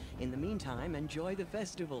later. In the meantime, enjoy the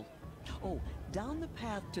festival. Oh, down the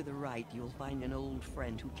path to the right, you'll find an old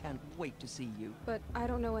friend who can't wait to see you. But I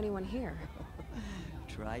don't know anyone here.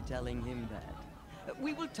 Try telling him that.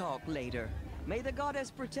 We will talk later. May the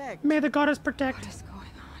goddess protect. May the goddess protect. What is going on?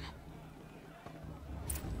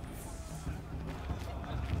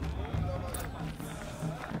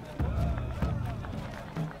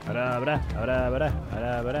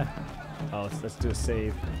 Oh, let's do a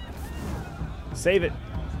save. Save it.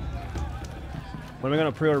 When am I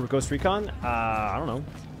gonna pre-order Ghost Recon? I don't know.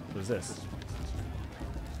 What is this?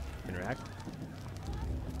 Interact.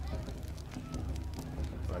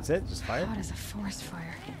 Oh, that's it? Just fire? Hot as a forest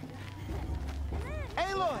fire.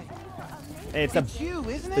 Aloy! Hey, it's you,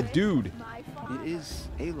 isn't the it? dude. It is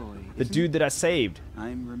Aloy. The dude that I saved.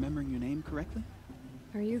 I'm remembering your name correctly?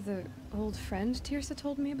 Are you the old friend Tirsa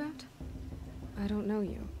told me about? I don't know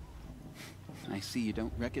you. I see you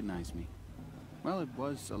don't recognize me. Well, it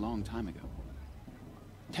was a long time ago.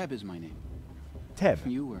 Teb is my name. Teb?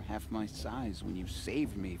 You were half my size when you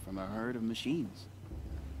saved me from a herd of machines.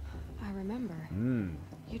 I remember.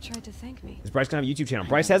 You tried to thank me. Is Bryce gonna have a YouTube channel?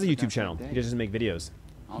 Bryce has a YouTube channel. He doesn't make videos.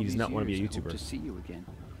 He does not want to be a I hope YouTuber. to see you again.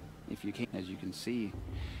 If you can, as you can see,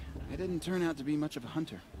 I didn't turn out to be much of a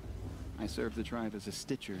hunter. I served the tribe as a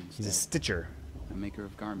stitcher instead. He's a stitcher. A maker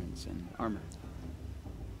of garments and armor.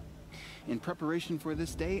 In preparation for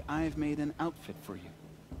this day, I've made an outfit for you.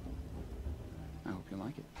 I hope you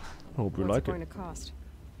like it. Hope you What's like it going it. to cost?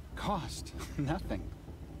 Cost? Nothing.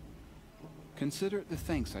 Consider it the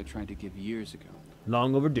thanks I tried to give years ago.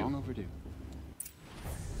 Long overdue. Long overdue.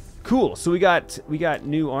 Cool. So we got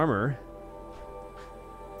new armor.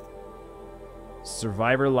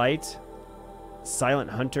 Survivor Light, Silent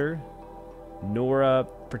Hunter, Nora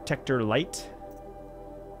Protector Light.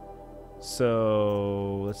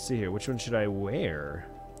 So let's see here. Which one should I wear?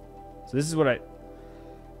 So this is what I.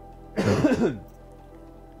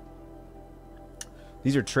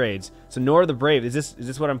 These are trades. So Nora the Brave. Is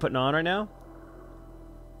this what I'm putting on right now?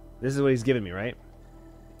 This is what he's giving me, right?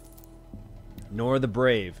 Nora the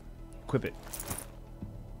Brave. Equip it.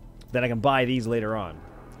 Then I can buy these later on.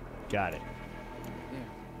 Got it. There.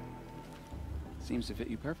 Seems to fit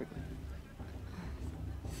you perfectly.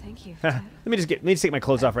 Thank you. Let me just take my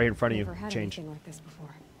clothes off right here in front of you. Never had Change. anything like this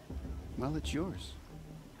before. Well, it's yours.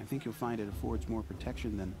 I think you'll find it affords more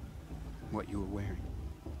protection than what you were wearing.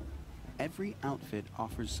 Every outfit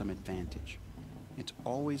offers some advantage. It's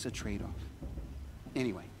always a trade-off.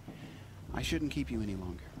 Anyway, I shouldn't keep you any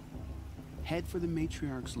longer. Head for the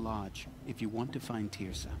Matriarch's Lodge if you want to find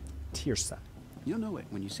Tirsa. Tirsa. You'll know it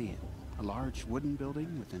when you see it. A large wooden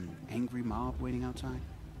building with an angry mob waiting outside.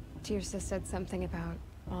 Tirsa said something about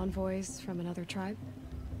envoys from another tribe?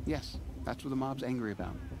 Yes, that's what the mob's angry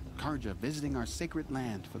about. Karja visiting our sacred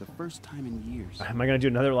land for the first time in years. Am I going to do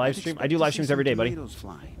another live stream? I do live streams every day, buddy.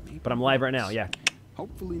 Fly, but I'm live right now, yeah.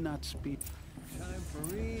 Hopefully not speed. Time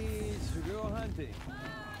for Reeds to go hunting.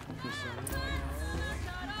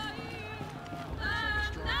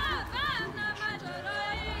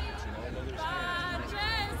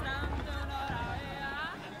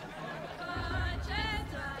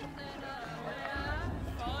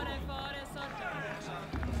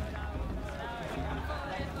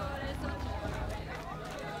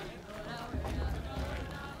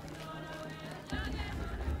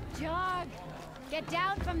 Jog! Get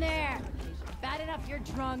down from there! Bad enough you're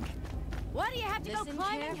drunk. Why do you have to go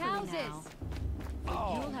climbing houses?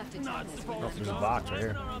 Oh, You'll have to not tell us supposed Oh, there's a box right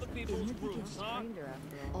here.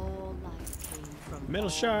 all life came from Metal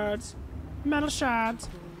shards. Metal shards.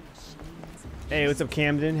 Hey, what's up,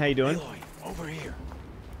 Camden? How you doing? Aloy, over here.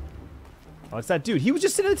 Oh, it's that dude. He was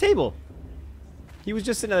just sitting at the table. He was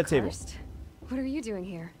just sitting at the table. First, what are you doing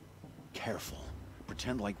here? Careful.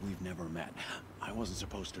 Pretend like we've never met. I wasn't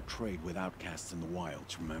supposed to trade with outcasts in the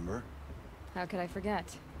wilds, remember? How could I forget?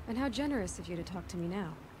 And how generous of you to talk to me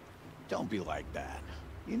now. Don't be like that.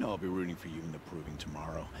 You know I'll be rooting for you in the proving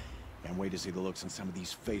tomorrow. Can't wait to see the looks on some of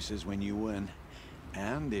these faces when you win.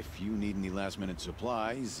 And if you need any last-minute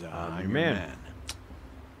supplies, I'm your man.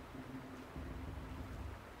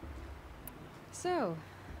 So,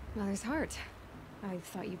 Mother's Heart. I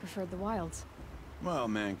thought you preferred the wilds. Well,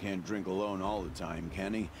 man can't drink alone all the time,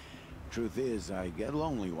 can he? Truth is, I get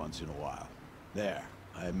lonely once in a while. There,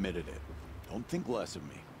 I admitted it. Don't think less of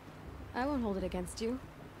me. I won't hold it against you,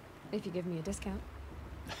 if you give me a discount.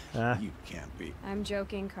 You can't be. I'm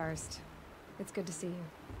joking, Karst. It's good to see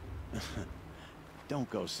you. Don't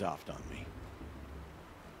go soft on me.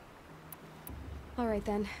 All right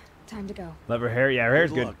then, time to go. Love her hair. Yeah, her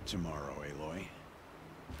hair's good. Good luck tomorrow, Aloy.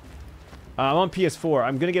 I'm on PS4.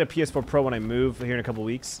 I'm gonna get a PS4 Pro when I move here in a couple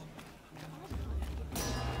weeks. All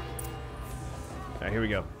right, here we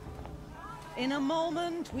go. In a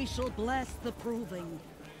moment, we shall bless the proving.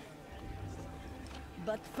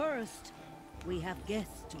 But first, we have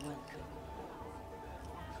guests to welcome.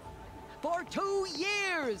 For 2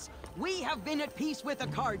 years, we have been at peace with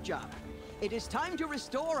Akarja. It is time to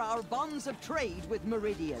restore our bonds of trade with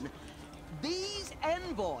Meridian. These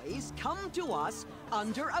envoys come to us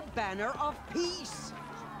under a banner of peace.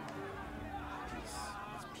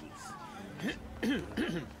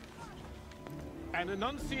 An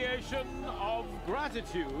enunciation of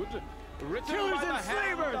gratitude written Killers by the and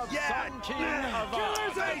hand slavers! of Sun King of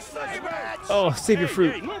Killers and slavers! Oh, save your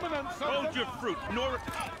fruit. Hey, hold your fruit.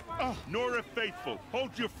 Nora Faithful,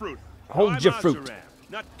 hold your fruit. Hold I'm your fruit. Azaram,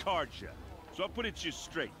 not Karja. So I'll put it to you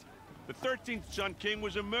straight. The 13th Sun King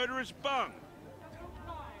was a murderous bung.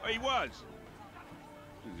 Oh, he was.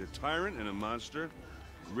 He's a tyrant and a monster.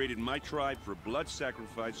 He raided my tribe for blood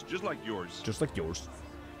sacrifice, just like yours. Just like yours.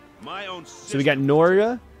 My own So we got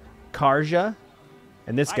Nora, Karja,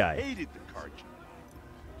 and this I guy. hated the Karja.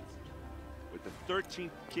 But the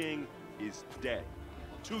 13th king is dead.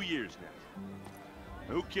 2 years now.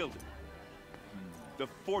 Who killed him? The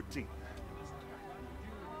 14th.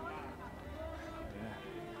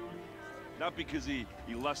 Not because he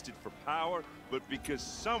lusted for power, but because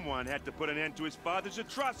someone had to put an end to his father's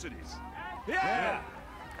atrocities. Yeah!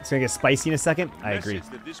 It's gonna get spicy in a second. I The agree.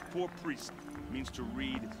 message that this poor priest means to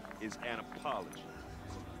read is an apology.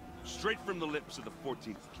 Straight from the lips of the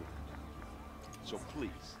 14th king. So please,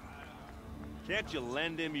 can't you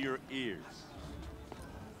lend him your ears?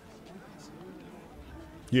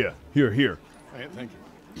 Yeah, here. Thank you.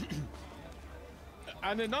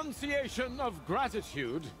 An enunciation of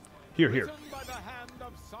gratitude. Here. written by the hand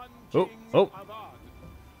of Sun Oh, King oh. Avad,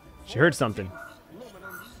 She heard something.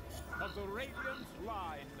 luminance of the radiant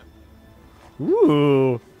line.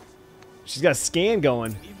 Ooh. She's got a scan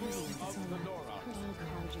going. On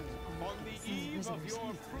the eve of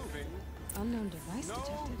your proving, Unknown device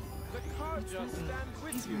detected. the Karja stand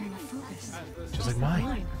with He's you wearing a focus. as the Just like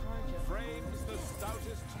mine. frames the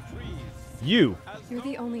stoutest trees. You. You're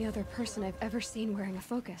the only other person I've ever seen wearing a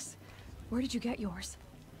focus. Where did you get yours?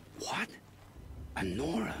 What? A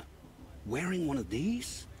Nora? Wearing one of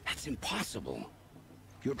these? That's impossible.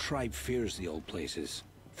 Your tribe fears the old places,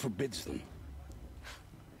 forbids them.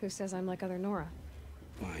 Who says I'm like other Nora?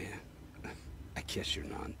 Why, I guess you're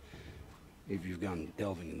not. If you've gone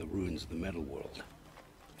delving in the ruins of the metal world.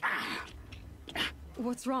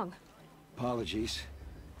 What's wrong? Apologies.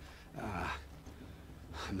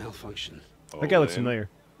 Malfunction. That guy looks familiar.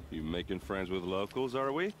 You making friends with locals,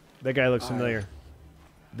 are we? That guy looks familiar.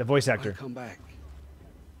 The voice actor. Come back.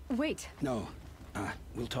 Wait. No.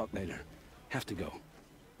 We'll talk later. Have to go.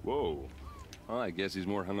 Whoa. Well, I guess he's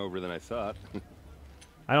more hungover than I thought.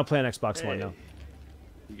 I don't play on Xbox One Hey, now.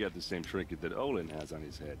 You got the same trinket that Olin has on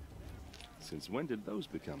his head. Since when did those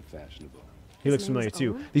become fashionable? He looks familiar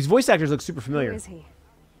too. These voice actors look super familiar. Who is he?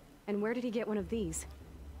 And where did he get one of these?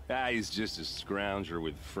 He's just a scrounger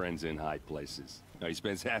with friends in high places. Now, he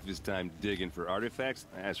spends half his time digging for artifacts.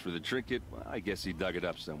 As for the trinket, well, I guess he dug it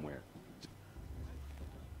up somewhere.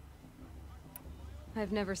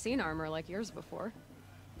 I've never seen armor like yours before.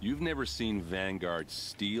 You've never seen Vanguard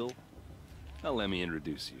steel? Well, let me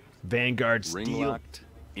introduce you. Vanguard steel. Ring-locked,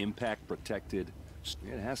 impact protected.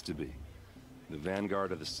 It has to be. The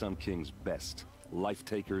Vanguard of the Sun King's best. Life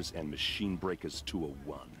takers and machine breakers to a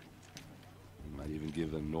one. Might even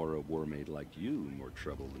give a Nora warmaid like you more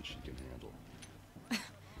trouble than she can handle.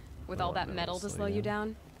 With all that metal to slow you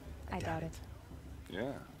down? I doubt it.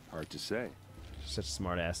 Yeah, hard to say. Such a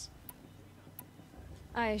smart ass.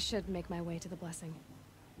 I should make my way to the blessing.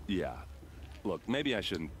 Yeah. Look, maybe I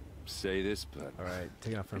shouldn't say this, but all right,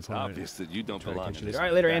 taking off from it's obvious that you don't belong in this. All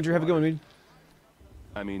right, later, Andrew. Have a good one, dude.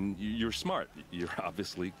 I mean, you're smart. You're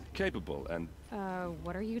obviously capable, and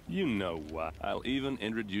what are you? you know what? I'll even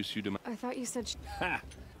introduce you to my. I thought you said. Ha!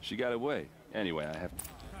 She got away. Anyway, I have.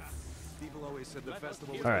 People always said the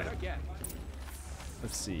festival. All right.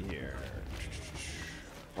 Let's see here.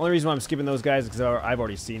 Only reason why I'm skipping those guys is because I've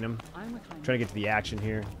already seen them. I'm trying to get to the action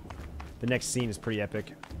here. The next scene is pretty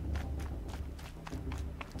epic.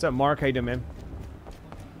 What's up, Mark? How you doing, man?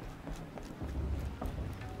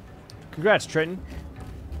 Congrats, Triton.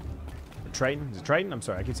 Or Triton? Is it Triton? I'm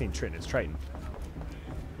sorry, I keep saying Triton. It's Triton.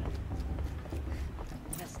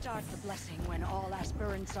 Let's start the blessing when all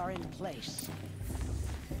aspirants are in place.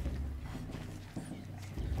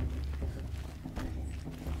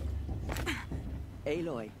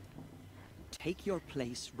 Aloy, take your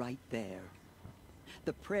place right there.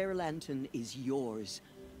 The prayer lantern is yours.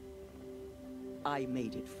 I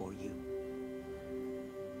made it for you.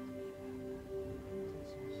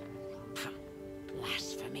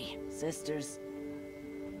 Blasphemy. Sisters.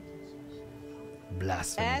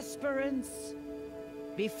 Blasphemy. Aspirants,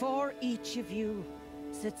 before each of you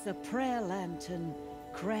sits a prayer lantern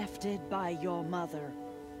crafted by your mother.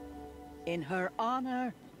 In her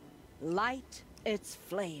honor, light its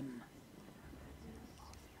flame.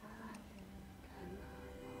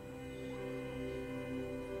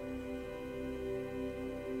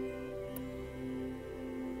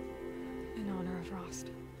 In honor of Rost.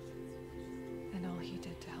 And all he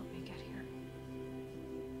did to help me get here.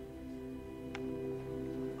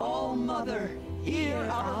 Oh, Mother, hear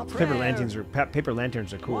our prayer. Paper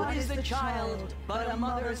lanterns are cool. What is the child but a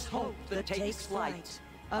mother's hope that takes flight?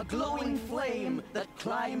 A glowing flame that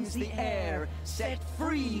climbs the air, set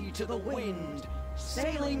free to the wind,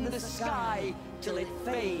 sailing the sky till it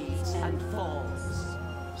fades and falls.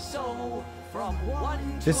 So, from one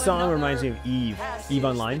to This song another, reminds me of Eve. Eve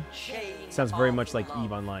Online. chain Sounds very of much like love.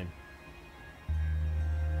 Eve Online.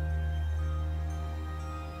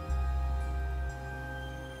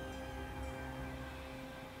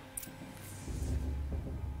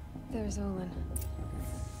 There's Olin.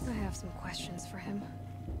 I have some questions for him.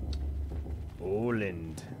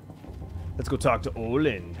 Oland. Let's go talk to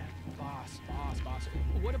Oland. Boss.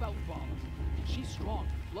 What about Vala? She's strong.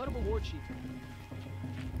 Blood of a war chief.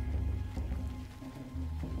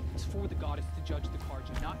 It's for the goddess to judge the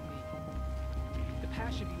Karja, not me. The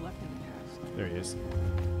past should be left in the past. There he is.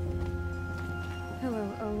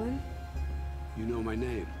 Hello, Olin. You know my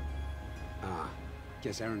name? Ah,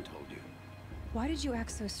 guess Aaron told you. Why did you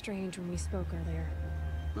act so strange when we spoke earlier?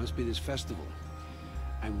 Must be this festival.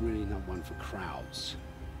 I'm really not one for crowds.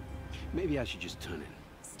 Maybe I should just turn in.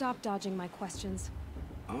 Stop dodging my questions.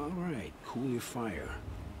 All right, cool your fire.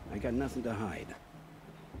 I got nothing to hide.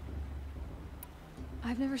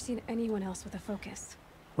 I've never seen anyone else with a focus.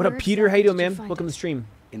 What up, Where Peter? How you exactly doing, did man? find Welcome to it? the stream.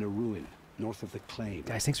 In a ruin, north of the claim.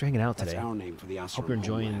 Guys, thanks for hanging out today. That's our name for the Hope you're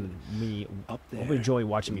enjoying me. Up there, Hope you're enjoying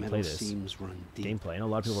watching the me play metal this seams run deep. gameplay. I know a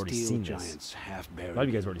lot of people have already Steel seen giants this. half A buried lot of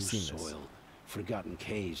you guys in have already loose seen this. soil, forgotten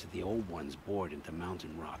caves that the old ones bored into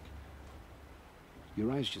mountain rock.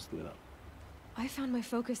 Your eyes just lit up. I found my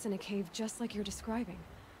focus in a cave just like you're describing.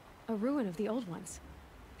 A ruin of the old ones.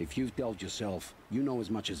 If you've delved yourself, you know as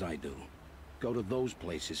much as I do. Go to those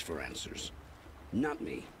places for answers. Not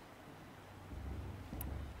me.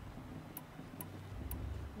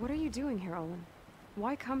 What are you doing here, Olin?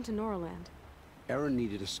 Why come to Norland? Aaron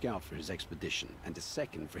needed a scout for his expedition, and a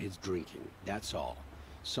second for his drinking. That's all.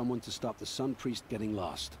 Someone to stop the Sun Priest getting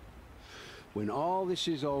lost. When all this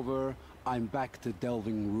is over, I'm back to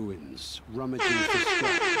delving ruins, rummaging for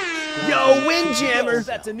scraps. Yo, Windjammer!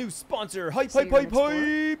 That's a new sponsor. Hype.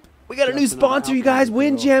 We got a new sponsor, you guys.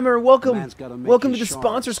 Windjammer, welcome. Welcome to the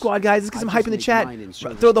sponsor squad, guys. Let's get some hype in the chat.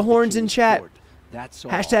 Throw the horns in chat.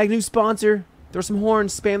 Hashtag new sponsor. Throw some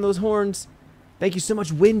horns. Spam those horns. Thank you so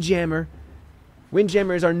much, Windjammer.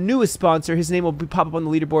 Windjammer is our newest sponsor. His name will pop up on the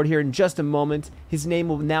leaderboard here in just a moment. His name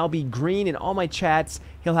will now be green in all my chats.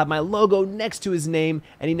 He'll have my logo next to his name,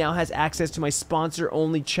 and he now has access to my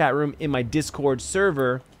sponsor-only chat room in my Discord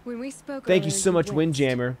server. When we spoke Thank you earlier, so much, winced,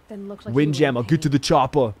 Windjammer. then looked like you were Windjammer, in get to the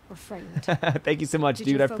chopper. Or frightened. Thank you so much, Did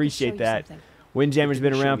dude. your I focus appreciate show you that. something? Windjammer's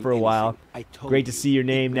been Didn't show around me for a while. anything. I told Great to you, see your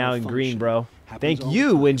name it now in green, malfunctioned. bro. Happens Thank all you,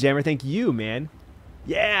 the time. Windjammer. Thank you, man.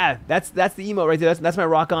 Yeah, that's the emote right there. That's my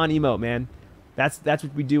rock on emote, man. That's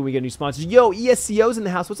what we do when we get new sponsors. Yo, ESCO's in the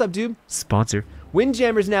house. What's up, dude? Sponsor.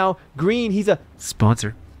 Windjammer's now green. He's a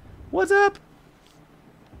sponsor. What's up?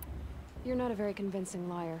 You're not a very convincing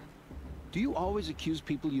liar. Do you always accuse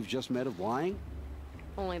people you've just met of lying?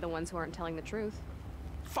 Only the ones who aren't telling the truth.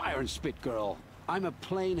 Fire and spit, girl. I'm a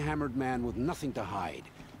plain hammered man with nothing to hide.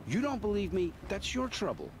 You don't believe me? That's your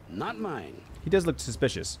trouble, not mine. He does look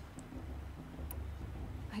suspicious.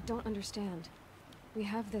 I don't understand. We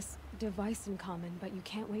have this device in common, but you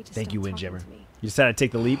can't wait to Thank stop you, talking Windjammer. to me. You decided to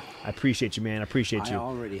take the leap. I appreciate you, man. I appreciate you. I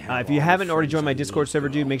already have If you all haven't the already friends joined my I Discord need, server,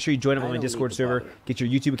 dude, girl. make sure you join up I on my don't need Discord to server. bother. Get your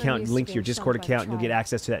YouTube account, used link to to your being Discord shunned by account, and you'll get tribe.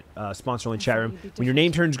 access to that sponsor-only I chat thought room. you'd be When your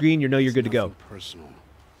name turns green, you know you're good to go. Nothing personal.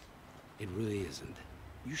 It really isn't.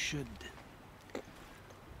 You should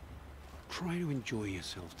try to enjoy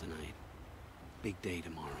yourself tonight. Big day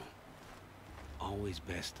tomorrow. Always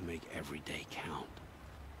best to make every day count.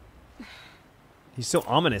 He's so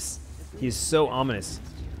ominous. He is so ominous.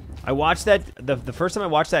 I watched that the first time I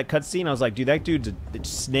watched that cutscene. I was like, dude, that dude's a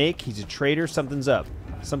snake. He's a traitor. Something's up.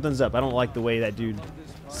 Something's up. I don't like the way that dude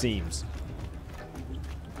seems.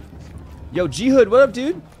 Yo, G Hood, what up,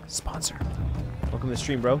 dude? Sponsor. Welcome to the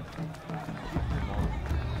stream, bro.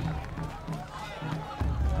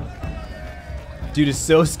 Dude is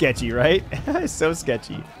so sketchy, right? So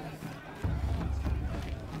sketchy.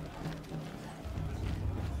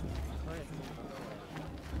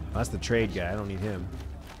 That's the trade guy. I don't need him.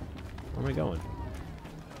 Where am I going?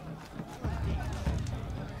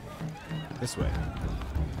 This way.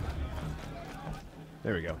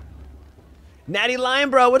 There we go. Natty Lion,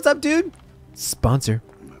 bro. What's up, dude? Sponsor.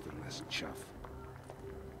 Motherless chuff.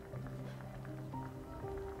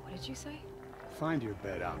 What did you say? Find your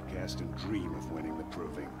bed, outcast, and dream of winning the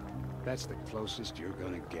proving. That's the closest you're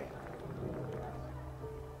gonna get.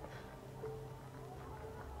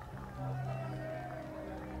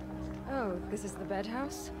 Oh, this is the bed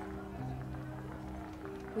house?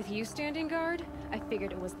 With you standing guard, I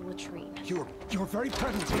figured it was the latrine. You're very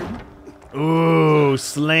present here. Ooh,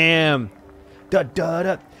 slam. Da da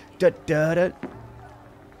da da da da.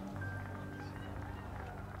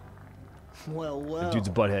 Well, well. dude's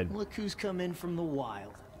a butthead. Look who's come in from the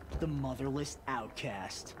wild. The motherless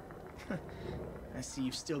outcast. I see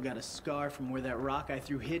you've still got a scar from where that rock I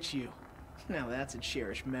threw hit you. Now that's a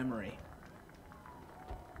cherished memory.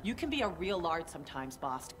 You can be a real lard sometimes,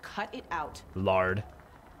 boss. Cut it out. Lard.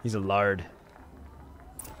 He's a lard.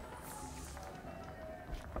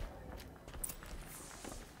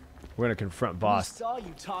 We're gonna confront boss. We saw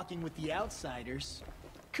you talking with the outsiders.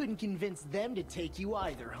 Couldn't convince them to take you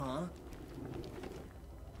either, huh?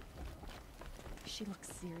 She looks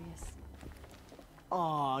serious.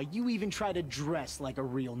 Aw, you even try to dress like a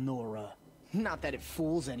real Nora. Not that it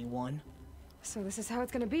fools anyone. So this is how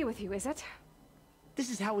it's gonna be with you, is it? This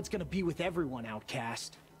is how it's gonna be with everyone,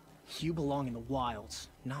 outcast. You belong in the wilds,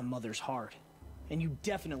 not Mother's heart. And you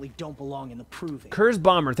definitely don't belong in the proving. Kurz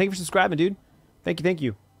Bomber, thank you for subscribing, dude. Thank you, thank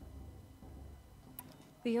you.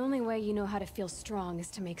 The only way you know how to feel strong is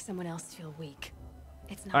to make someone else feel weak.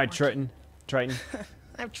 It's not. All right, Triton.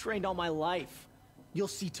 I've trained all my life. You'll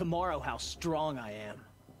see tomorrow how strong I am.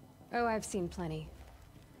 Oh, I've seen plenty.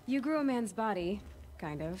 You grew a man's body,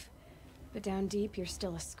 kind of. But down deep, you're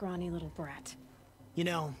still a scrawny little brat. You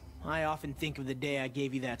know, I often think of the day I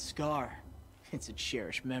gave you that scar. It's a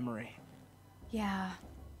cherished memory. Yeah.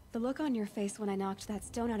 The look on your face when I knocked that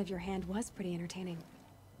stone out of your hand was pretty entertaining.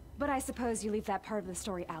 But I suppose you leave that part of the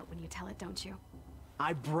story out when you tell it, don't you?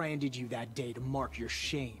 I branded you that day to mark your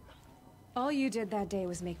shame. All you did that day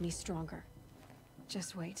was make me stronger.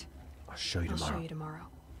 Just wait. I'll show you tomorrow. I'll show you tomorrow.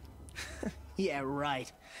 Yeah, right.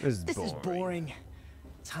 This is boring.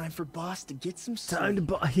 Time for boss to get some sleep. Time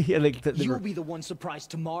to yeah, like You'll be the one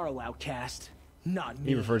surprised tomorrow, outcast. Not me.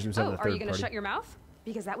 He refers to himself as a are third you gonna party. shut your mouth?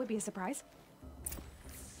 Because that would be a surprise.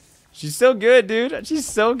 She's so good, dude. She's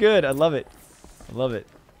so good. I love it. I love it.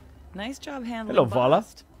 Nice job handling. Hello, Vala.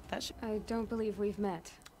 Bast. I don't believe we've met.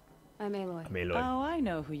 I'm Aloy. I'm Aloy. Oh, I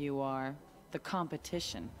know who you are. The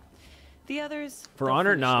competition. The others. For they'll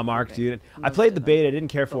honor? finish Nah, the Mark, proving. dude. I Most played of the them. beta. I didn't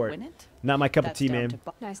care But for win it. Not my cup of That's tea, down man. to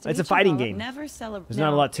Nice to It's a meet you, fighting Vala. game. Never celebrate. There's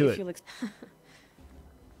not a lot to it.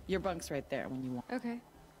 Your bunk's right there when you want. Okay.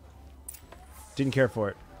 Didn't care for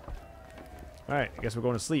it. All right, I guess we're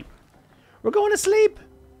going to sleep. We're going to sleep.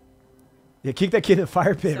 Yeah, kick that kid in the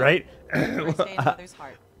fire pit, So, right? I stay in Mother's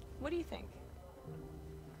heart. What do you think?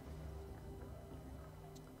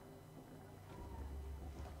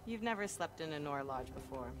 You've never slept in a Nora lodge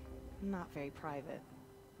before. Not very private.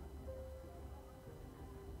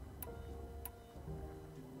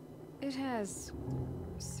 It has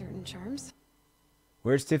certain charms.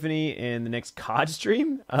 Where's Tiffany in the next COD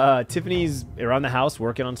stream? Tiffany's around the house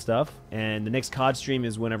working on stuff, and the next COD stream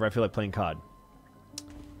is whenever I feel like playing COD.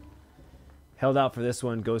 Held out for this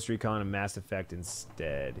one, Ghost Recon and Mass Effect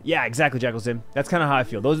instead. Yeah, exactly, Jackal Sim. That's kind of how I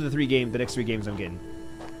feel. Those are the next three games I'm getting.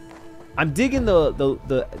 I'm digging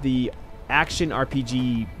the action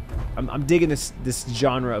RPG. I'm digging this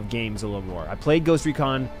genre of games a little more. I played Ghost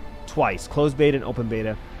Recon twice, closed beta and open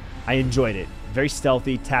beta. I enjoyed it. Very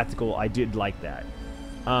stealthy, tactical. I did like that.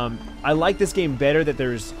 I like this game better that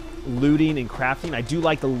there's looting and crafting. I do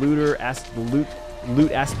like the loot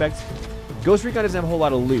aspect. Ghost Recon doesn't have a whole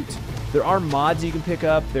lot of loot. There are mods you can pick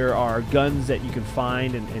up. There are guns that you can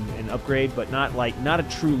find and upgrade, but not a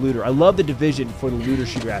true looter. I love the Division for the looter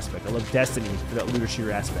shooter aspect. I love Destiny for that looter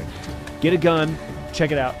shooter aspect. Get a gun,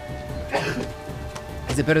 check it out.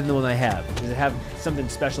 Is it better than the one I have? Does it have something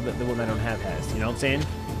special that the one I don't have has? You know what I'm saying?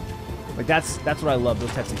 Like that's what I love,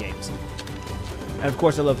 those types of games. And of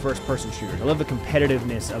course I love first-person shooters. I love the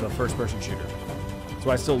competitiveness of a first-person shooter. That's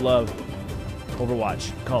why I still love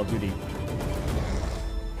Overwatch, Call of Duty.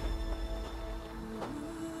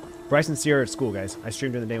 Bryce and Sierra are at school, guys. I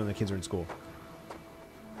stream during the day when the kids are in school.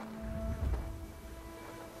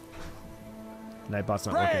 Nightbot's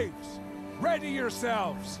not working. Braves, ready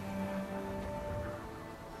yourselves.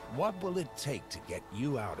 What will it take to get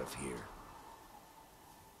you out of here?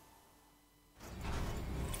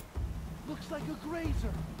 Looks like a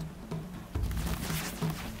grazer.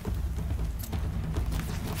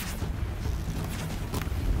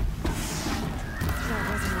 That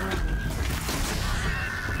wasn't around.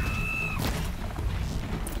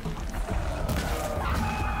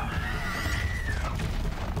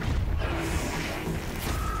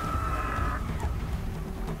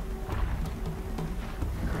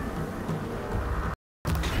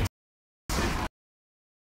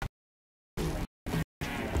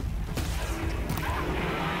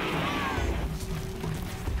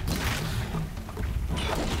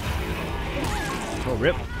 Oh,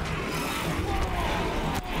 rip.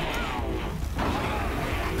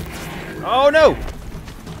 Oh, no!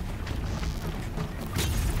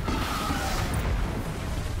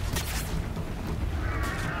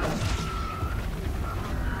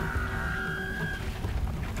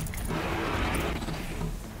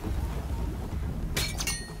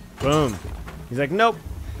 Boom. He's like, nope.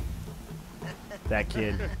 That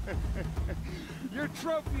kid. Your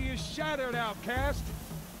trophy is shattered, outcast.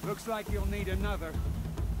 Looks like you'll need another.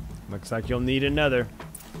 Looks like you'll need another.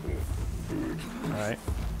 All right.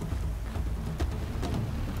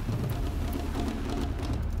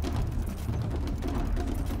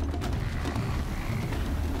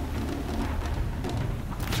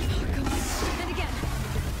 And again.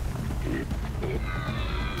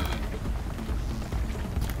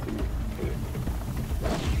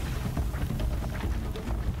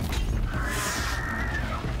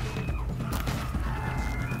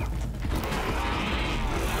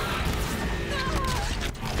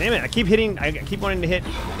 Damn it, I keep hitting, I keep wanting to hit.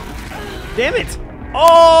 Damn it!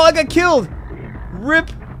 Oh, I got killed! Rip!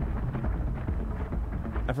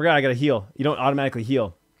 I forgot I gotta heal. You don't automatically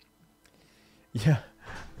heal. Yeah.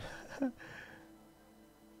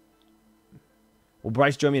 Will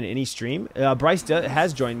Bryce join me in any stream? Bryce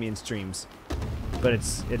has joined me in streams. But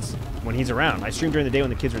it's when he's around. I stream during the day when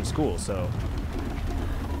the kids are in school, so.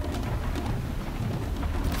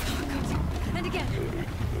 And again.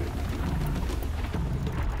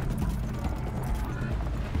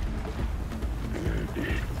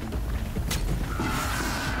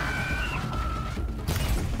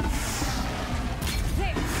 There.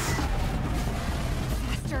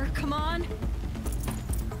 Faster, come on.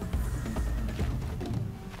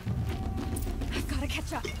 I've got to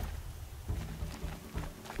catch up.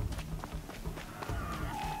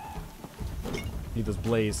 Need those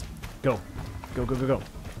blaze. Go. Go, go, go, go.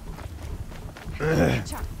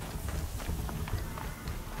 Catch up.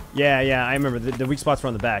 Yeah, I remember. The weak spots were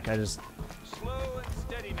on the back. I just... Slow and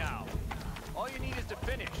steady now. All you need is to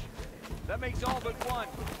finish. That makes all but one.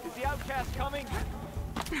 Is the outcast coming?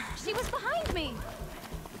 She was behind me.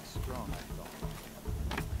 It's strong, I thought.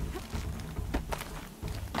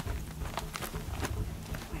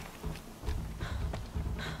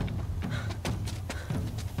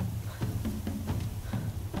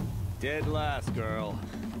 Dead last, girl.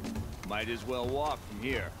 Might as well walk from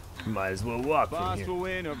here. Might as well walk from Boss here. will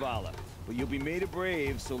win or Vala, but you'll be made a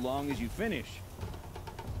brave so long as you finish.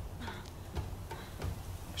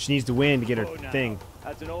 She needs to win to get her Oh, now, thing.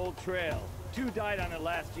 That's an old trail. 2 died on it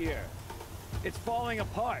last year. It's falling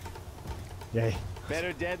apart. Yay.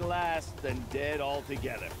 Better dead last than dead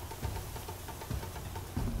altogether.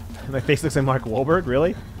 My face looks like Mark Wahlberg,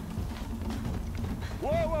 really?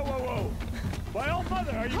 Whoa, whoa, whoa, whoa! My old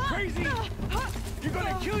mother, are you crazy? You're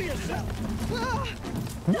gonna kill yourself!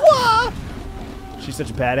 What? She's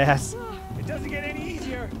such a badass. It doesn't get any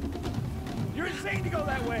easier. You're insane to go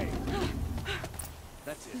that way.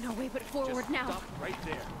 That's it. No way but forward now. Stop right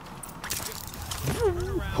there.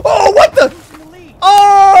 Oh, what the?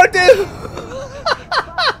 Oh, dude!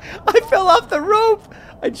 I fell off the rope.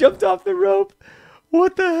 I jumped off the rope.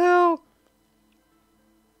 What the hell?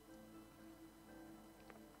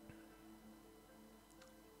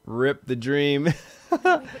 Rip the dream.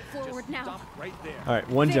 Forward now. Stop right there. All right,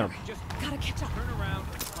 one jump. Just gotta catch up. turn around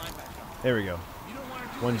and climb back up. There we go. You don't want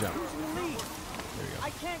to do One that. jump. Who's in the lead? There we go. I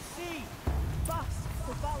can't see. Boss,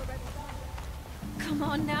 we're followed right behind. Come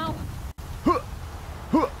on now.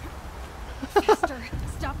 Faster.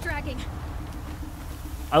 Stop dragging.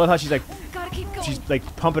 I love how she's like, Gotta keep going. she's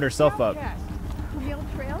like pumping herself up. On the old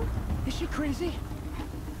trail? Is she crazy?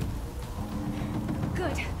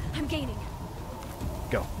 Good. I'm gaining.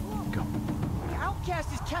 Go, go. The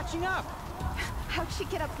outcast is catching up. How'd she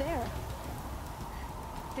get up there?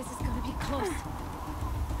 This is gonna be close.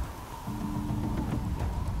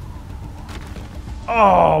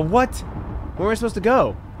 Oh, what? Where am I supposed to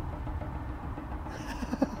go?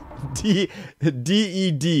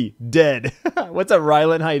 D-E-D, dead. What's up,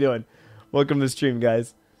 Rylan? How you doing? Welcome to the stream,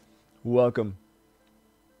 guys. Welcome.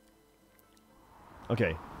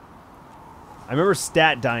 Okay. I remember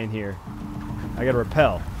Stat dying here. I gotta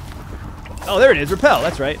repel. Oh, there it is. Repel.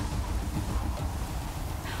 That's right.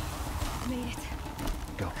 Made it.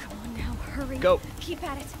 Go. Come on now. Hurry. Go. Keep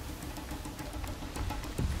at it.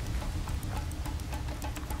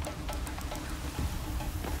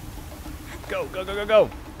 Go, go, go, go, go.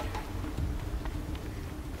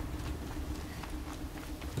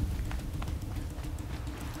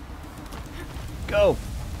 Go.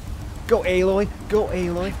 Go, Aloy. Go,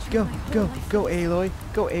 Aloy. Go, go, go, Aloy.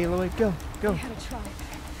 Go, Aloy. Go, go. I had a try,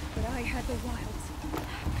 but I had the wilds.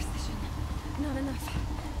 Precision. Not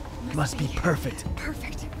enough. Must be perfect.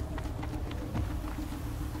 Perfect.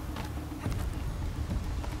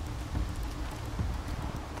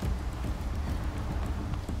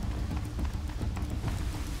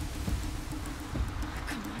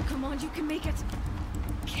 Come on, you can make it.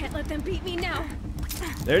 Can't let them beat me now.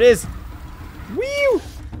 There it is. Whee!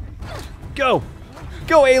 Go.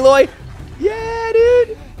 Go, Aloy. Yeah,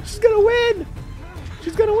 dude. She's gonna win.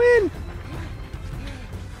 She's gonna win.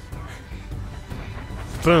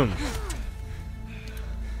 Boom.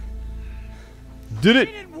 Did it.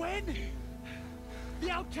 She didn't win.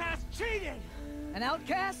 The outcast cheated. An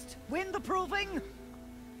outcast? Win the proving?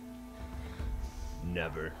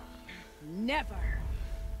 Never. Never.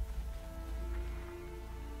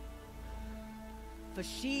 For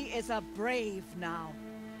she is a brave now.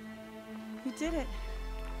 You did it.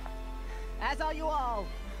 As are you all.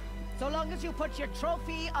 So long as you put your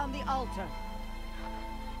trophy on the altar.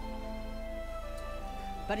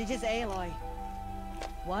 But it is Aloy.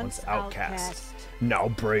 Once outcast. Now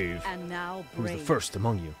brave. And now Who's brave. the first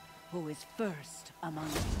among you? Who is first among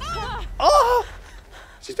you? Oh!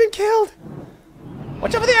 She's been killed.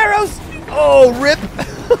 Watch out for the arrows. Oh, rip.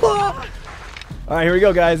 All right, here we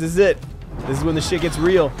go, guys. This is it. This is when the shit gets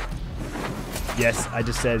real. Yes, I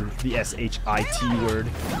just said the S-H-I-T word.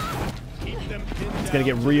 It's gonna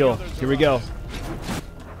get real. Here we go.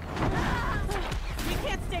 We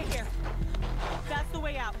can't stay here. That's the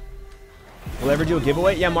way out. Will I ever do a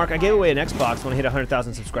giveaway? Yeah, Mark, I gave away an Xbox when I hit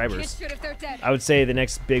 100,000 subscribers. Shoot if they're dead. I would say the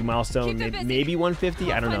next big milestone, Keep them busy. maybe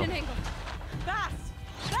 150. I don't Find know. an angle.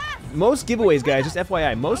 Most giveaways, guys, just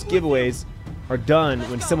FYI, most giveaways are done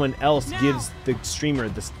when someone else gives the streamer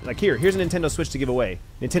this. Like here's a Nintendo Switch to give away.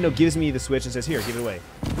 Nintendo gives me the Switch and says, "Here, give it away."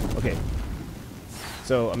 Okay.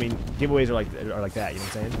 So I mean, giveaways are like that. You know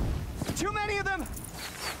what I'm saying? Too many of them.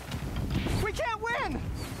 We can't win.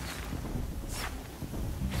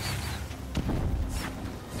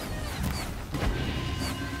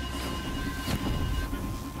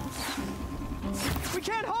 We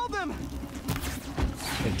can't hold them.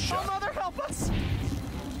 Oh, Mother, help us.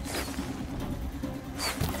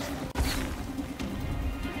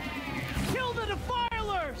 Kill the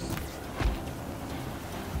defilers.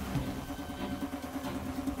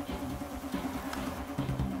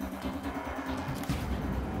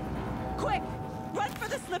 Quick! Run for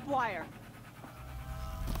the slip wire.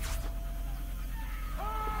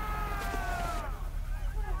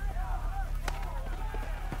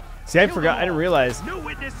 See, I forgot. I didn't realize. No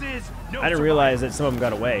witnesses. No I didn't realize that some of them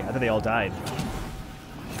got away. I thought they all died.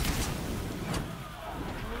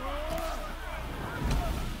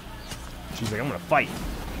 She's like, I'm gonna fight.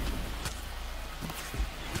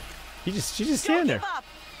 She's just standing there.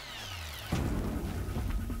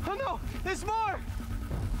 Oh no, there's more. Where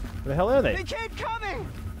the hell are they? They keep coming.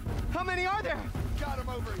 How many are there? Got them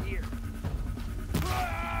over here.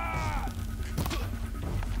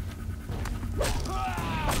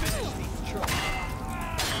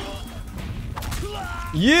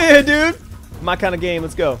 Yeah, dude. My kind of game.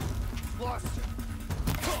 Let's go.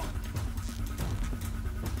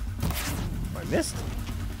 I missed.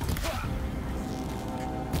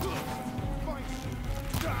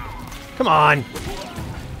 Come on.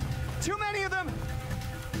 Too many of them.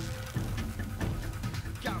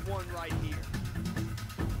 Got one right here.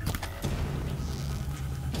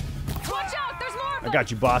 Watch out! There's more of I them!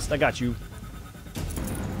 got you, boss. I got you.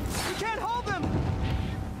 We can't hold them.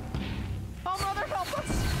 Oh, Mother, help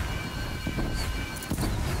us.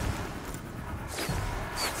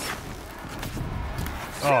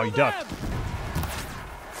 Oh, you ducked.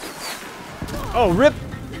 Oh, rip.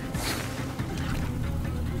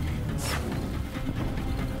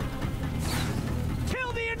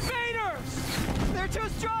 Kill the invaders. They're too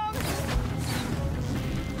strong.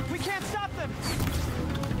 We can't stop them.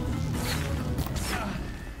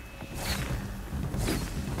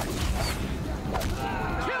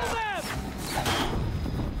 Kill them.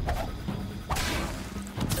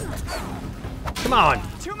 Come on.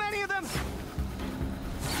 Too many of them.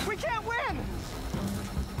 We can't win.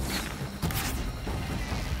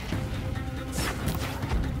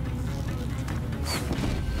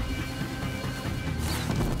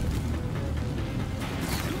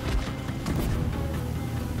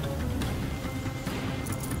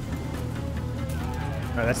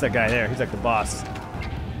 Oh, that's that guy there. He's like the boss.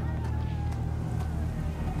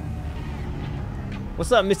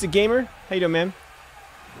 What's up, Mr. Gamer? How you doing, man?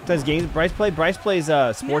 Does games Bryce play? Bryce plays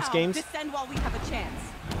sports games. Descend while we have a chance.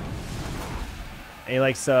 And he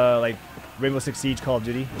likes like Rainbow Six Siege, Call of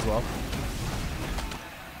Duty as well.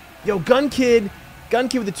 Yo, Gun Kid with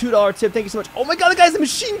a $2 tip. Thank you so much. Oh my God, the guy's a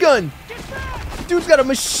machine gun. Dude's got a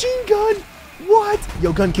machine gun. What?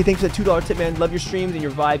 Yo, Gun Kid, thanks for that $2 tip, man. Love your streams and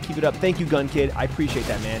your vibe. Keep it up. Thank you, Gun Kid. I appreciate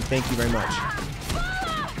that, man. Thank you very much.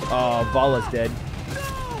 Oh, Vala's dead.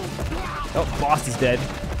 Oh, Boss is dead.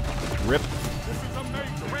 Rip. This is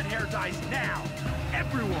amazing. Red hair dies now.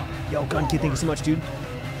 Everyone. Yo, Gun Kid, thank you so much, dude.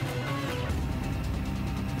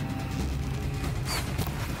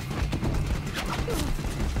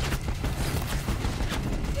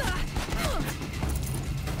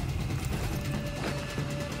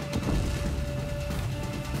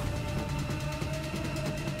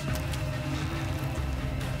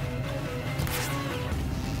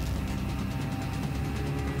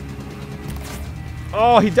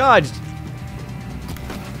 Oh, he dodged.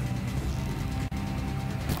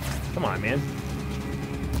 Come on, man.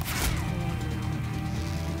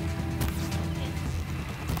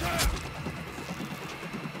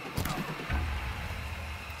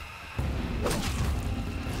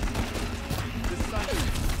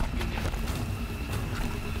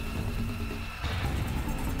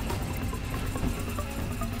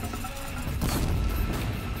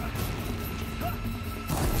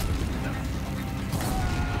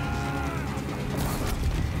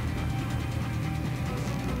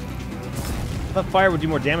 I thought fire would do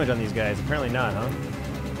more damage on these guys. Apparently not, huh?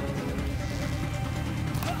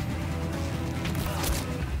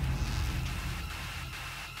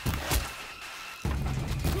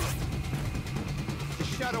 The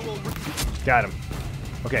shadow will. Got him.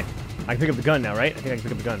 Okay. I can pick up the gun now, right? I think I can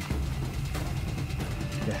pick up the gun.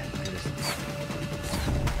 Yeah, look at this.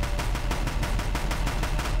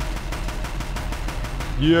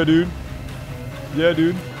 Yeah, dude. Yeah,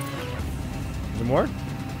 dude. Is there more?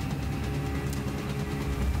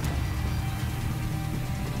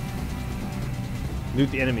 Loot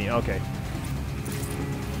the enemy. Okay.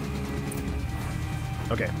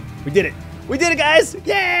 Okay. We did it. We did it, guys!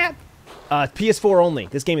 Yeah! PS4 only.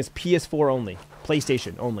 This game is PS4 only.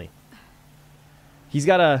 PlayStation only. He's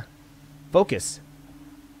got to focus.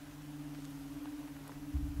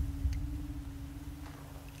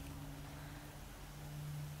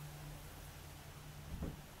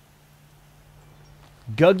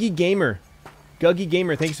 Guggy Gamer. Guggy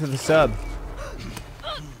Gamer, thanks for the sub.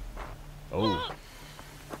 Oh.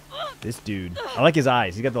 This dude. I like his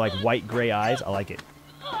eyes. He's got the like white gray eyes. I like it.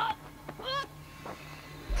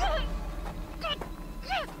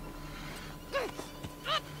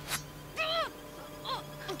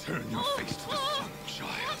 Turn your face to the sun,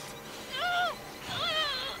 child.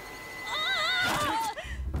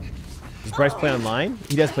 Does Bryce play online?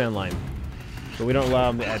 He does play online. But we don't allow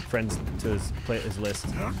him to add friends to his list.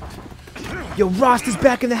 Yo, Rost is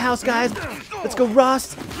back in the house, guys. Let's go,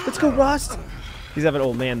 Rost. Let's go, Rost. He's an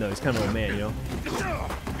old man, though. He's kind of an old man, you know?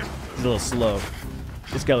 He's a little slow.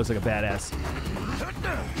 This guy looks like a badass.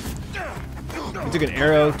 He took an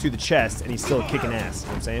arrow to the chest, and he's still kicking ass. You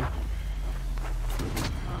know what I'm saying?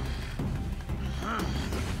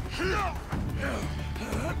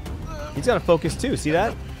 He's got to focus, too. See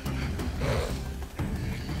that?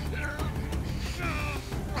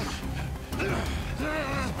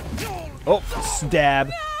 Oh,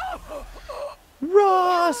 stab.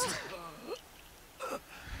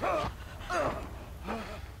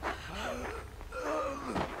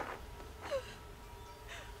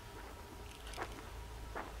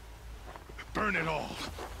 Burn it all,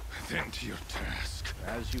 then to your task.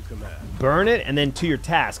 As you command. Burn it and then to your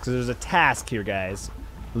task. So there's a task here, guys.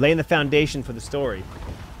 Laying the foundation for the story.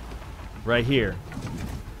 Right here.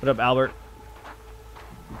 What up, Albert?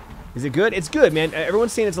 Is it good? It's good, man.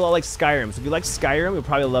 Everyone's saying it's a lot like Skyrim. So if you like Skyrim, you'll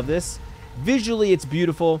probably love this. Visually, it's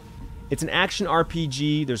beautiful. It's an action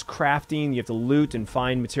RPG. There's crafting. You have to loot and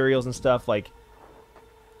find materials and stuff. Like,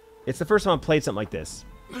 it's the first time I've played something like this.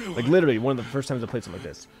 Like, literally, one of the first times I played something like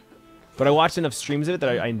this. But I watched enough streams of it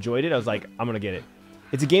that I enjoyed it. I was like, I'm going to get it.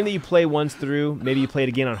 It's a game that you play once through. Maybe you play it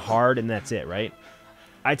again on hard, and that's it, right?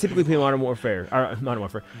 I typically play Modern Warfare.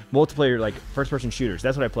 Multiplayer, like, first-person shooters.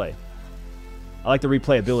 That's what I play. I like the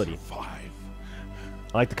replayability. I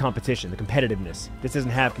like the competition, the competitiveness. This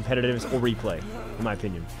doesn't have competitiveness or replay, in my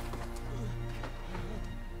opinion.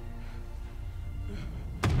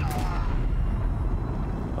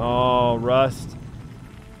 Oh, Rust.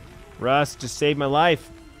 Rust just saved my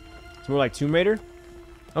life. It's more like Tomb Raider?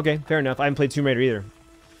 Okay, fair enough. I haven't played Tomb Raider either.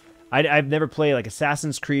 I've never played like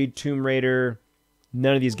Assassin's Creed, Tomb Raider,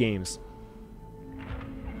 none of these games.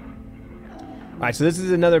 Alright, so this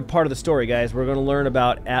is another part of the story, guys. We're going to learn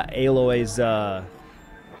about Aloy's, like,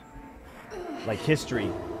 history.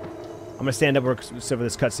 I'm going to stand up for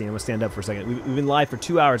this cutscene. I'm going to stand up for a second. We've been live for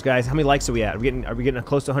 2 hours, guys. How many likes are we at? Are we getting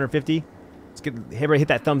close to 150? Let's get, everybody hit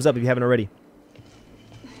that thumbs up if you haven't already.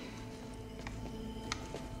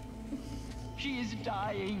 She is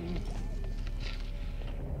dying.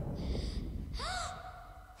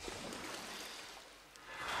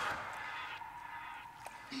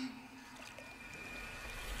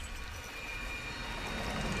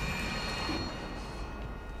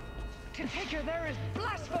 To take her there is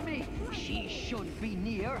blasphemy! She should be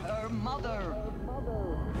near her mother.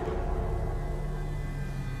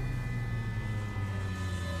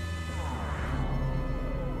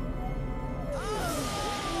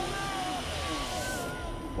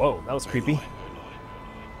 Whoa, that was creepy.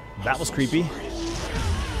 That was creepy.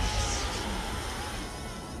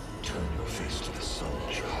 Turn your face to the sun,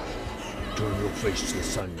 child. Turn your face to the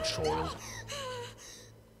sun, child.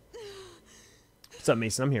 What's up,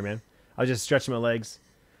 Mason? I'm here, man. I was just stretching my legs.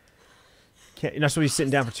 You're not supposed to be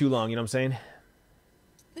sitting down for too long, you know what I'm saying?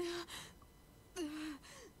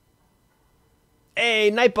 Hey,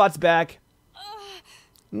 Nightbot's back.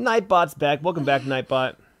 Nightbot's back. Welcome back,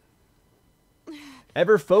 Nightbot.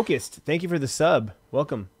 Ever focused. Thank you for the sub.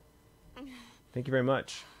 Welcome. Thank you very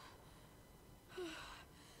much.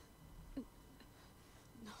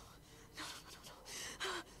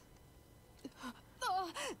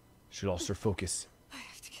 Should also focus. I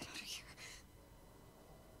have to get out of here.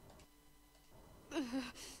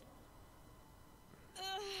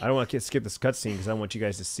 I don't want to skip this cutscene because I want you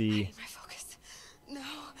guys to see. My focus. No.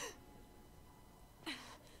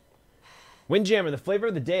 Windjammer, the flavor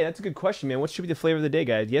of the day. That's a good question, man. What should be the flavor of the day,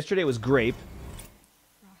 guys? Yesterday was grape.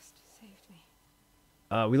 Frost saved me.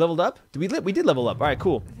 We leveled up? We did level up. All right,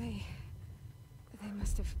 cool. They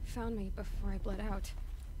must have found me before I bled out.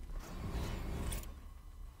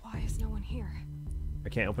 Why is no one here? I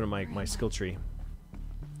can't open my skill tree.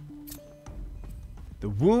 The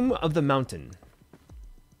womb of the mountain.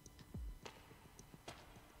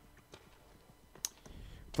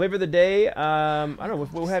 Flavor of the day. I don't know.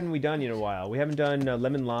 What haven't we done in a while? We haven't done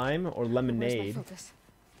lemon lime or lemonade. Where's my focus?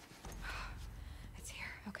 It's here.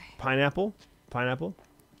 Okay. Pineapple. Pineapple.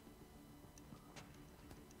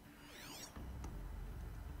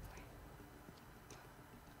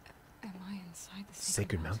 Am I inside the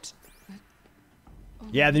Sacred Mountain?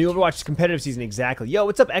 Yeah, the new Overwatch competitive season, exactly. Yo,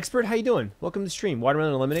 what's up, Expert? How you doing? Welcome to the stream.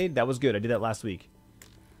 Watermelon and lemonade. That was good. I did that last week.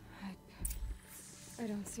 I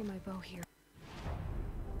don't see my bow here.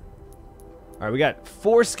 All right, we got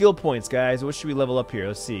 4 skill points, guys. What should we level up here?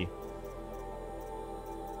 Let's see.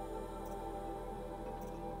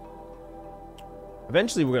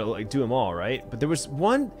 Eventually, we're gonna do them all, right? But there was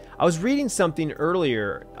one. I was reading something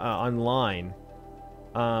earlier online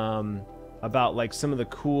about like some of the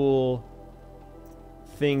cool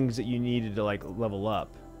things that you needed to like level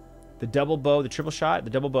up. The double bow, the triple shot,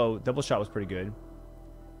 the double shot was pretty good.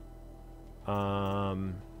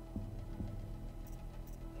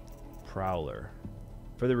 Prowler.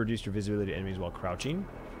 Further reduce your visibility to enemies while crouching.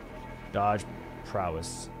 Dodge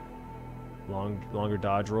prowess. Longer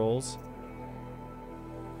dodge rolls.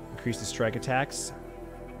 Increase the strike attacks.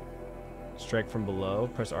 Strike from below.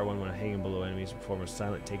 Press R1 when hanging below enemies. Perform a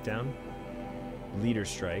silent takedown. Leader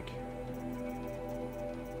strike.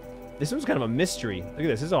 This one's kind of a mystery. Look at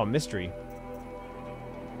this. This is all a mystery.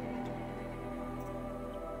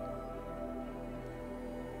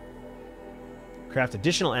 Craft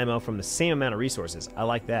additional ammo from the same amount of resources. I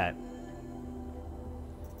like that.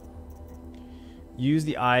 Use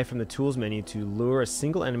the eye from the tools menu to lure a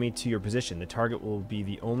single enemy to your position. The target will be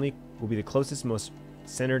the closest, most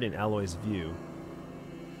centered in Aloy's view.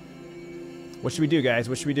 What should we do, guys?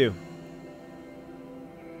 What should we do?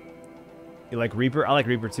 You like Reaper? I like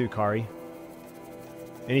Reaper too, Kari.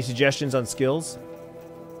 Any suggestions on skills?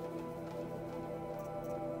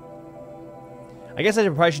 I guess I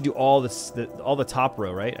probably should do all all the top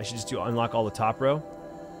row, right? I should just unlock all the top row.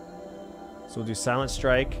 So we'll do Silent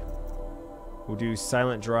Strike. We'll do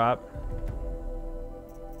Silent Drop.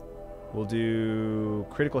 We'll do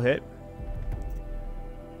Critical Hit.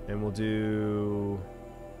 And we'll do...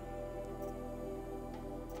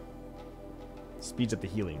 Speeds up the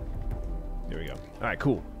healing. There we go. Alright,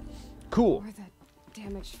 cool. Cool. Or that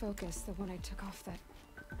damaged focus, the one I took off that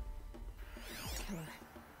killer.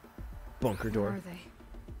 Bunker door. Where are they?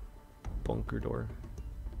 Bunker door.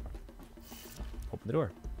 Open the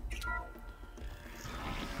door.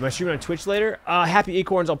 Am I streaming on Twitch later? Happy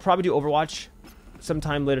Acorns. I'll probably do Overwatch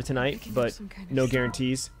sometime later tonight, but no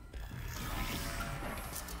guarantees.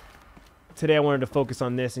 Today I wanted to focus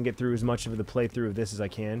on this and get through as much of the playthrough of this as I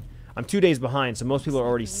can. I'm 2 days behind, so most people are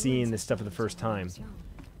already seeing this stuff for the first time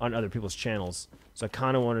on other people's channels. So I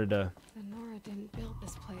kind of wanted to... The Nora didn't build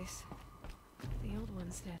this place. The old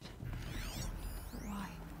ones did. But why?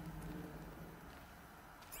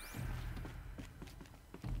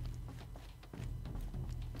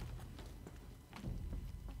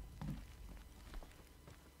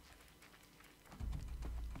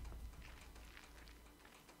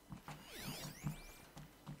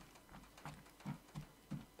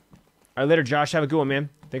 All right, later, Josh. Have a good one, man.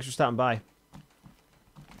 Thanks for stopping by.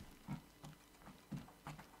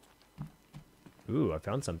 Ooh, I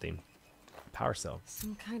found something. Power cell.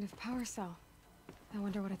 Some kind of power cell. I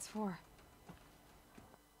wonder what it's for.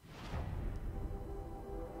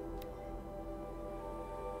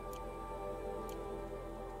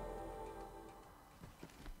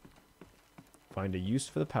 Find a use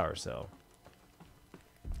for the power cell.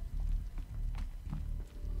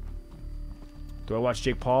 Do I watch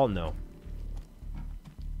Jake Paul? No.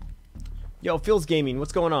 Yo, Phil's Gaming,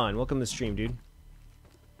 what's going on? Welcome to the stream, dude.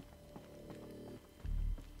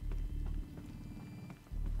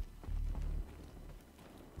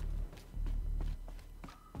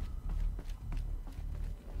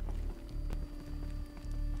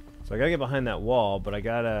 So I gotta get behind that wall, but I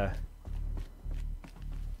gotta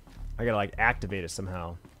like activate it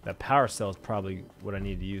somehow. That power cell is probably what I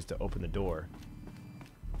need to use to open the door.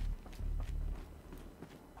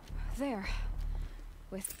 There.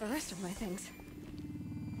 With the rest of my things.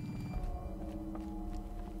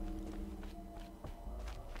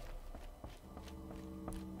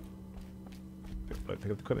 Pick up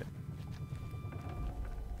the equipment.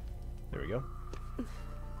 There we go.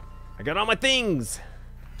 I got all my things!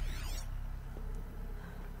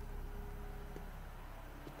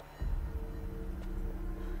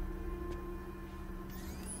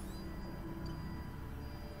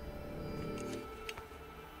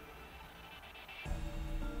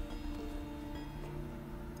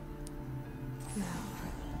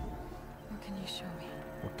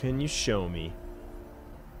 What can you show me?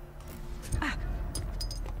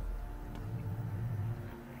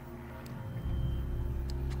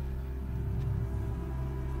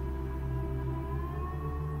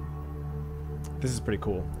 This is pretty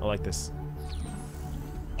cool. I like this.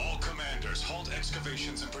 All commanders, halt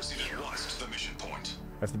excavations and proceed at once to the mission point.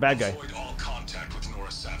 That's the bad guy. Avoid all contact with Nora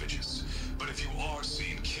savages. But if you are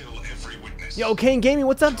seen, kill every witness. Yo, Kane Gaming,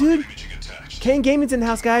 what's up, dude? Kane Gaming's in the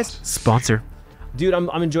house, guys. Sponsor. Dude, I'm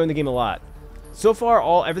enjoying the game a lot. So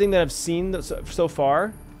far, everything that I've seen so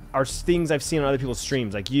far are things I've seen on other people's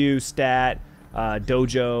streams, like you, Stat,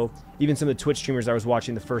 Dojo, even some of the Twitch streamers I was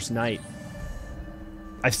watching the first night.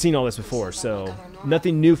 I've seen all this before, so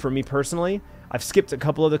nothing new for me personally. I've skipped a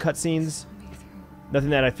couple of the cutscenes. Nothing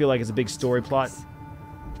that I feel like is a big story plot.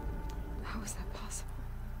 How is that possible?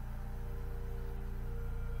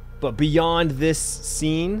 But beyond this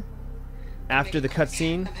scene, after the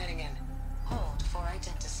cutscene, Hold for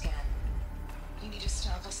identiscan. You need to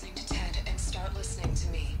stop listening to Ted and start listening to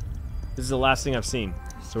me. this is the last thing I've seen.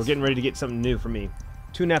 So we're getting ready to get something new for me.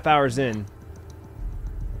 2.5 hours in.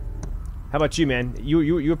 How about you, man?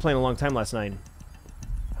 You were playing a long time last night.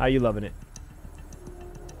 How you loving it?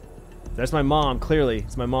 That's my mom, clearly.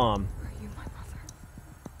 It's my mom. Are you my mother?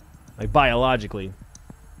 Like, biologically.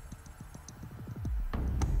 It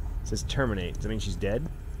says terminate. Does that mean she's dead?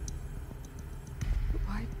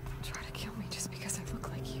 Why try to kill me just because I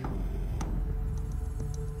look like you?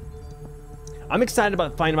 I'm excited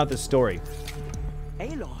about finding out this story.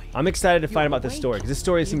 I'm excited to find out this story, because this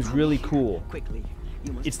story seems really cool.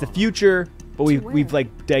 It's the future, but we've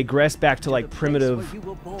like digressed back to like primitive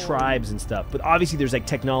tribes and stuff. But obviously there's like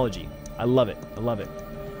technology. I love it. I love it.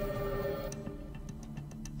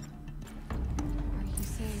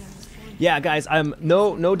 Yeah, guys, I'm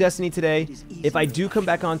no Destiny today. If I do come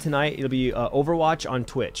back on tonight, it'll be Overwatch on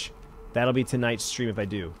Twitch. That'll be tonight's stream if I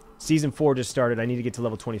do. Season 4 just started. I need to get to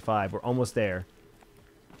level 25. We're almost there.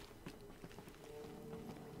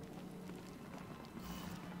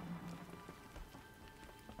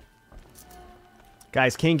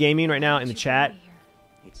 Guys, King Gaming right now in the chat.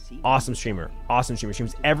 Awesome streamer. Awesome streamer.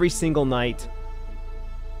 Streams every single night.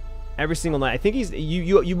 Every single night. I think he's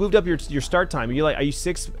you moved up your start time. Are you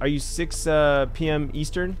 6 p.m.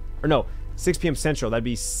 Eastern? Or no, 6 p.m. Central. That'd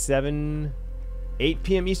be 8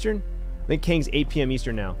 p.m. Eastern? I think King's 8 p.m.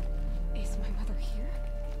 Eastern now. Is my mother here?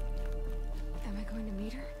 Am I going to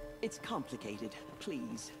meet her? It's complicated.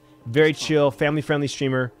 Please. Very chill, family-friendly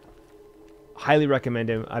streamer. Highly recommend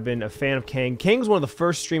him. I've been a fan of Kang. Kang's one of the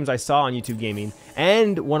first streams I saw on YouTube Gaming,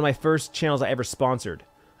 and one of my first channels I ever sponsored.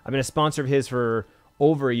 I've been a sponsor of his for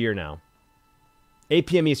over a year now. 8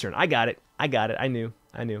 p.m. Eastern. I got it. I knew.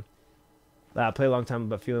 I played a long time,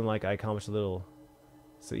 but feeling like I accomplished a little.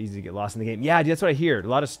 So easy to get lost in the game. Yeah, dude, that's what I hear. A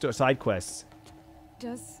lot of side quests.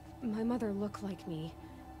 Does my mother look like me,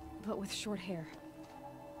 but with short hair?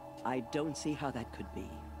 I don't see how that could be.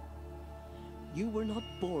 You were not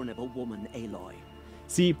born of a woman, Aloy.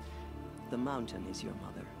 See, the mountain is your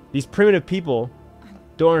mother. These primitive people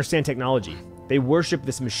don't understand technology. They worship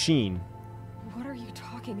this machine. What are you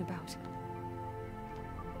talking about?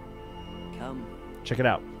 Come. Check it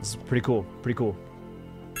out. This is pretty cool. Pretty cool.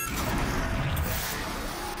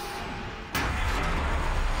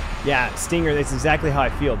 Yeah, Stinger, that's exactly how I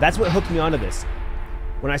feel. That's what hooked me onto this.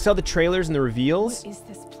 When I saw the trailers and the reveals... What is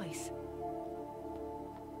this place?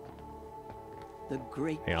 The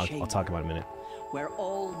great I'll talk about it in a minute. Where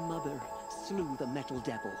All Mother slew the metal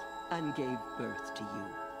devil and gave birth to you.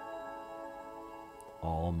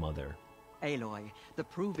 All Mother. Aloy, the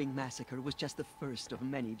Proving Massacre was just the first of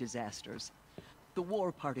many disasters. The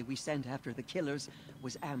war party we sent after the killers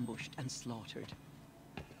was ambushed and slaughtered.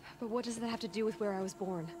 But what does that have to do with where I was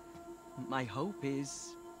born? My hope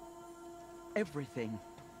is... everything.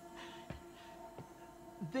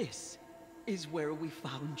 This is where we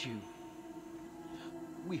found you.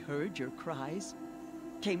 We heard your cries,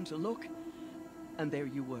 came to look, and there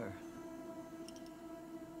you were.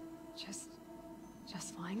 Just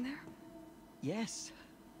lying there? Yes.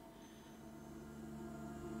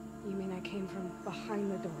 You mean I came from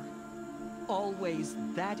behind the door? Always,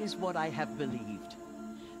 that is what I have believed.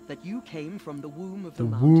 That you came from the womb of the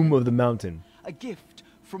mountain. The womb of the mountain. A gift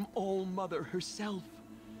from All Mother herself.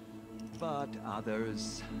 But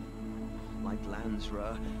others, like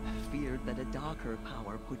Lansra, feared that a darker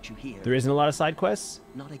power put you here. There isn't a lot of side quests?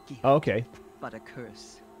 Not a gift, oh, okay. But a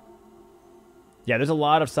curse. Yeah, there's a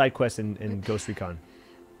lot of side quests in Ghost Recon.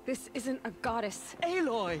 This isn't a goddess.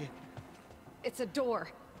 Aloy! It's a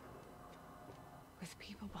door. With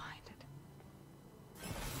people behind it.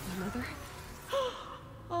 My mother?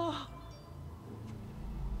 Oh.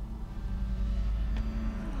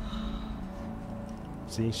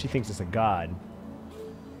 See, she thinks it's a god.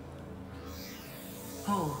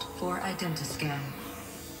 Hold for identiscan.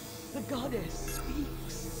 The goddess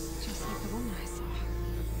speaks. Just like the woman I saw.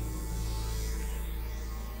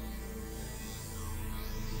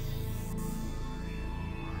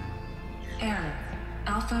 Error.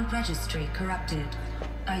 Alpha registry corrupted.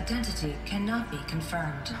 Identity cannot be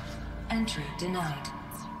confirmed. Entry denied.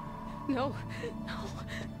 No.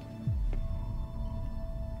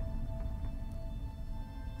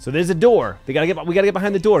 So there's a door. We gotta get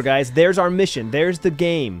behind the door, guys. There's our mission. There's the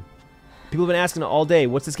game. People have been asking all day,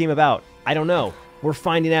 what's this game about? I don't know. We're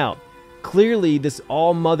finding out. Clearly, this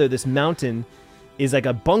All Mother, this mountain, is like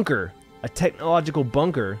a bunker, a technological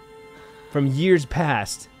bunker from years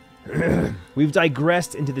past. We've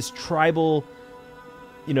digressed into this tribal,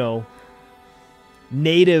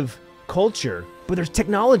 native culture, but there's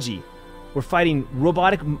technology. We're fighting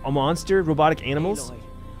robotic animals. Aloy,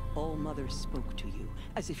 All Mother spoke to you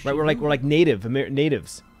as if right, we're like natives.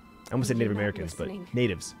 I almost said Native Americans, but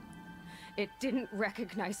natives. It didn't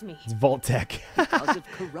recognize me. It's Vault Tech. Because of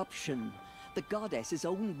corruption, the goddess's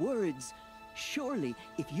own words. Surely,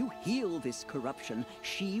 if you heal this corruption,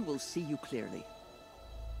 she will see you clearly.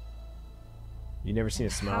 You never seen a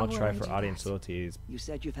smile? Try for audience loyalty. You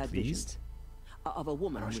said you've had visions of a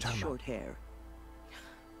woman with short hair.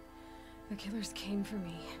 The killers came for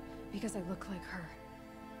me because I look like her.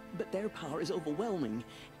 But their power is overwhelming.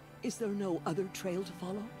 Is there no other trail to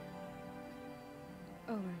follow?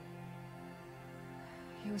 Oh,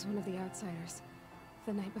 he was one of the outsiders.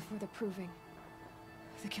 The night before the Proving.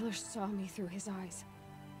 The killer saw me through his eyes.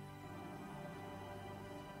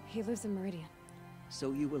 He lives in Meridian.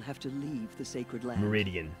 So you will have to leave the sacred land.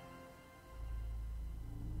 Meridian.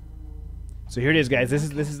 So here it is, guys. This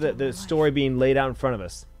is the story being laid out in front of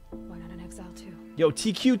us. Why not an exile too? Yo,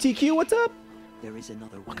 TQ, what's up? There is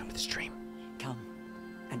another way. Welcome to the stream. Come,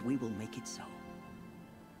 and we will make it so.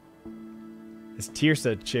 This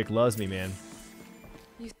Tirsa chick loves me, man.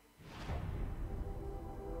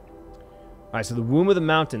 Alright, so the Womb of the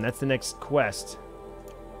Mountain, that's the next quest.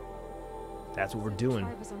 That's what we're doing.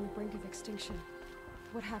 The tribe was on the brink of extinction.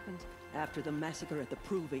 What happened? After the massacre at the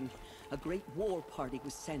Proving, a great war party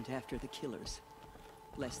was sent after the killers.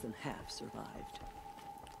 Less than half survived.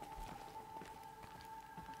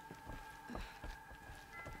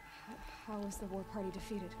 How was the war party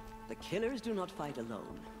defeated? The killers do not fight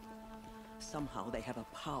alone. Somehow they have a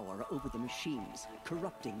power over the machines,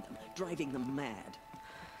 corrupting them, driving them mad.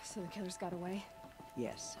 So the killers got away?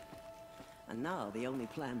 Yes. And now the only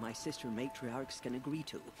plan my sister matriarchs can agree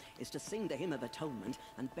to is to sing the Hymn of Atonement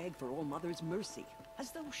and beg for All Mother's mercy, as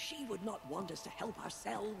though she would not want us to help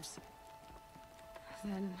ourselves.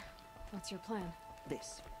 Then, what's your plan?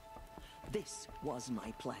 This was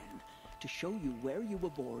my plan. To show you where you were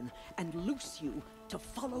born and loose you to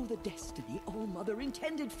follow the destiny All Mother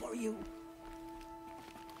intended for you.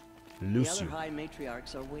 The other high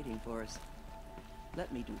matriarchs are waiting for us.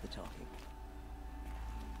 Let me do the talking.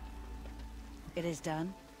 It is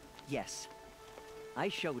done? Yes. I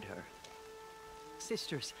showed her.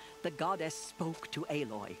 Sisters, the goddess spoke to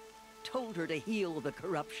Aloy. Told her to heal the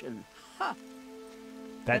corruption. Ha!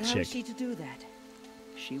 That But how chick. is she to do that?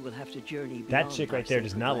 She will have to journey beyond That chick our right there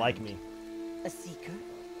does sacred not land. like me. A seeker?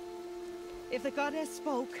 If the goddess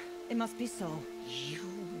spoke, it must be so. You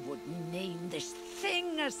would name this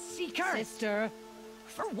thing a seeker? Sister!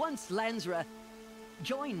 For once, Lansra,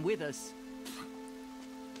 join with us.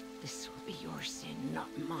 This will be your sin, not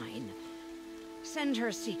mine. Send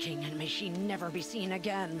her seeking, and may she never be seen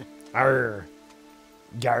again. Arr.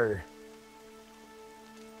 Gar.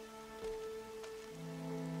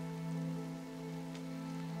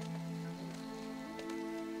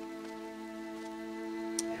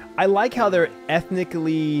 I like how they're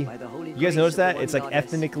ethnically. You guys notice that? It's like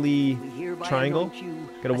ethnically triangle.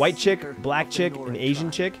 Got a white chick, black chick, an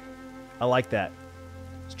Asian chick. I like that.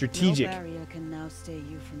 Strategic. No barrier can now stay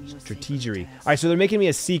you from your Strategery. Alright, so they're making me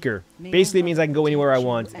a seeker. Basically, it means I can go anywhere I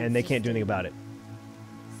want, and they can't do anything about it.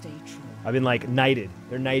 Stay true. I've been, like, knighted.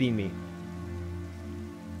 They're knighting me.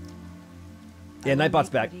 Yeah, Nightbot's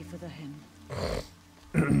back. Ready for the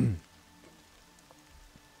hymn.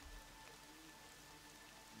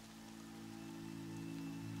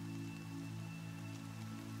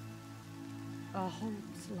 Our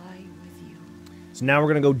hopes lie with you. So now we're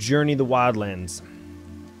going to go journey the wildlands.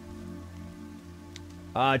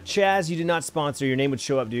 Chaz, you did not sponsor. Your name would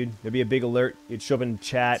show up, dude. There'd be a big alert. It'd show up in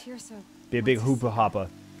chat. Be a big hoopa hoppa.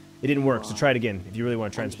 It didn't work, so try it again if you really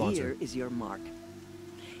want to try and sponsor. Here is your mark.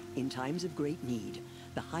 In times of great need,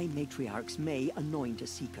 the High Matriarchs may anoint a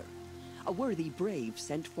seeker. A worthy brave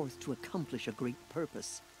sent forth to accomplish a great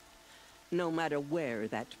purpose. No matter where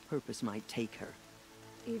that purpose might take her.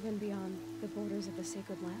 Even beyond the borders of the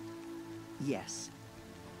sacred land? Yes.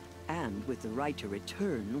 And with the right to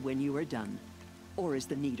return when you are done, or as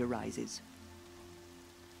the need arises.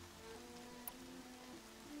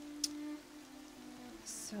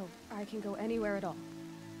 So I can go anywhere at all.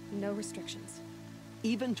 No restrictions.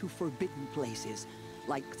 Even to forbidden places,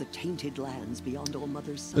 like the tainted lands beyond All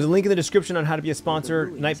Mother's Sun. There's a link in the description on how to be a sponsor.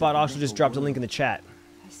 Nightbot also just dropped a link in the chat.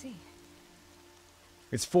 I see.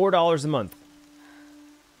 It's $4 a month.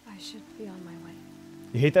 I should be on my way.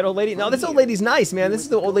 You hate that old lady? No, this old lady's nice, man. This is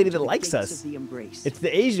the old lady that likes us. It's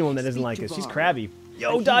the Asian one that doesn't like us. She's crabby.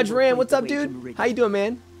 Yo, Dodge Ram, what's up, dude? How you doing,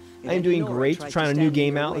 man? I am doing great. Trying a new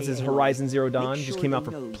game out. This is Horizon Zero Dawn. Just came out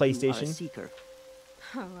for PlayStation.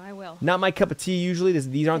 Oh, I will. Not my cup of tea usually.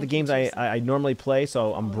 These aren't the games I normally play,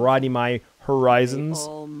 so I'm broadening my horizons.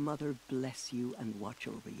 May All Mother bless you and watch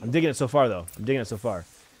over you. I'm digging it so far, though. I'm digging it so far.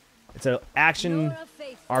 It's an action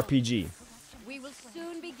RPG. We will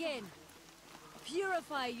soon begin.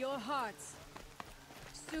 Purify your hearts.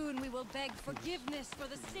 Soon we will beg forgiveness for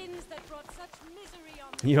the sins that brought such misery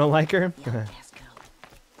on You don't like her?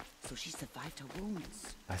 So she survived her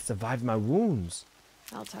wounds. I survived my wounds.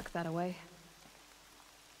 I'll tuck that away.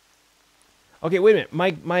 Okay, wait a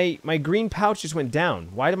minute. My green pouch just went down.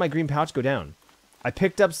 Why did my green pouch go down? I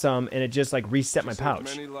picked up some and it just like reset my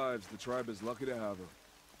pouch. Many lives. The tribe is lucky to have her.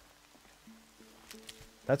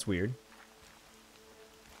 That's weird.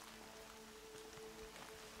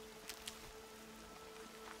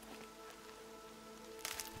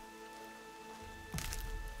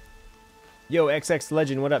 Yo, XX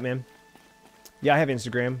Legend, what up, man? Yeah, I have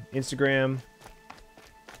Instagram.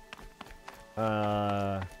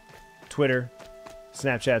 Twitter,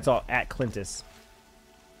 Snapchat, it's all at Clintus.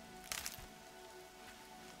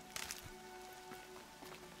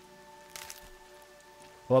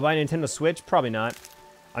 Will I buy a Nintendo Switch? Probably not.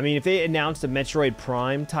 I mean, if they announced a Metroid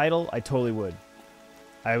Prime title, I totally would.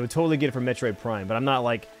 I would totally get it for Metroid Prime, but I'm not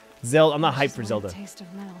like Zelda. I'm not hyped for Zelda. Taste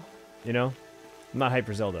of metal. You know, I'm not hyped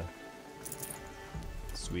for Zelda.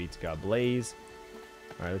 Sweet, got Blaze.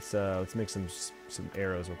 All right, let's make some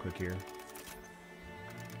arrows real quick here.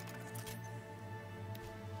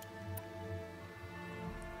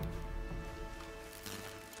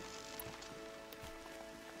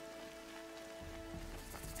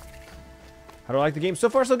 How do I like the game? So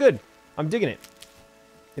far, so good. I'm digging it.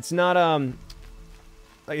 It's not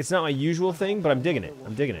like it's not my usual thing, but I'm digging it.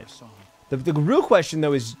 I'm digging it. The real question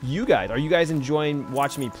though is you guys. Are you guys enjoying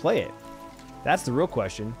watching me play it? That's the real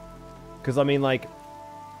question. Because I mean, like,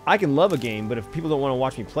 I can love a game, but if people don't want to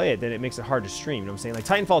watch me play it, then it makes it hard to stream. You know what I'm saying? Like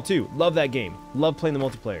Titanfall 2, love that game. Love playing the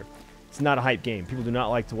multiplayer. It's not a hype game. People do not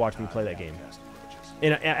like to watch me play that game.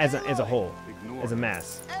 As a whole, as a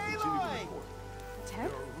mass.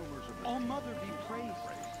 Ted? All Mother be praised.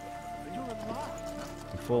 You're alive.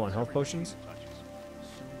 You full on health potions?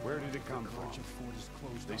 Where did it come from?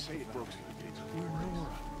 They say it broke through the gates of the Nora.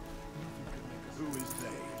 Who is they?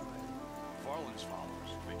 Farland's followers.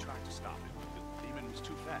 They tried to stop it, but the demon was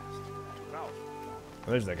too fast, too powerful.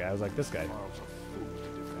 Oh, there's that guy. I was like, this guy.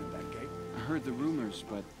 I heard the rumors,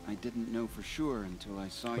 but I didn't know for sure until I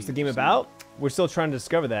saw you. What's the game about? We're still trying to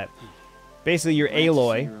discover that. Basically, you're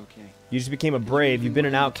Aloy. You just became a brave. You've been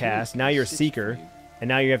an outcast. Now you're a seeker, and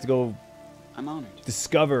now you have to go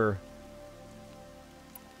discover.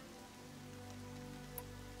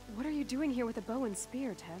 What are you doing here with a bow and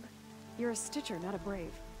spear, Teb? You're a Stitcher, not a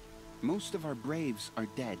brave. Most of our braves are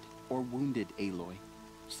dead or wounded, Aloy.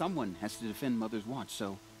 Someone has to defend Mother's watch,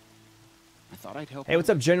 so I thought I'd help. Hey, what's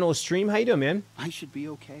up, General Stream? How you doing, man? I should be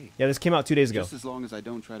okay. Yeah, this came out 2 days ago. Just as long as I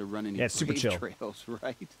don't try to run any it's super brave chill. trails,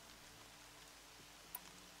 right?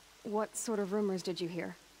 What sort of rumors did you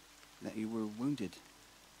hear? That you were wounded,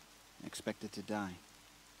 expected to die.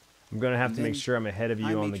 I'm gonna have to make sure I'm ahead of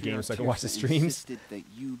you on the game so I can watch the streams. Insisted that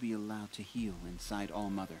you be allowed to heal inside All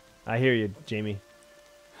Mother. I hear you, Jamie.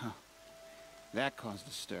 Huh. That caused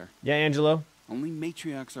a stir. Yeah, Angelo. Only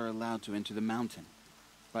matriarchs are allowed to enter the mountain,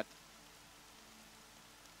 but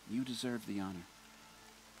you deserve the honor.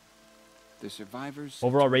 The survivors.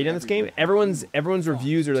 Overall rating on this game? Everyone's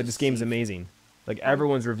reviews are like this game's amazing. Like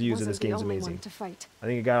everyone's reviews of this game's amazing. I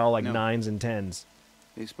think it got all like 9s and 10s.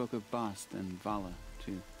 They spoke of Bast and Vala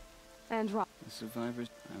too. And Rob. The survivors.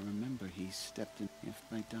 I remember he stepped in. If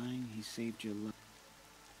by dying he saved your life.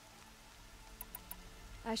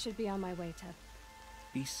 I should be on my way, Teb.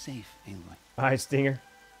 Be safe, Aloy. Alright, Stinger.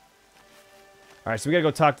 Alright, so we gotta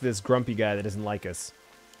go talk to this grumpy guy that doesn't like us.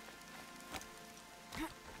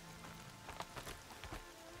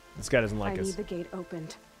 This guy doesn't like us. I need the gate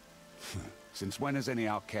opened. Since when has any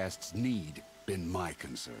outcast's need been my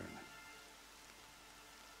concern?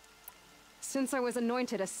 Since I was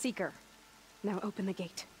anointed a seeker. Now open the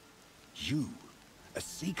gate. You? A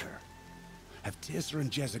seeker? Have Tisra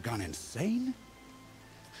and Jezza gone insane?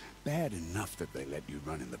 Bad enough that they let you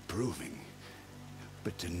run in the proving.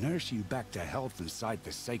 But to nurse you back to health inside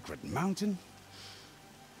the sacred mountain?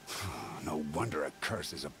 No wonder a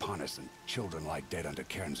curse is upon us and children lie dead under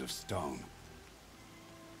cairns of stone.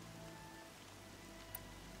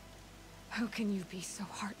 How can you be so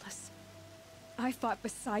heartless? I fought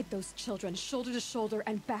beside those children, shoulder to shoulder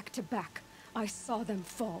and back to back. I saw them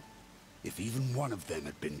fall. If even one of them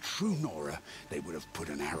had been true Nora, they would have put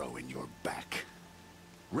an arrow in your back.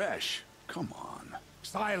 Resh, come on.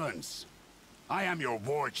 Silence! I am your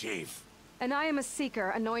war chief. And I am a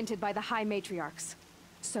seeker anointed by the High Matriarchs.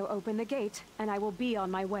 So open the gate, and I will be on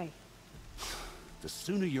my way. The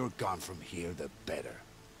sooner you're gone from here, the better.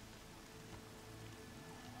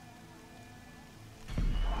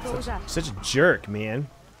 Such a jerk, man.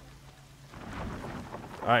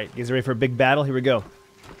 Alright, you guys ready for a big battle? Here we go.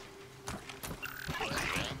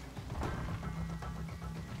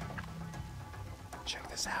 Check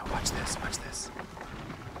this out. Watch this. Watch this.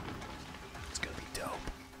 It's gonna be dope.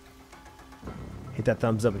 Hit that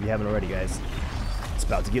thumbs up if you haven't already, guys. It's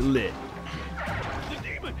about to get lit. The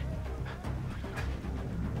demon!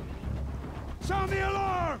 Sound the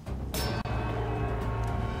alarm!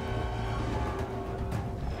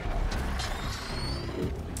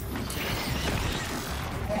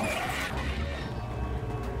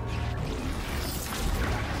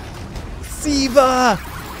 Siva!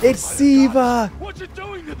 It's Siva! What's it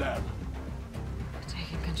doing to them?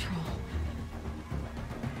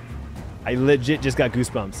 I legit just got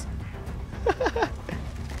goosebumps.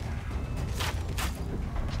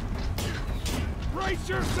 Brace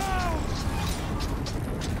yourselves!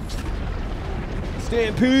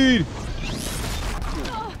 Stampede!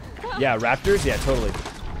 Yeah, raptors? Yeah, totally.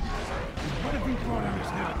 What have we brought on his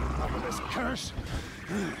head over this curse?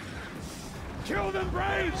 Kill them,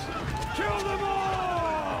 Braves! Kill them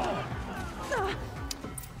all!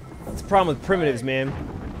 It's a problem with primitives, man.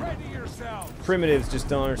 Ready yourselves! Primitives just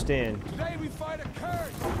don't understand. Today we fight a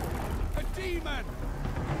curse! A demon!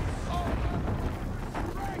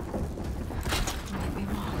 Might be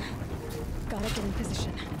wrong. Gotta get in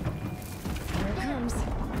position. Here it comes.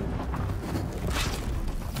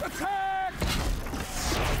 Attack!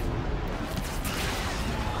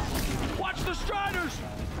 Watch the Striders!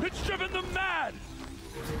 It's driven them mad!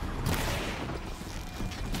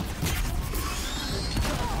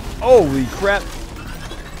 Holy crap!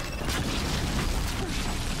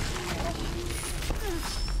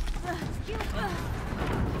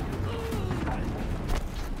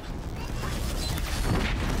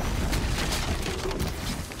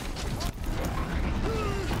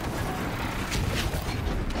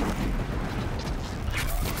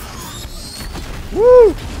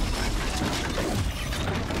 Woo!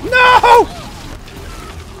 No!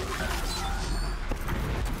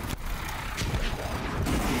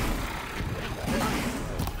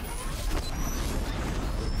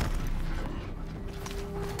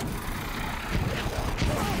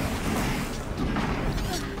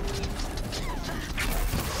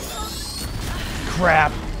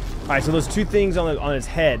 Crap. Alright, so those two things on his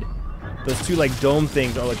head, those two like dome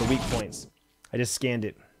things are like the weak points. I just scanned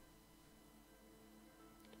it.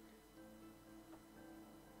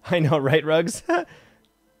 I know, right, Rugs?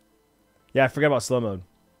 Yeah, I forgot about slow mode.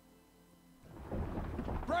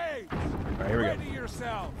 Braves! Alright, here we go. Ready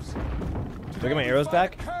yourselves! Did I get my arrows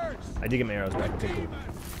back? I did get my arrows back. Okay, cool.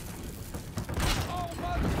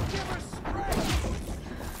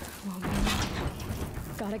 Won't be long.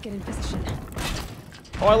 Gotta get in position.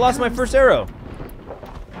 Oh, I lost my first arrow.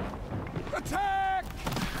 Attack!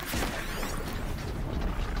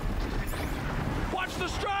 Watch the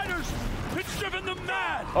Striders! It's driven them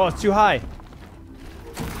mad! Oh, it's too high.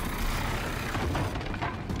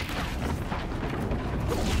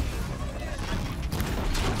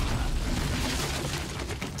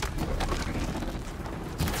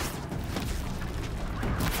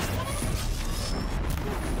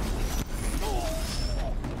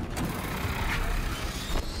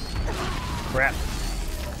 Crap.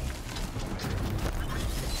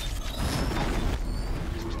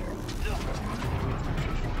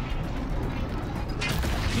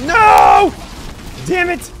 No! Damn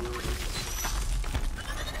it!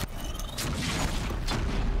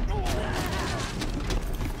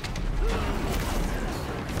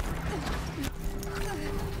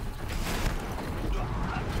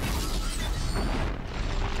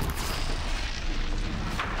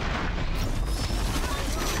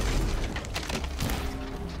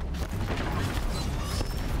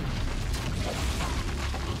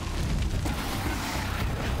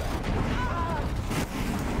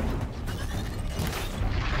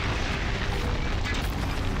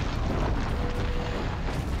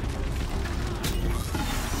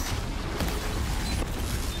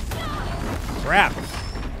 Crap.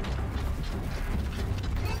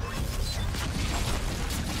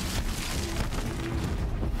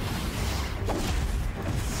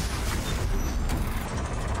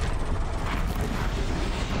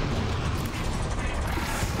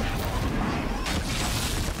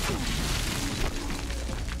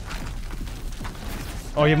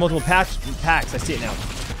 Oh, you have multiple packs. I see it now.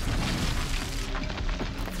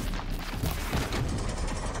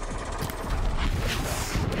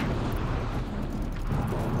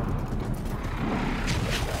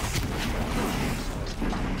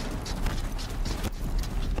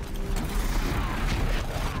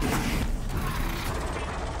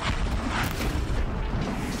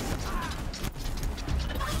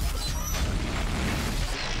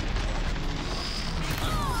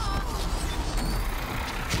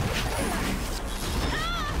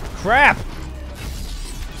 Crap!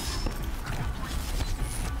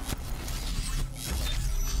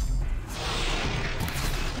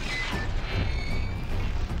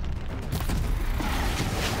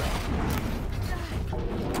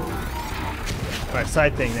 Alright,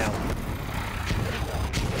 side thing now.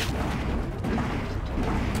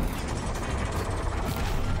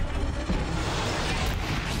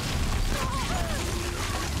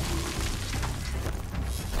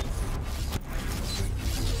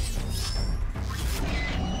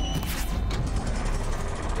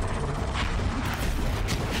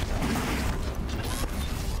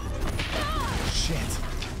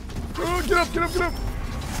 Get up, get up, get up!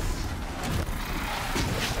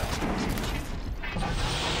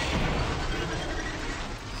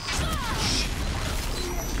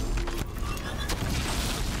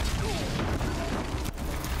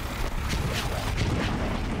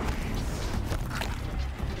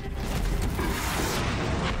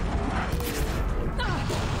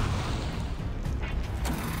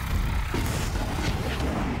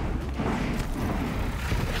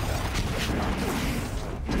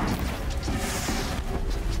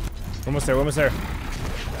 Almost there, almost there.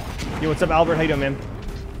 Yo, what's up, Albert? How you doing, man?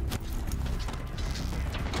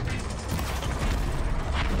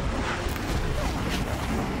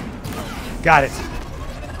 Got it.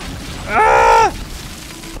 Ah!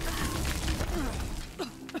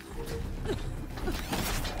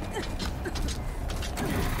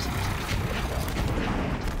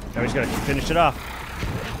 Now we just gotta finish it off.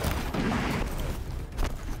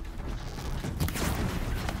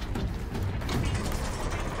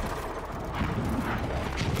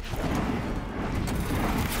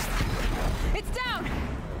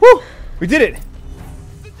 We did it!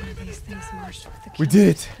 We did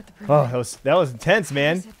it! Oh, that was intense,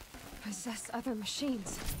 man. Possess other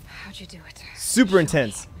machines. How'd you do it? Super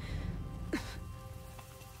intense.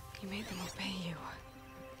 You made them obey you.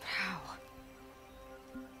 How?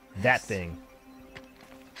 That thing.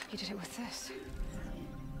 You did it with this.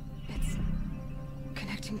 It's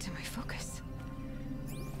connecting to my focus.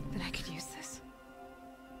 Then I could use this.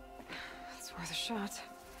 It's worth a shot.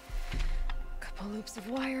 Couple loops of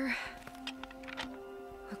wire.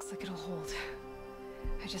 Looks like it'll hold.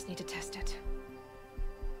 I just need to test it.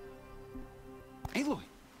 Aloy,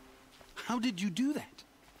 how did you do that?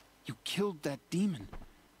 You killed that demon.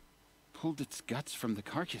 Pulled its guts from the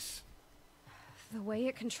carcass. The way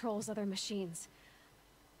it controls other machines.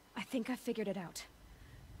 I think I figured it out.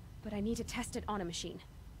 But I need to test it on a machine.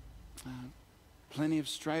 Plenty of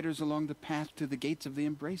striders along the path to the gates of the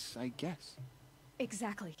Embrace, I guess.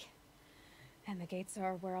 Exactly. And the gates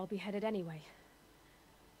are where I'll be headed anyway.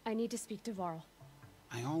 I need to speak to Varl.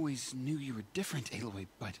 I always knew you were different, Aloy,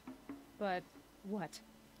 but... But what?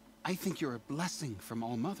 I think you're a blessing from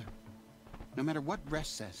All-Mother. No matter what Resh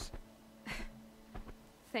says.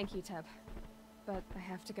 Thank you, Teb. But I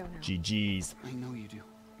have to go now. GG's. I know you do.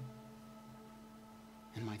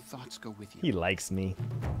 And my thoughts go with you. He likes me.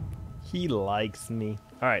 He likes me.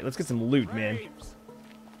 Alright, let's get some loot, man.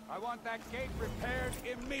 I want that gate repaired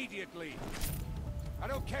immediately. I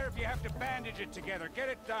don't care if you have to bandage it together. Get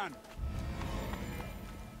it done.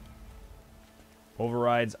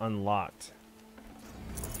 Overrides unlocked.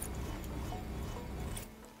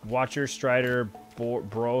 Watcher, Strider,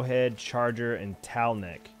 Brohead, Charger, and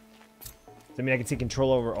Talneck. Does that mean I can take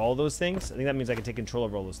control over all those things? I think that means I can take control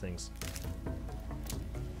over all those things.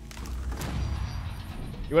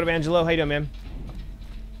 Hey, what up, Angelo? How you doing, man?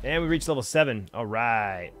 And we reached level 7. All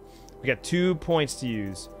right. We got 2 points to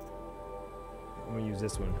use. I'm going to use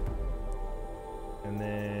this one. And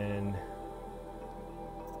then...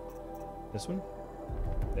 this one?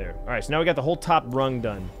 There. All right, so now we got the whole top rung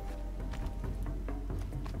done.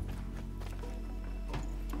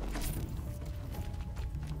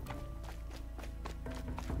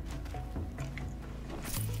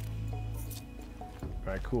 All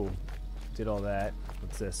right, cool. Did all that.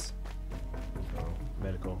 What's this? Oh,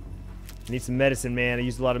 medical. I need some medicine, man. I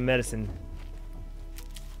used a lot of medicine.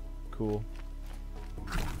 Cool.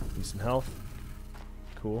 Need some health.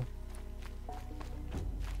 Cool.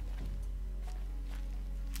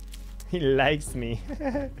 He likes me.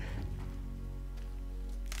 You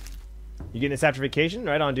getting this after vacation?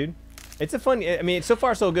 Right on, dude. It's a fun... I mean, so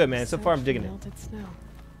far so good, man. So far I'm digging it.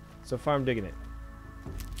 So far I'm digging it.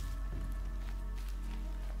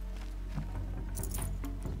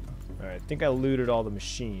 Alright, I think I looted all the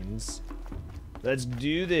machines. Let's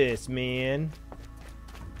do this, man.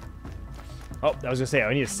 Oh, I was gonna say,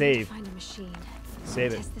 I need to save. Find a machine.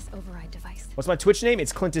 Save it. Test this override device. What's my Twitch name?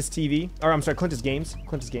 It's Clintus TV. Or, I'm sorry, Clintus Games.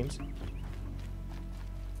 Clintus Games.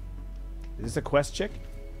 Is this a quest chick?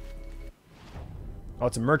 Oh,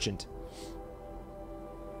 it's a merchant.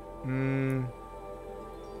 I don't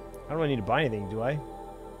really need to buy anything, do I?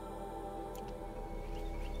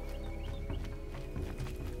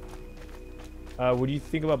 What do you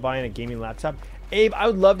think about buying a gaming laptop? Abe, I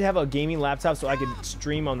would love to have a gaming laptop so I could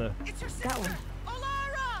stream on the... That one.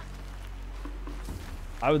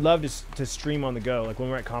 I would love to stream on the go. Like when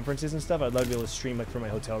we're at conferences and stuff, I'd love to be able to stream like from my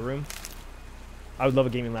hotel room. I would love a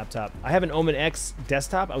gaming laptop. I have an Omen X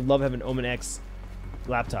desktop. I would love to have an Omen X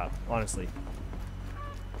laptop, honestly.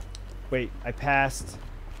 Wait, I passed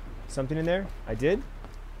something in there? I did?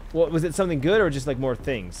 Well, was it something good or just like more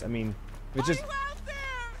things? I mean, it's just...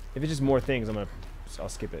 If it's just more things, I'll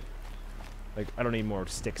skip it. Like, I don't need more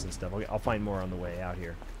sticks and stuff. I'll find more on the way out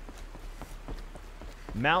here.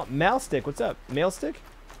 Malstick, what's up? Mailstick?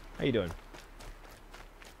 How you doing?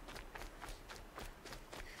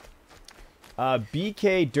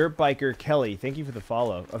 BK Dirt Biker Kelly, thank you for the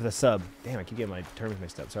follow of the sub. Damn, I keep getting my terms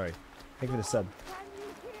mixed up. Sorry. Thank you for the sub.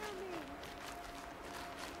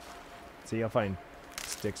 See, I'll find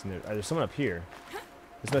sticks in there. There's someone up here.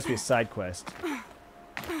 This must be a side quest.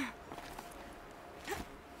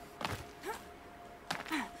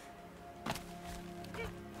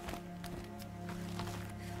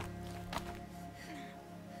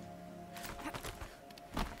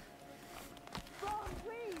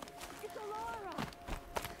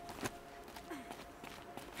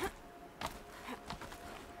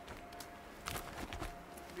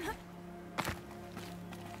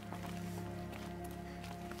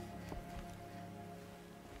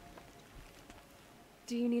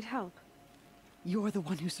 Do you need help? You're the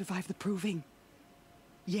one who survived the proving.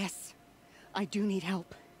 Yes, I do need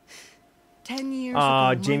help. 10 years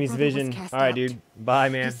ago, Jamie's my brother vision. was cast All right, out. dude. Bye,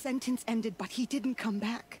 man. His sentence ended, but he didn't come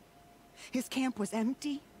back. His camp was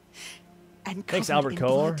empty and Thanks, covered Albert in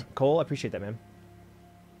Cole. blood. Cole, I appreciate that, man.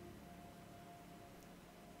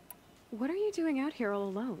 What are you doing out here all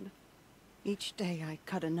alone? Each day I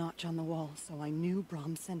cut a notch on the wall, so I knew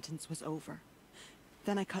Brom's sentence was over.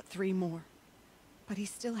 Then I cut 3 more, but he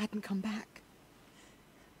still hadn't come back.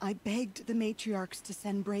 I begged the matriarchs to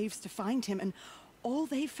send braves to find him, and all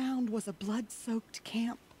they found was a blood-soaked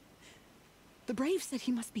camp. The braves said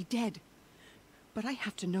he must be dead, but I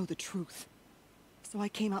have to know the truth. So I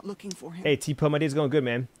came out looking for him. Hey, T-Po, my day's going good,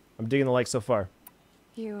 man. I'm digging the likes so far.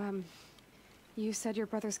 You said your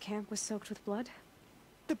brother's camp was soaked with blood?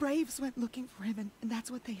 The braves went looking for him, and that's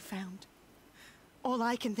what they found. All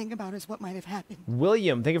I can think about is what might have happened.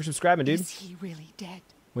 William, thank you for subscribing, dude. Is he really dead?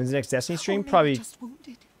 When's the next Destiny stream? Or maybe Probably just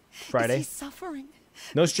wounded. Friday. Is he suffering?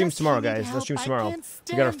 No streams Does tomorrow, he need guys. No help? streams I tomorrow. can't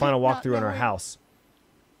We got our stand final it not walkthrough on our knowing. house.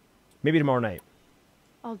 Maybe tomorrow night.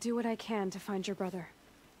 I'll do what I can to find your brother.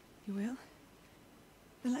 You will?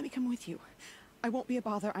 Then let me come with you. I won't be a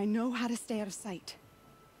bother. I know how to stay out of sight.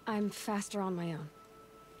 I'm faster on my own.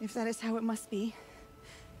 If that is how it must be,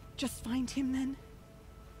 just find him then.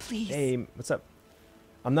 Please. Hey, what's up?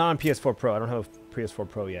 I'm not on PS4 Pro. I don't have a PS4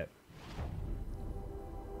 Pro yet.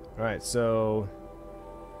 Alright, so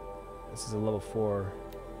this is a level 4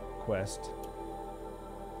 quest.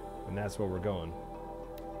 And that's where we're going.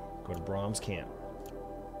 Go to Brom's camp.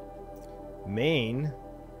 Main.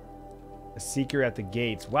 A seeker at the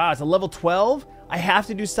gates. Wow, it's a level 12? I have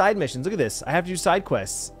to do side missions. Look at this. I have to do side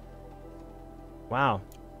quests. Wow.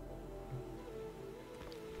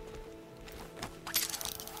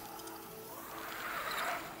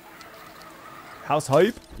 House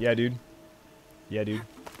hype? Yeah, dude. Yeah, dude.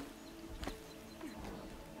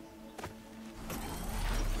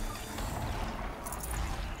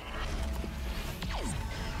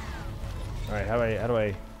 All right, how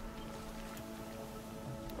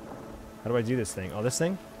do I do this thing? Oh, this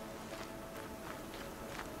thing?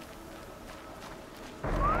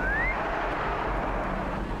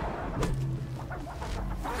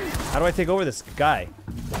 How do I take over this guy?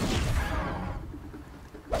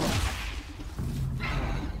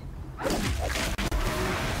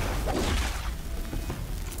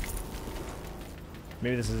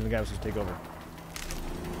 Maybe this isn't the guy I'm supposed to take over.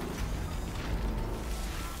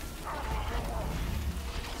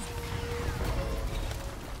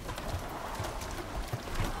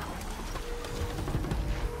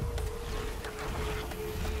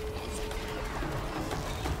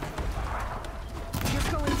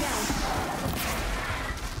 You're going down.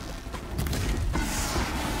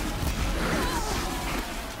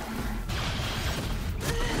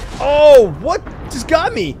 Oh, what just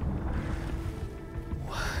got me?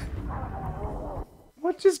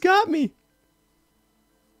 What just got me?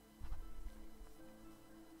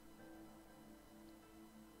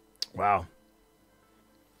 Wow.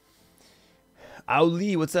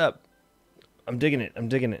 Ali, what's up? I'm digging it. I'm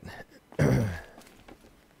digging it. I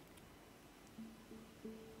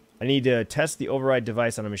need to test the override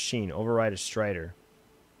device on a machine. Override a Strider.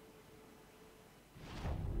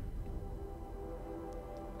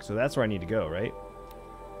 So that's where I need to go, right?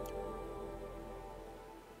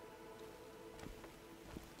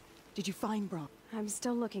 Did you find Brom? I'm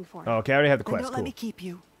still looking for him. Oh, okay, I already have the Then quest. don't Cool. let me keep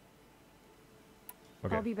you.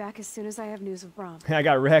 Okay. I'll be back as soon as I have news of Brom. I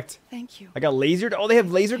got wrecked. Thank you. I got lasered. Oh, they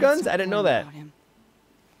have laser Can't guns? stop I didn't know worrying that. about him.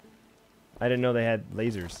 I didn't know they had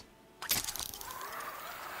lasers.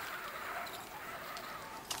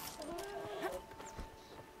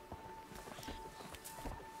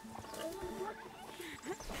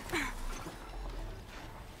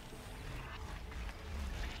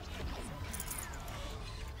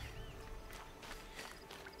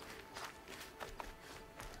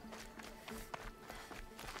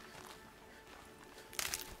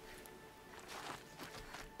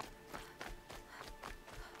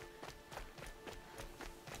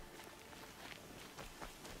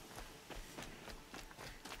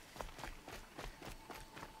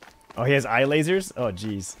 Oh, he has eye lasers? Oh,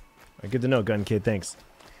 jeez. Good to know, gun kid. Thanks.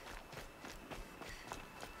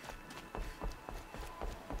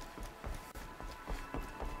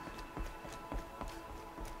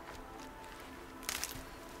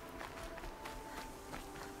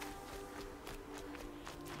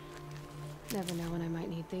 Never know when I might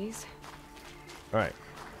need these. Alright.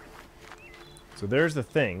 So there's the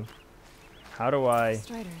thing. How do I...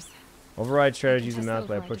 Striders. Override strategies and test mouse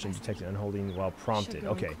by override approaching, device. detecting, and holding while prompted. Should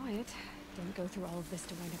go in Okay. Quiet. Don't go through all of this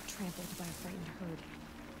to wind up trampled by a frightened herd.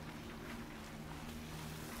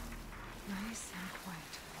 Nice and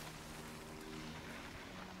quiet.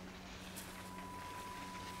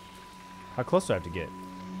 How close do I have to get?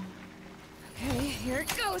 Okay, here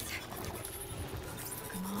it goes.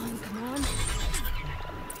 Come on, come on.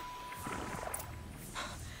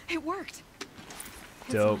 It worked.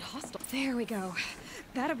 It's Dope. not hostile. There we go.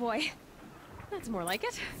 That a boy. That's more like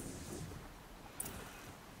it.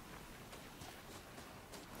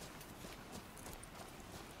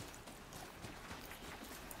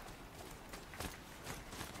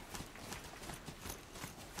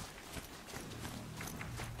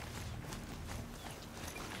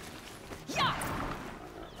 Yeah!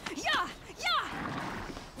 Yeah! Yeah!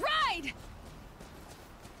 Ride!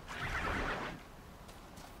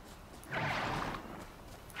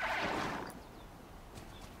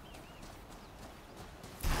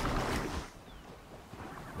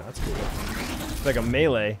 That's cool. It's like a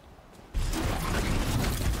melee.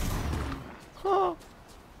 Huh.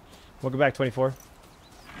 Welcome back, 24.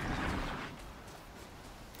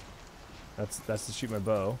 That's to shoot my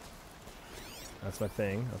bow. That's my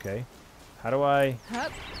thing. Okay. How do I...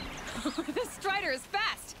 Hup. This Strider is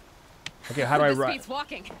fast. Okay, how do I This ride? beats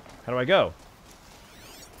walking. How do I go?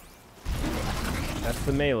 That's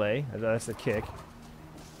the melee. That's the kick.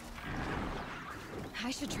 I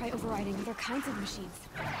should try overriding other kinds of machines.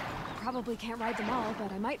 Probably can't ride them all,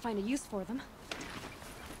 but I might find a use for them.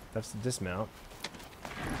 That's the dismount.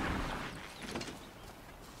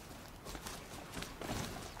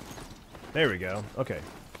 There we go. Okay.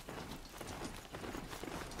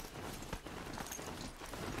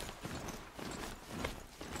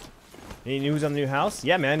 Any news on the new house?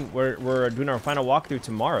 Yeah, man. We're doing our final walkthrough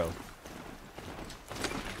tomorrow.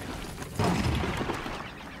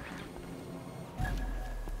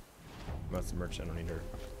 That's the merch. I don't need her.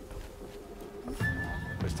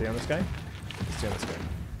 Do I stay on this guy? Stay on this guy.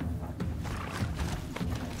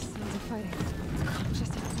 Sounds of fighting.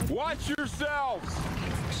 Just outside. Watch yourselves!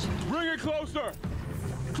 Bring it closer!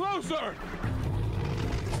 Closer!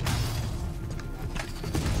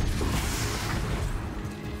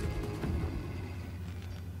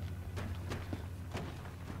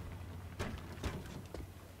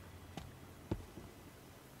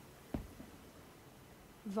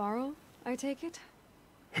 Varl, I take it?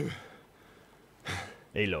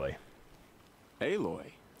 Aloy. Aloy?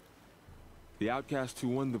 The outcast who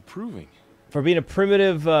won the proving. For being a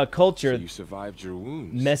primitive culture, So you survived your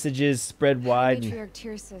wounds. messages spread wide. Matriarch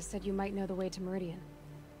Tirsa said you might know the way to Meridian.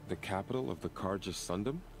 The capital of the Carja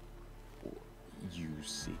Sundom? You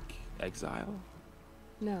seek exile?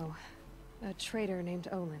 No. A traitor named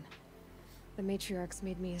Olin. The matriarchs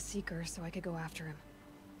made me a seeker so I could go after him.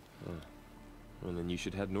 Huh. Well, then you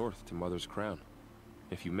should head north to Mother's Crown.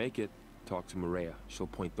 If you make it, talk to Maria. She'll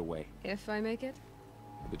point the way. If I make it?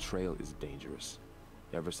 The trail is dangerous.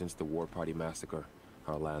 Ever since the War Party massacre,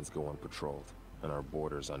 our lands go unpatrolled, and our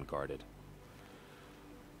borders unguarded.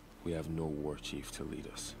 We have no war chief to lead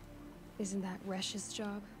us. Isn't that Resh's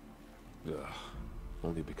job? Ugh.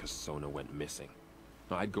 Only because Sona went missing.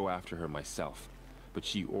 I'd go after her myself, but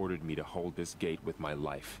she ordered me to hold this gate with my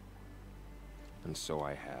life. And so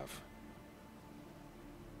I have.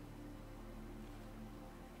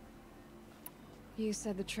 You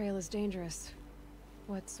said the trail is dangerous.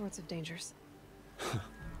 What sorts of dangers?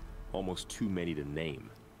 Almost too many to name.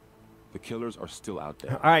 The killers are still out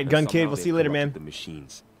there. All right, and Gun Kid, somehow we'll they've see you later, corrupted man. The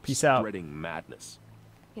machines, Peace out. spreading madness.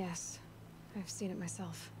 Yes, I've seen it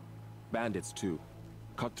myself. Bandits too.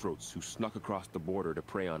 Cutthroats who snuck across the border to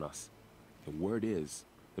prey on us. The word is,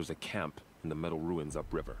 there's a camp in the metal ruins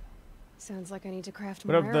upriver. Sounds like I need to craft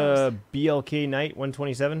What more up, arrows. the BLK Knight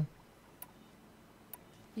 127?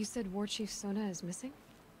 You said War Chief Sona is missing?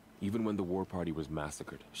 Even when the war party was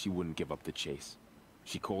massacred, she wouldn't give up the chase.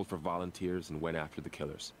 She called for volunteers and went after the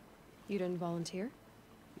killers. You didn't volunteer?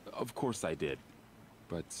 Of course I did.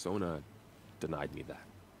 But Sona denied me that.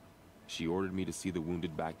 She ordered me to see the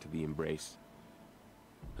wounded back to the Embrace.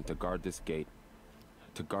 And to guard this gate.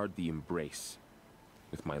 To guard the Embrace.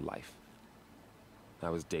 With my life.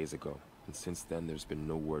 That was days ago. And since then, there's been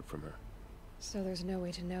no word from her. So there's no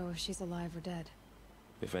way to know if she's alive or dead.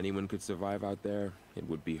 If anyone could survive out there, it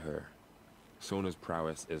would be her. Sona's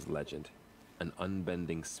prowess is legend. An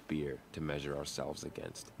unbending spear to measure ourselves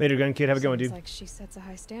against. Later, gun kid. Have a good one, dude. Sounds like she sets a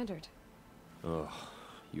high standard. Ugh,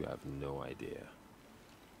 you have no idea.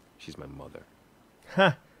 She's my mother.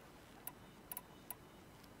 Huh.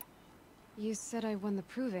 You said I won the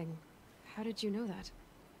proving. How did you know that?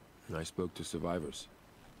 I spoke to survivors.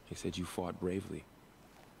 They said you fought bravely,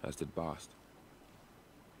 as did Bast.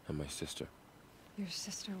 And my sister. Your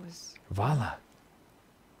sister was... Vala.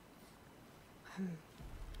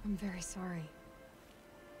 I'm very sorry.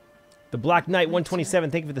 The Black Knight 127.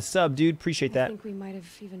 Thank you for the sub, dude. Appreciate I that. think we might have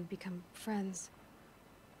even become friends.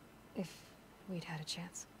 If we'd had a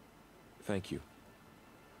chance. Thank you.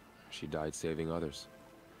 She died saving others.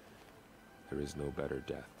 There is no better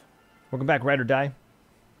death. Welcome back, Ride or Die.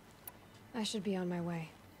 I should be on my way.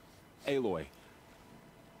 Aloy,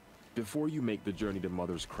 before you make the journey to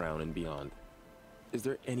Mother's Crown and beyond, is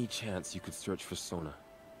there any chance you could search for Sona?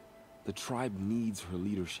 The tribe needs her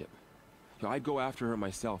leadership. I'd go after her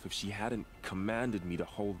myself if she hadn't commanded me to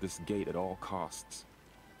hold this gate at all costs.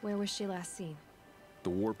 Where was she last seen? The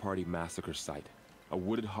War Party massacre site. A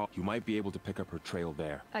wooded hall. You might be able to pick up her trail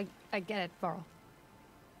there. I get it, Varl.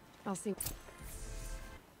 I'll see.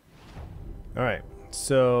 Alright,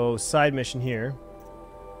 so side mission here.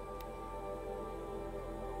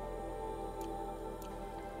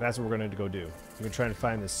 That's what we're gonna go do. We're gonna try and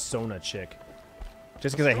find this Sona chick.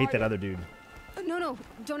 Just because I hate that other dude. No,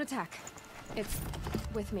 don't attack. It's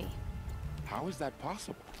with me. How is that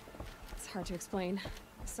possible? It's hard to explain.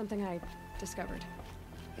 Something I discovered.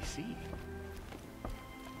 I see.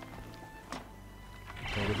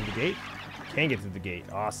 Can I get through the gate? Can get through the gate.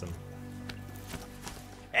 Awesome.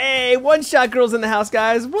 Hey, One Shot Girl's in the house,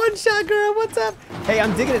 guys. One Shot Girl, what's up? Hey,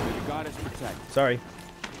 I'm digging it. Goddess protect. Sorry.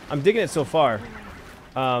 I'm digging it so far.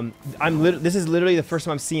 This is literally the first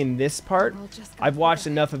time I'm seeing this part. I've watched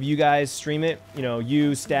enough of you guys stream it. You know,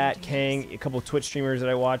 you, Stat, Kang, a couple of Twitch streamers that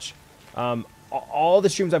I watch. All the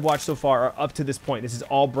streams I've watched so far are up to this point. This is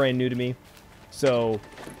all brand new to me. So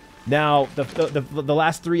now the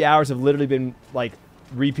last 3 hours have literally been like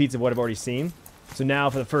repeats of what I've already seen. So now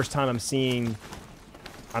for the first time I'm seeing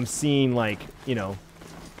like, you know,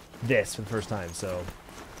 this for the first time. So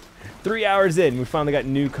 3 hours in, we finally got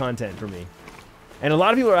new content for me. And a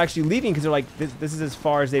lot of people are actually leaving because they're like, this is as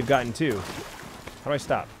far as they've gotten too. How do I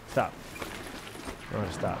stop? Stop. I don't know how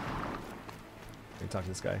to stop. Let me talk to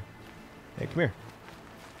this guy. Hey, come here.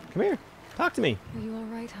 Come here. Talk to me. Are you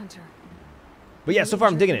alright, Hunter? But yeah, so far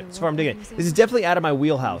I'm digging it. So far I'm digging it. This is definitely out of my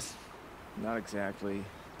wheelhouse. Not exactly.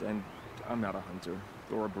 And I'm not a hunter,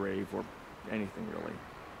 or a brave, or anything really.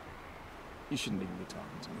 You shouldn't even be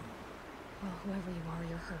talking to me. Well, whoever you are,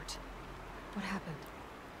 you're hurt. What happened?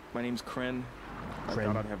 My name's Kren. I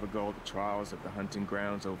thought I'd have a go at the trials at the hunting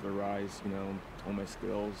grounds over the rise, you know, hone my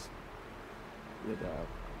skills. It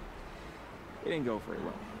didn't go very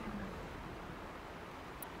well.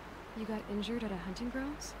 You got injured at a hunting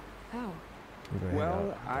grounds? How?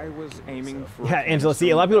 Well, I was aiming for... Yeah, Angela, see,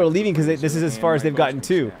 a lot of people are leaving because this is as far as they've gotten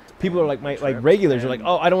too. People are like, regulars are like,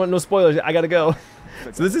 oh, I don't want no spoilers, I gotta go.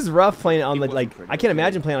 So this is rough playing on like, I can't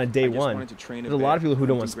imagine playing on day one. There's a lot of people who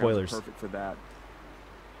don't want spoilers. Perfect for that.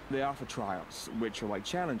 They offer trials, which are like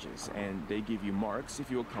challenges, and they give you marks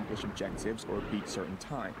if you accomplish objectives or beat certain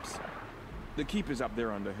times. The keep is up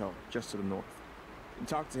there on the hill, just to the north. You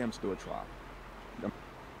talk to him to do a trial.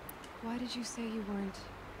 Why did you say you weren't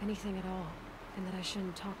anything at all, and that I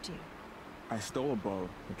shouldn't talk to you? I stole a bow,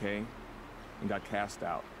 okay, and got cast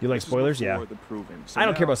out. You like spoilers? Yeah. I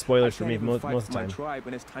don't care about spoilers for me most of the time. My tribe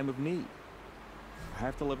in its time of need. I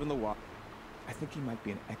have to live in the wild. I think he might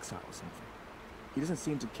be an exile or something. He doesn't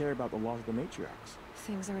seem to care about the laws of the matriarchs.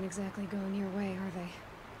 Things aren't exactly going your way, are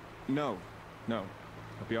they? No. I'll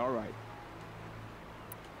be all right.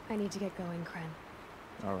 I need to get going,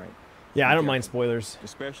 Kren. All right. Yeah, I don't mind spoilers.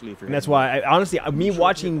 Especially if you're... And that's why, honestly, me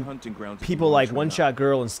watching people like One Shot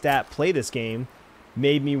Girl and Stat play this game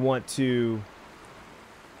made me want to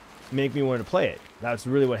play it. That's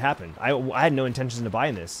really what happened. I had no intentions of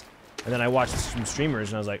buying this. And then I watched some streamers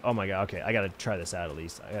and I was like, oh my god, okay, I gotta try this out at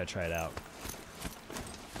least. I gotta try it out.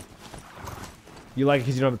 You like it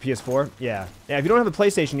because you don't have a PS4? Yeah. Yeah, if you don't have a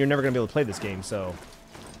PlayStation, you're never gonna be able to play this game, so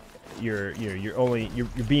you're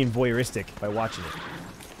being voyeuristic by watching it.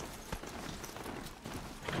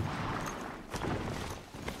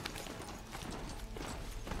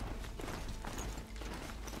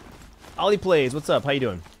 Ollie Plays, what's up? How you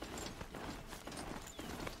doing?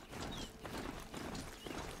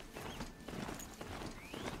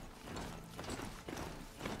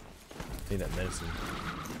 Need that medicine.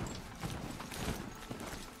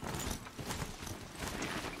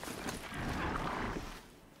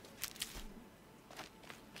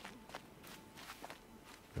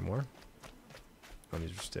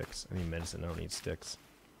 sticks. I need medicine. I don't need sticks.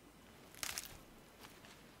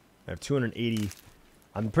 I have 280.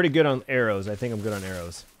 I'm pretty good on arrows. I think I'm good on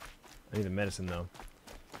arrows. I need the medicine though.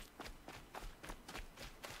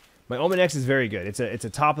 My Omen X is very good. It's a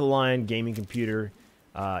top of the line gaming computer.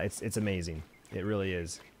 It's amazing. It really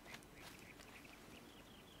is.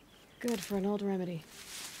 Good for an old remedy.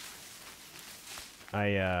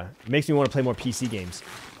 It makes me want to play more PC games.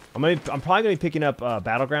 I'm probably gonna be picking up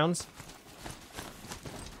Battlegrounds.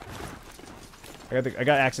 I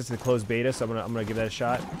got access to the closed beta, so I'm gonna give that a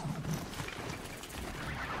shot. Do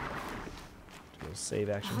a little save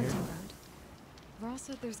action here. Varl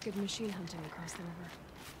said there's good machine hunting across the river.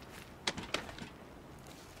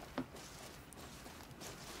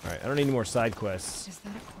 All right, I don't need any more side quests. Is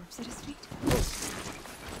that a corpse at his feet?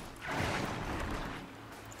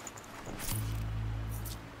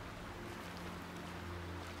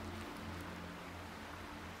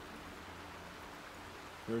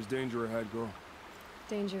 There's danger ahead, girl.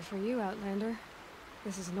 Danger for you, Outlander.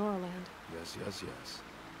 This is Norland. Yes, yes, yes.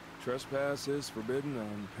 Trespass is forbidden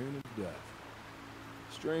on pain of death.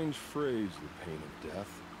 Strange phrase, the pain of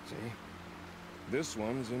death, see? This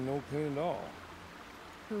one's in no pain at all.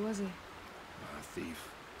 Who was he? A thief,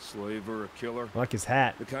 slaver, a killer. I like his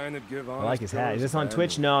hat. The kind that give I like his hat. Is killers this on bad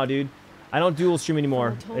Twitch? news. No, dude. I don't dual stream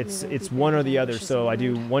anymore. told me It's there'd be one or bad the other. wishes So I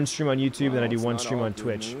do around. one stream on YouTube, then I do Well, one it's stream not on all good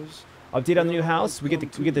Twitch. news. Update on the new house. We get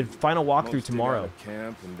the final walkthrough Most tomorrow. dig out of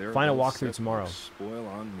camp and they're Final gonna walkthrough set tomorrow. their spoil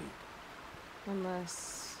on me.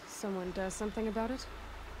 Unless someone does something about it?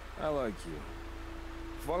 I like you.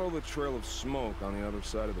 Follow the trail of smoke on the other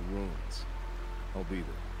side of the ruins. I'll be there.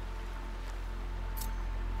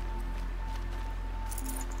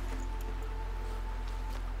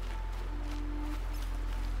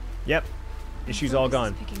 Yep. Issue's all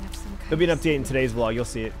gone. There'll be an update in today's vlog. You'll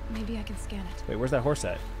see it. Maybe I can scan it. Wait, where's that horse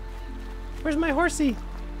at? Where's my horsey?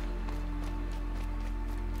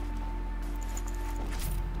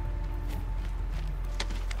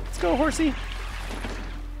 Let's go, horsey.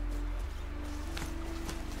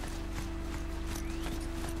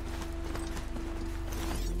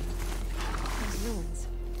 Those ruins.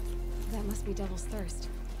 That must be Devil's Thirst.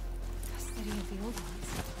 A city of the old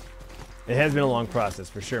ones. It has been a long process,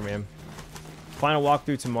 for sure, man. Final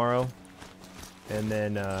walkthrough tomorrow. And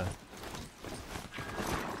then,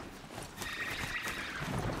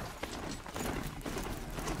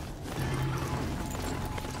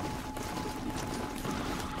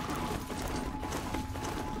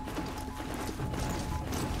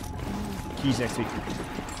 keys next week.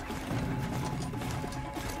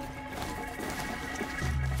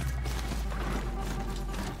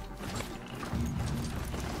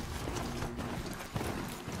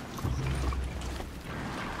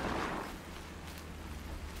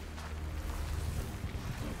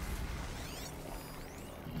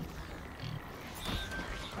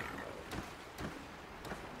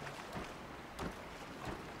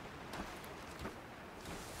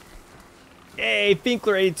 Hey,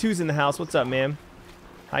 Finkler82's in the house. What's up, man?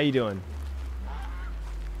 How you doing?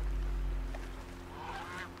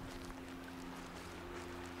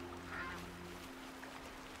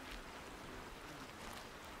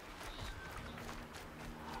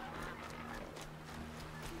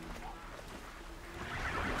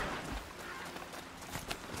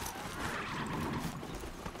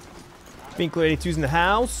 Finkler82's in the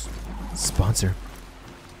house. Sponsor.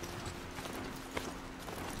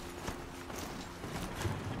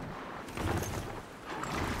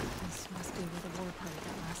 This must be where the war party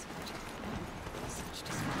got massacred. Such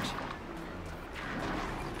destruction.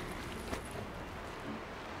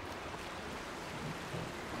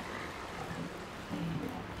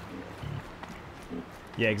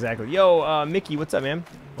 Yeah, exactly. Yo, Mickey, what's up, man?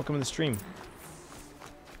 Welcome to the stream.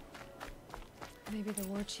 Maybe the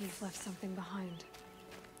war chief left something behind.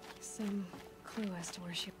 Some clue as to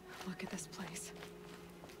where she... Look at this place.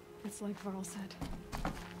 It's like Varl said.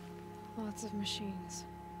 Lots of machines.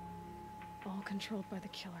 All controlled by the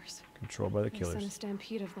killers. Controlled by the They sent a killers.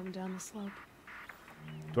 stampede of them down the slope.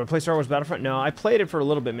 Do I play Star Wars Battlefront? No, I played it for a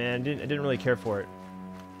little bit, man. I didn't really care for it.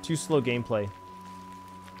 Too slow gameplay.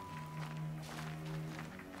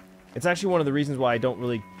 It's actually one of the reasons why I don't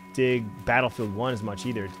really dig Battlefield 1 as much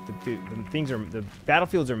either. The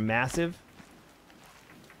battlefields are massive.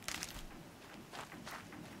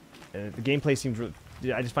 And the gameplay seems really,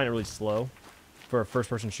 I just find it really slow for a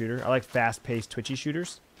first-person shooter. I like fast-paced, twitchy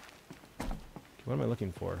shooters. What am I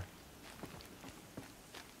looking for?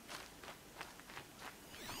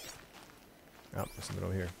 Oh, there's something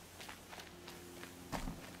over here.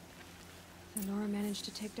 Lenora managed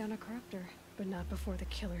to take down a corruptor, but not before the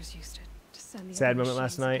killers used it to send the Sad other moment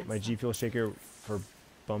last machines night. against My them. G Fuel shaker for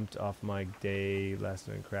bumped off my day last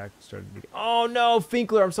night and cracked. Oh no,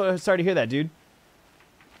 Finkler! I'm so sorry to hear that, dude.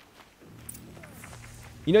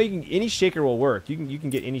 You know, you can any shaker will work. You can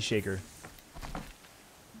get any shaker.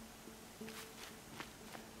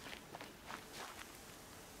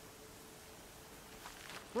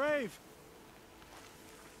 Brave!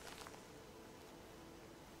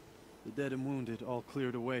 The dead and wounded all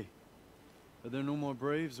cleared away. Are there no more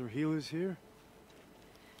Braves or healers here?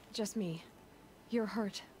 Just me. You're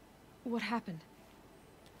hurt. What happened?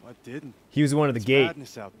 I didn't. He was the one at the gate.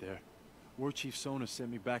 Madness out there. War Chief Sona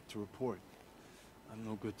sent me back to report. I'm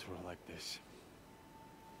no good to her like this.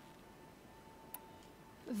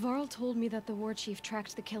 Varl told me that the war chief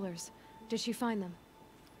tracked the killers. Did she find them?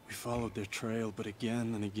 We followed their trail, but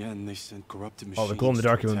again and again they sent corrupted machines. Oh, the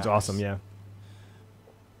glow-in-the-dark to one's attack awesome, us. yeah.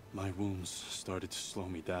 My wounds started to slow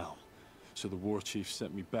me down, so the war chief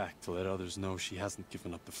sent me back to let others know she hasn't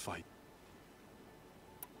given up the fight.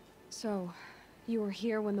 So, you were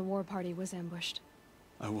here when the war party was ambushed?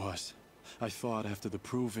 I was. I thought after the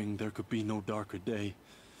proving there could be no darker day,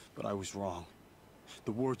 but I was wrong.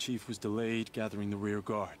 The war chief was delayed gathering the rear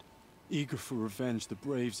guard. Eager for revenge, the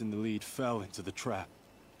Braves in the lead fell into the trap.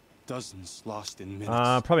 Dozens lost in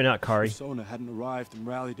minutes. Probably not, Kari. If Sona hadn't arrived and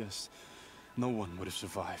rallied us, no one would have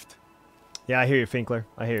survived. Yeah, I hear you, Finkler.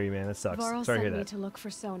 I hear you, man. That sucks. Varl Sorry to hear sent me that. to look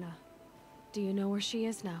for Sona. Do you know where she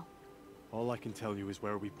is now? All I can tell you is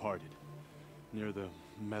where we parted. Near the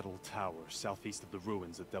metal tower, southeast of the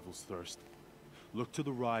ruins at Devil's Thirst. Look to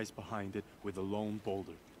the rise behind it with a lone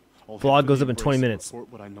boulder. I'll head Vlog for goes the up in 20 embrace and minutes.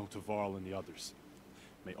 Report what I know to Varl and the others.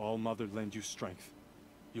 May All Mother lend you strength.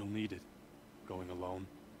 You'll need it, going alone.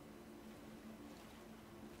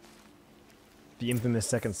 The infamous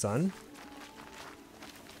second son?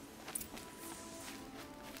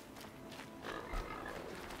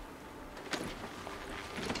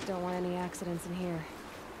 Don't want any accidents in here.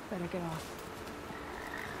 Better get off.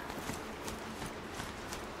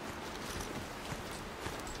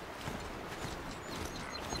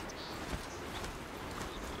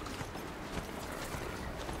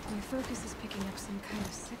 My focus is picking up some kind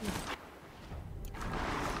of signal.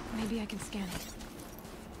 Maybe I can scan it.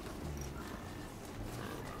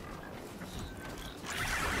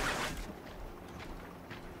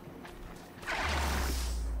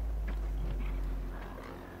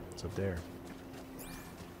 It's up there.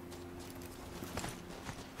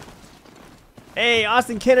 Hey,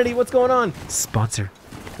 Austin Kennedy, what's going on? Sponsor.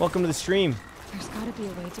 Welcome to the stream. There's gotta be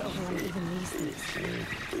a way to overrun even these things.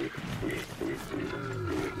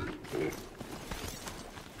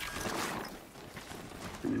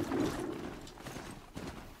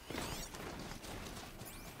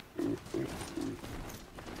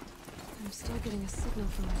 I'm still getting a signal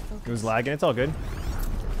from my focus. It was lagging. It's all good.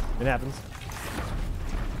 It happens.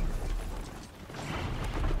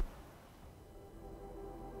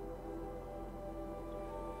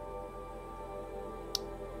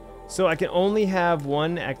 So I can only have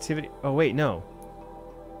one activity. Oh, wait, no.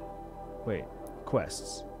 Wait,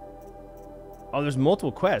 quests. Oh, there's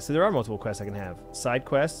multiple quests. So there are multiple quests I can have. Side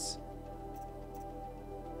quests.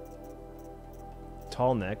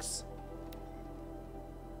 Tall necks.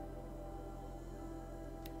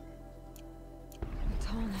 A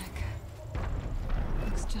tall neck.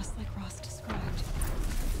 Looks just like Ross described.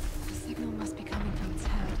 The signal must be coming from its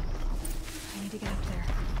head. I need to get up there.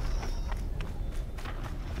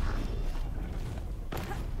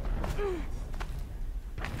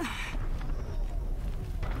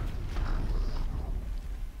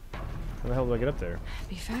 How the hell do I get up there?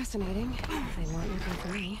 Be fascinating if they weren't looking for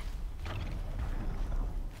me.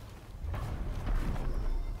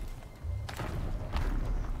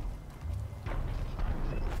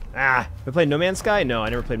 Ah, have I played No Man's Sky? No, I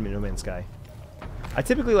never played No Man's Sky. I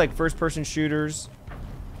typically like first-person shooters.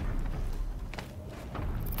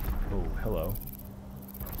 Oh, hello.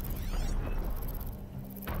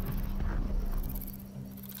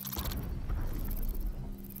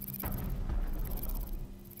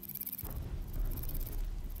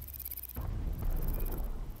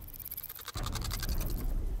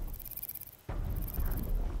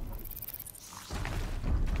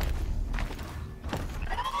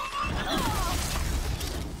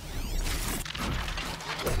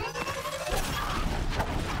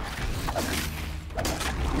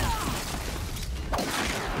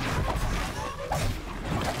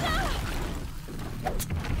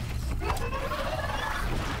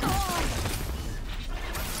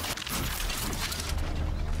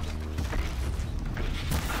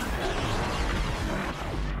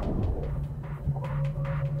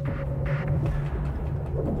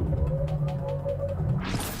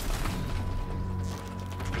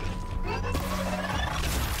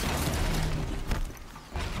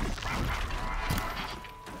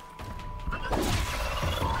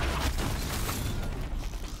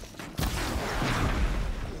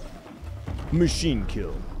 Machine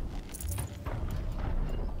kill.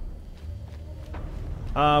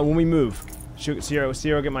 When we move,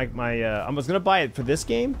 Sierra get my I was gonna buy it for this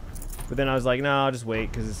game, but then I was like, no, I'll just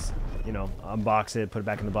wait because it's, you know, unbox it, put it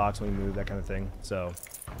back in the box when we move, that kind of thing. So,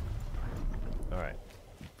 all right,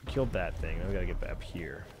 we killed that thing. Now we gotta get back up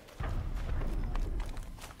here.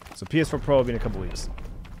 So PS4 Pro will be in a couple weeks.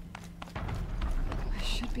 I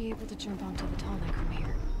should be able to jump onto the tall neck from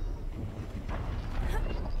here.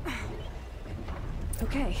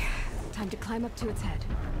 Okay, time to climb up to its head.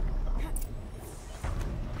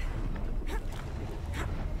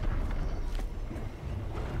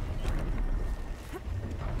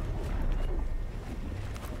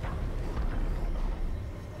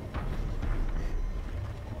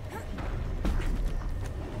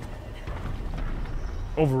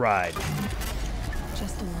 Override.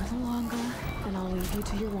 Just a little longer, and I'll leave you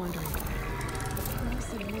to your wandering. What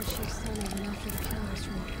said Lord Chief Sony went after the killers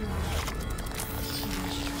from up here.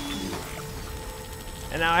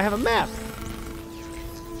 And now I have a map.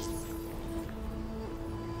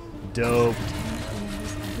 Dope. It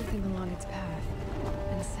knows everything along its path,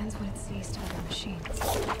 and sends what it sees to other machines.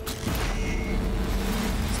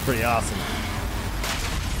 It's pretty awesome.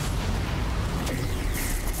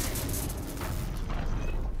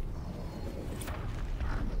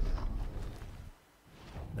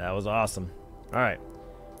 That was awesome. All right.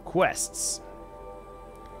 Quests.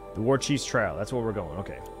 The War Chief's Trial. That's where we're going.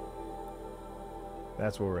 Okay.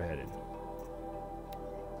 That's where we're headed.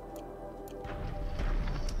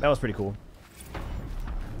 That was pretty cool.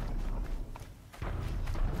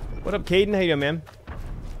 What up, Caden? How you doing, man?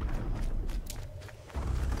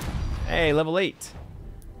 Hey, level 8.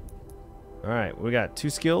 All right. We got 2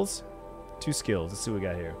 skills. 2 skills. Let's see what we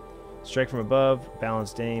got here. Strike from above.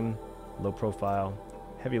 Balanced aim. Low profile.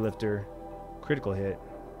 Heavy lifter, critical hit.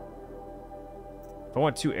 If I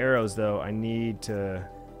want 2 arrows, though, I need to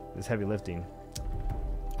this heavy lifting.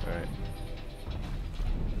 All right.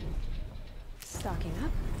 Stocking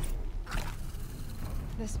up.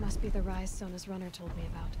 This must be the rise Sona's runner told me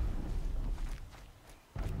about.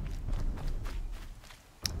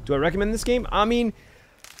 Do I recommend this game? I mean,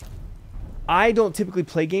 I don't typically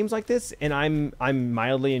play games like this, and I'm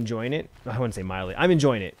mildly enjoying it. I wouldn't say mildly. I'm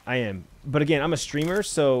enjoying it. I am. But again, I'm a streamer,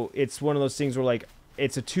 so it's one of those things where, like,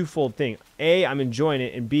 it's a twofold thing. A, I'm enjoying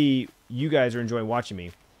it, and B, you guys are enjoying watching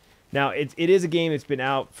me. Now, it is a game that's been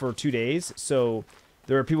out for 2 days, so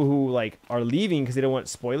there are people who, like, are leaving because they don't want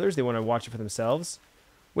spoilers. They want to watch it for themselves,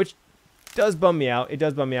 which does bum me out. It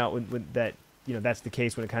does bum me out when that, you know, that's the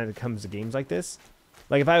case when it kind of comes to games like this.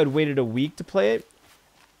 Like, if I had waited a week to play it,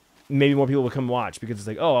 maybe more people would come watch because it's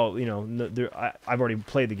like, oh, you know, I've already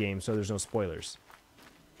played the game, so there's no spoilers,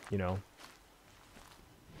 you know.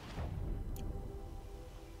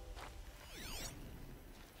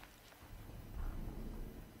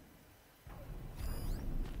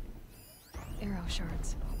 Arrow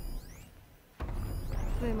shards.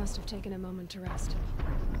 They must have taken a moment to rest.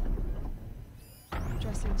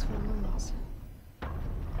 Dressings for wounds.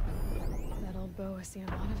 That old bow has seen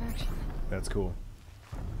a lot of action. That's cool.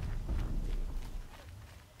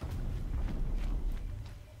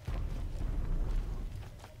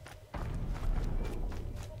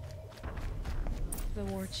 The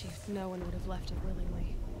war chief, no one would have left it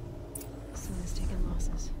willingly. Sona's taken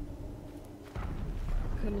losses.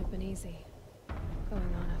 Couldn't have been easy,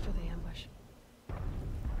 going on after the ambush.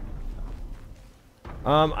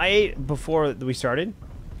 I ate before we started.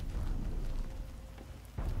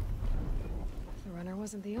 The runner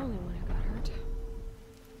wasn't the only one who got hurt.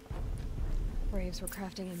 Braves were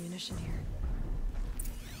crafting ammunition here.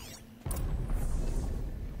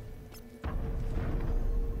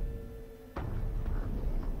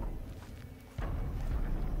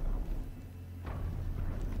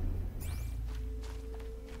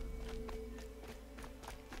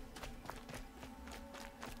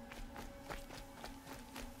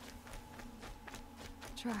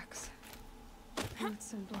 Tracks.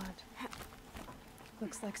 Roots and blood.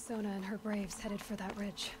 Looks like Sona and her braves headed for that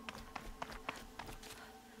ridge.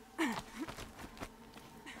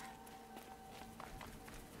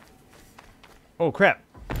 Oh, crap.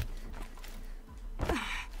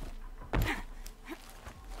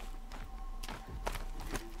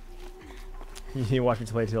 You watch me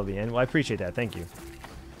play till the end? Well, I appreciate that. Thank you.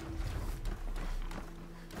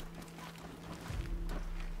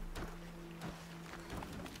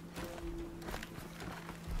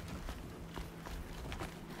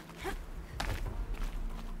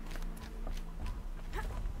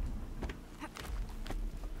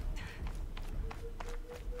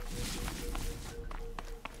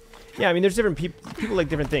 Yeah, I mean, there's different people. People like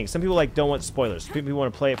different things. Some people like don't want spoilers. People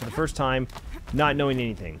want to play it for the first time, not knowing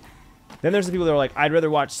anything. Then there's the people that are like, I'd rather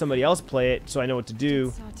watch somebody else play it so I know what to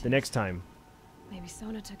do the next time. Maybe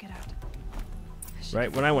Sona took it out.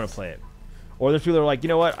 Right? When I want to play it. Or there's people that are like, you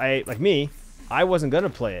know what? Like me, I wasn't going to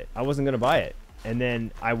play it. I wasn't going to buy it. And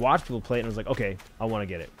then I watched people play it and I was like, okay, I want to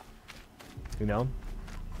get it. You know?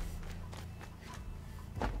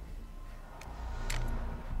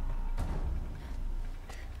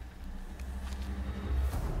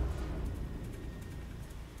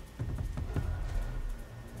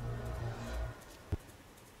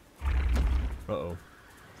 Uh-oh.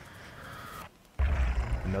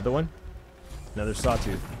 Another one? Another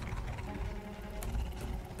sawtooth.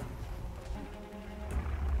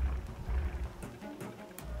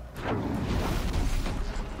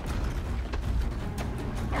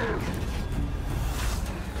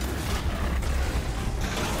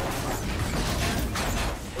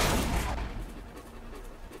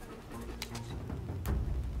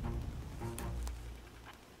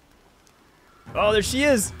 Oh, there she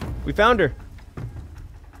is! We found her.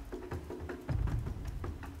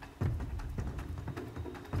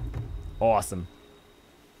 Awesome.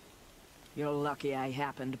 You're lucky I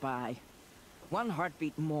happened by. One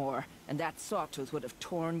heartbeat more, and that sawtooth would have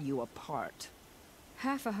torn you apart.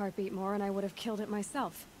 Half a heartbeat more and I would have killed it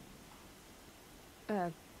myself.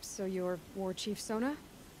 So you're War Chief Sona?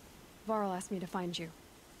 Varl asked me to find you.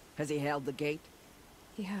 Has he held the gate?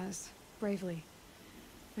 He has, bravely.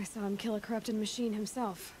 I saw him kill a corrupted machine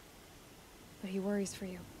himself. But he worries for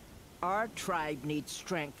you. Our tribe needs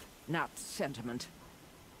strength, not sentiment.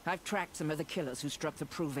 I've tracked some of the killers who struck the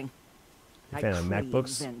Proving. I Fan of crave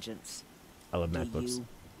MacBooks? vengeance. I love Do MacBooks. you?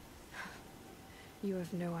 You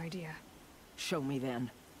have no idea. Show me then.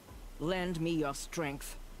 Lend me your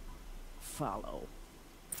strength. Follow.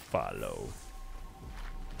 Follow.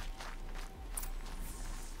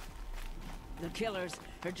 The killers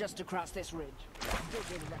are just across this ridge.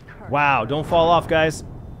 Digging the current. Wow, don't fall off, guys.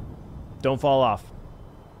 Don't fall off.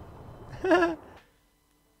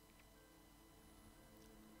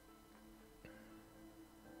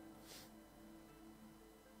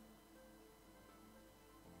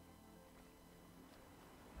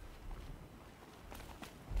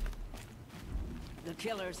 The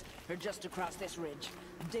killers are just across this ridge,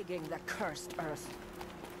 digging the cursed earth.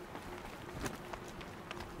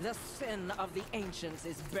 The sin of the ancients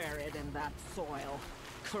is buried in that soil.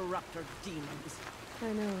 Corrupter demons.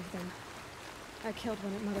 I know of them. I killed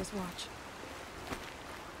one at Mother's Watch.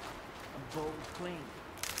 A bold claim.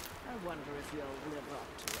 I wonder if you'll live up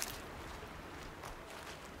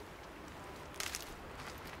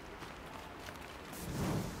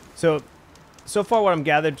to it. So far what I'm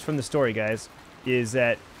gathered from the story, guys, is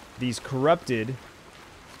that these corrupted,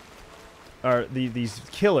 or these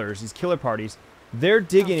killers, these killer parties, they're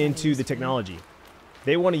digging into the technology.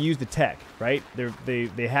 They want to use the tech, right?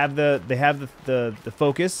 They have the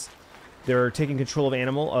focus. They're taking control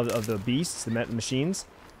of the beasts, the machines.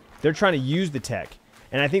 They're trying to use the tech,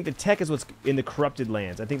 and I think the tech is what's in the corrupted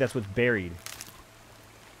lands. I think that's what's buried.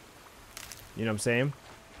 You know what I'm saying?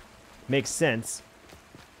 Makes sense.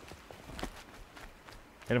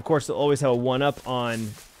 And of course, they'll always have a one-up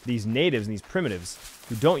on these natives and these primitives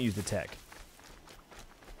who don't use the tech.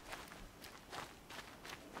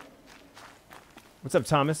 What's up,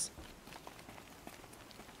 Thomas?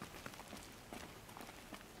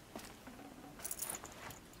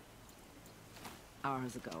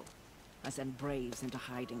 Hours ago, I sent braves into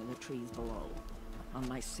hiding in the trees below. On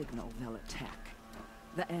my signal, they'll attack.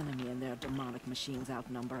 The enemy and their demonic machines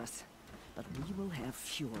outnumber us, but we will have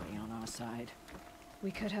fury on our side. We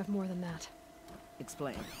could have more than that.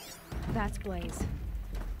 Explain. That's Blaze.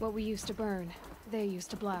 What we used to burn, they used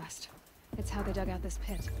to blast. It's how they dug out this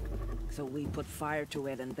pit. So we put fire to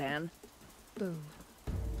it and then? Boom.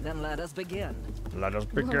 Then let us begin. Let us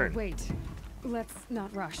begin. Whoa, wait. Let's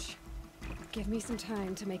not rush. Give me some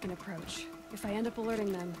time to make an approach. If I end up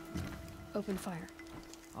alerting them, open fire.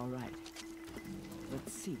 All right.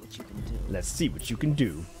 Let's see what you can do. Let's see what you can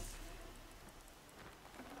do.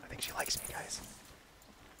 I think she likes me, guys.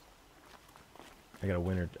 I gotta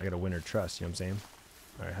win her trust, you know what I'm saying?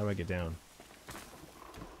 Alright, how do I get down?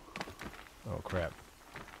 Oh crap.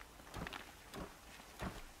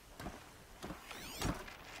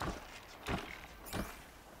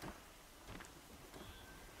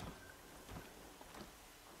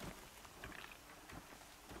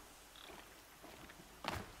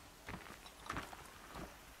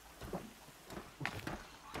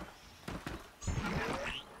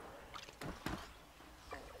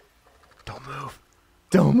 Don't move.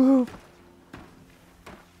 Don't move.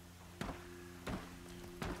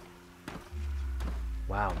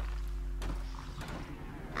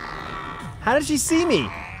 How did she see me?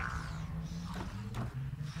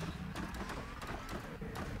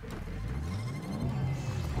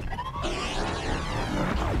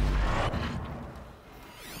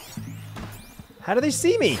 How do they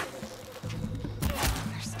see me?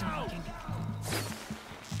 They're still looking.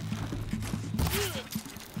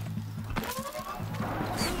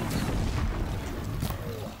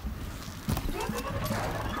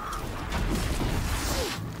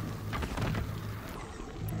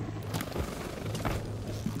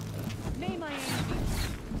 May my aim be.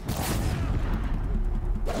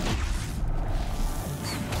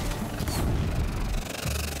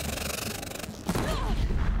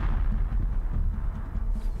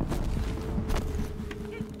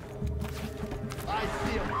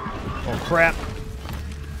 Oh crap.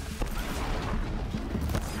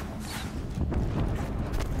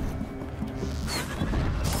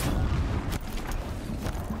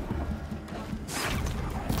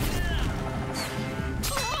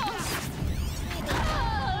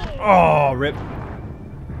 Oh, rip.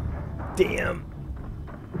 Damn.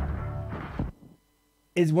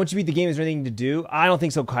 Once you beat the game, is there anything to do? I don't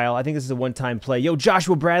think so, Kyle. I think this is a one-time play. Yo,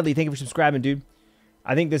 Joshua Bradley, thank you for subscribing, dude.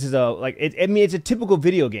 I think this is a, like, I mean, it's a typical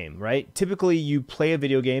video game, right? Typically, you play a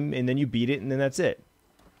video game, and then you beat it, and then that's it.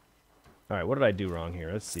 All right, what did I do wrong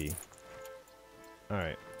here? Let's see. All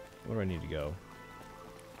right, where do I need to go?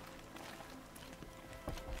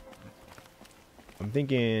 I'm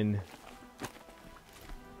thinking...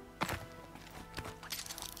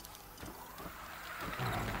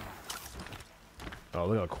 Oh,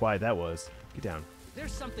 look how quiet that was. Get down.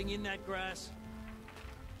 There's something in that grass.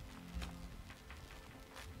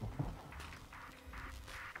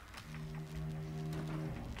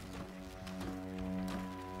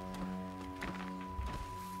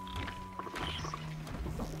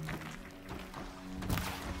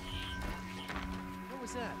 What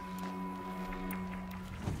was that?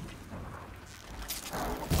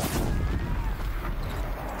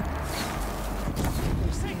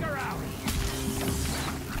 Take her out.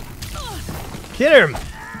 Get him!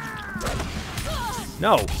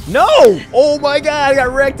 No. No! Oh my god, I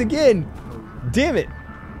got wrecked again! Damn it!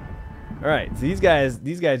 Alright, so these guys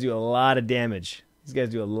do a lot of damage. These guys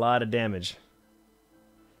do a lot of damage.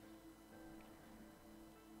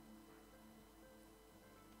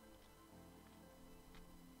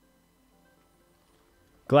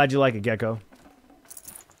 Glad you like it, Gecko.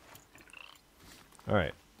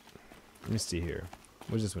 Alright. Let me see here.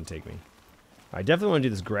 Where does this one take me? I definitely want to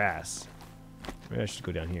do this grass. Maybe I should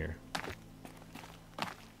go down here.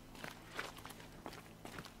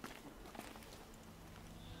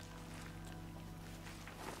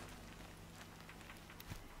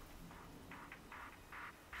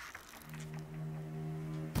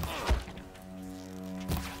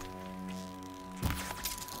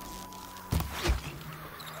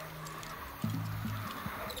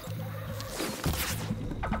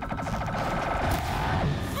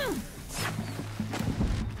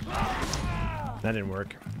 That didn't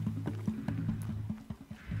work.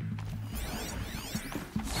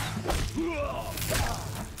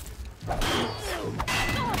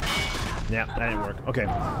 Yeah, that didn't work. Okay.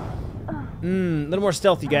 A little more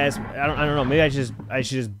stealthy, guys. I don't know. Maybe I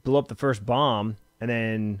should just blow up the first bomb and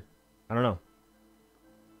then I don't know.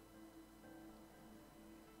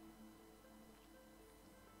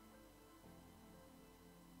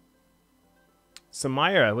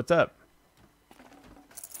 Samira, what's up?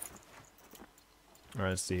 All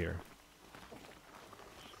right, let's see here.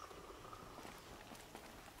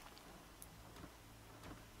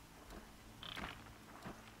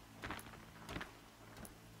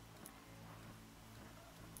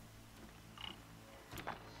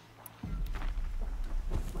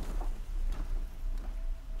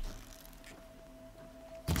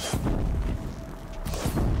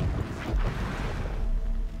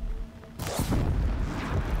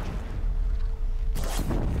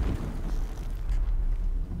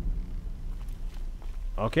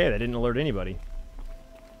 Okay, that didn't alert anybody.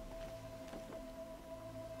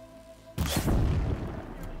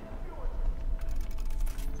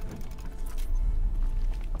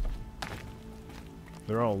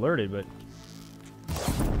 They're all alerted, but...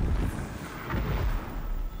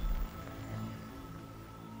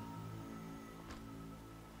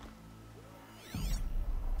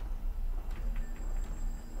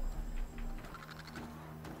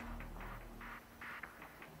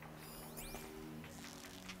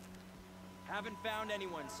 Haven't found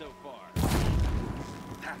anyone so far.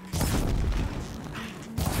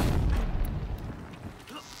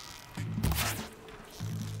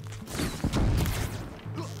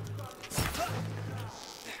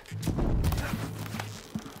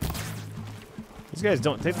 These guys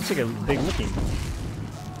don't. They take a big licking.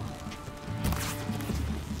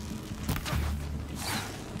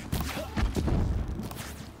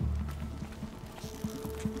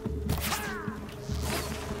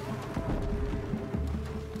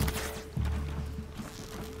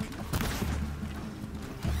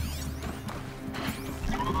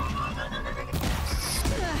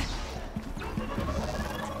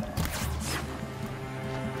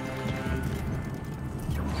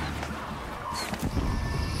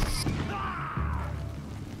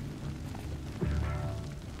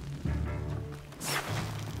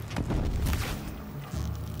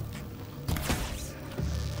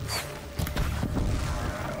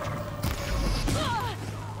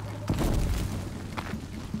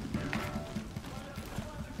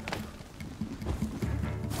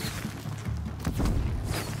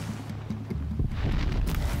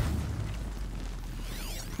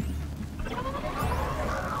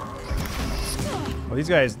 Oh, these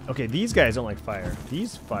guys. Okay, these guys don't like fire.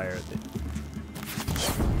 These fire.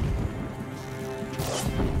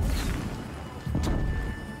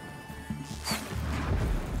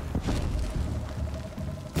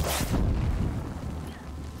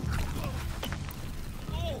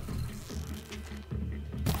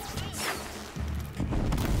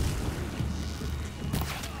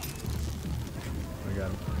 I got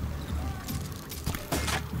him.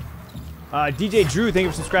 DJ Drew, thank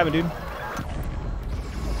you for subscribing, dude.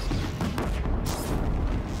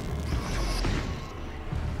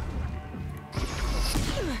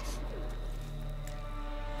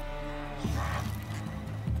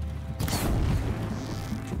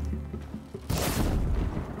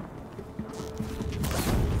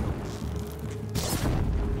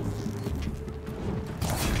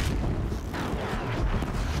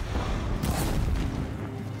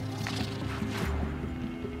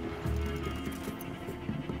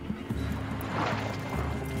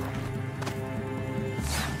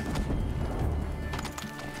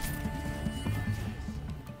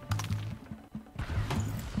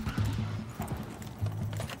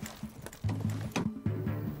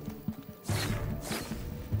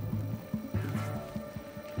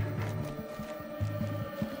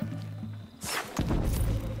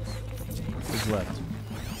 Left.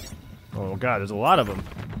 Oh god, there's a lot of them.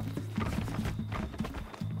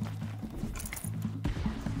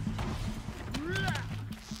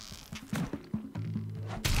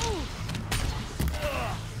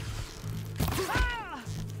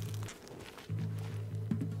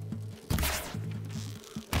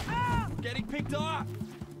 Getting picked off.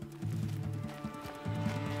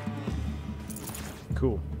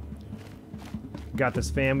 Cool. Got this,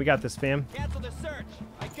 fam. We got this, fam. Cancel the search.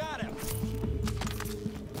 I got him.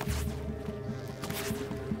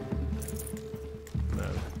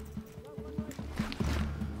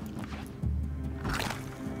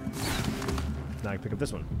 Now I can pick up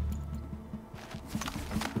this one.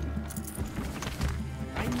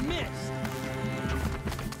 I missed.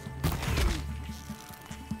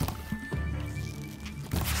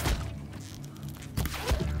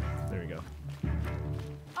 There we go.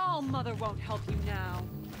 Oh, Mother won't help you now.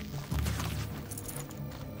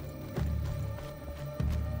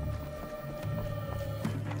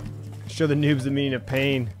 Show the noobs the meaning of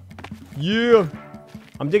pain. Yeah!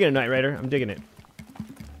 I'm digging it, Knight Rider. I'm digging it.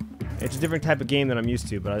 It's a different type of game than I'm used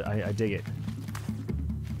to, but I dig it.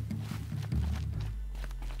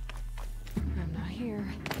 I'm not here.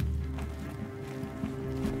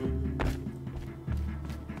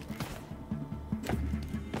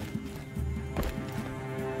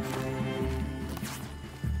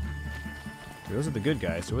 Those are the good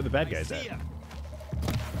guys, so where are the bad guys at?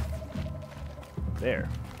 There.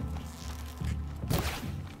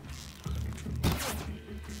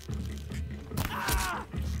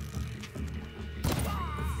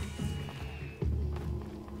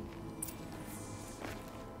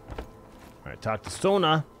 Alright, talk to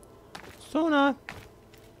Sona. Sona!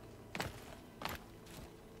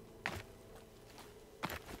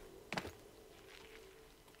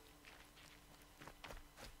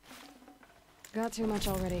 Got too much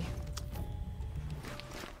already.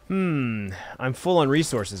 I'm full on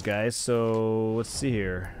resources, guys, so let's see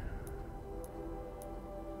here.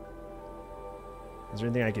 Is there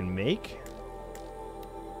anything I can make?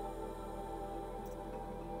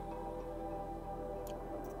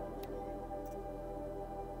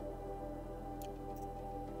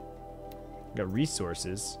 Got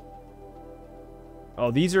resources.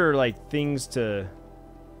 Oh, these are like things to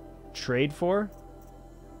trade for?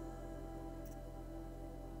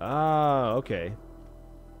 Ah, okay.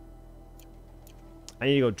 I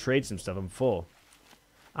need to go trade some stuff. I'm full.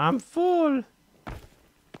 I'm full.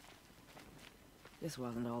 This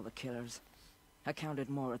wasn't all the killers. I counted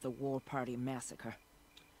more at the War Party massacre.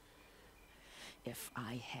 If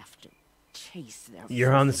I have to chase their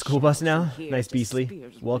You're on the school bus now? from here Nice, to Beasley.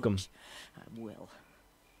 Spears Welcome. Beach, I will.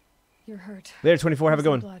 You're hurt. Later, 24. Have a good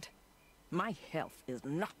one. Blood. My health is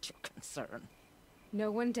not your concern.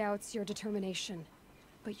 No one doubts your determination,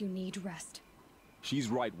 but you need rest. She's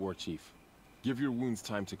right, War Chief. Give your wounds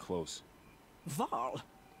time to close. Val,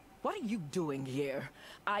 what are you doing here?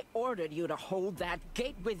 I ordered you to hold that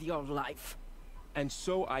gate with your life. And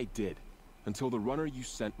so I did, until the runner you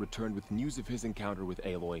sent returned with news of his encounter with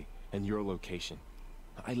Aloy and your location.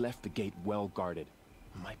 I left the gate well guarded.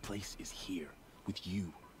 My place is here, with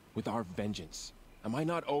you, with our vengeance. Am I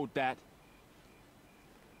not owed that?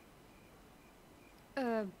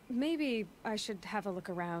 Maybe I should have a look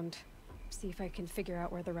around. See if I can figure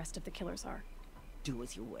out where the rest of the killers are. Do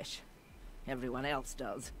as you wish. Everyone else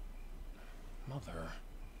does. Mother.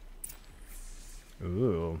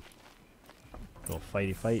 Ooh. Little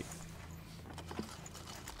fighty fight.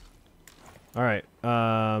 Alright.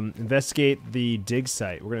 Investigate the dig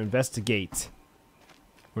site. We're gonna investigate.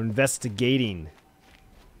 We're investigating.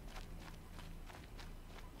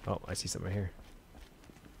 Oh, I see something right here.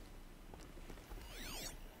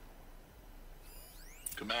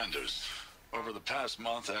 Commanders, over the past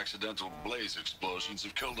month, accidental blaze explosions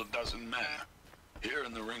have killed 12 men. Here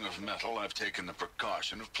in the Ring of Metal, I've taken the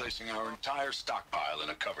precaution of placing our entire stockpile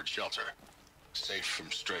in a covered shelter, safe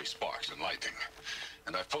from stray sparks and lightning.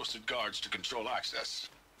 And I've posted guards to control access.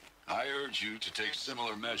 I urge you to take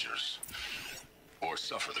similar measures, or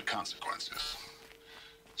suffer the consequences.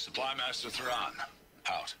 Supply Master Theron,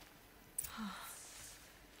 out.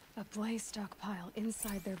 A blaze stockpile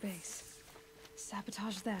inside their base.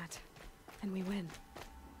 Sabotage that, and we win.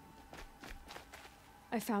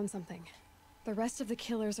 I found something. The rest of the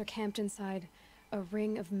killers are camped inside a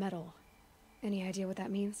ring of metal. Any idea what that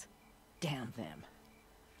means? Damn them.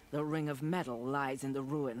 The Ring of Metal lies in the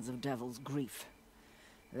ruins of Devil's Grief.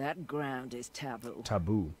 That ground is taboo.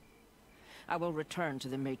 Taboo. I will return to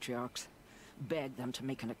the matriarchs. Beg them to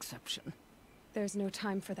make an exception. There's no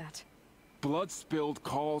time for that. Blood spilled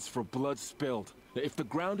calls for blood spilled. If the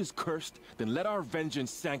ground is cursed, then let our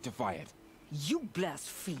vengeance sanctify it. You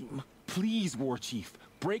blaspheme. Please, War Chief,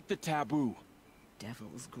 break the taboo.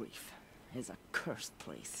 Devil's Grief is a cursed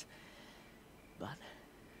place. But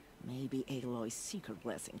maybe Aloy's secret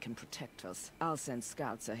blessing can protect us. I'll send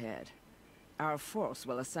scouts ahead. Our force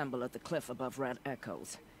will assemble at the cliff above Red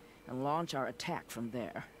Echoes and launch our attack from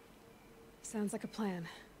there. Sounds like a plan.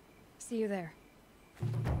 See you there.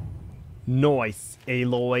 Nice,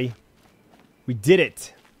 Aloy. We did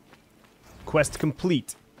it. Quest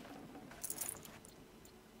complete.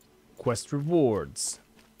 Quest rewards.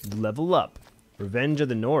 Level up. Revenge of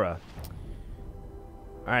the Nora.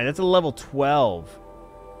 Alright, that's a level 12.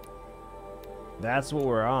 That's what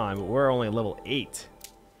we're on, but we're only level 8.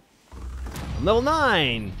 Level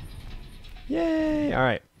 9! Yay!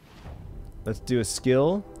 Alright. Let's do a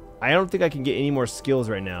skill. I don't think I can get any more skills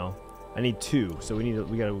right now. I need 2, so we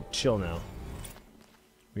gotta chill now.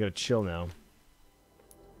 We gotta chill now.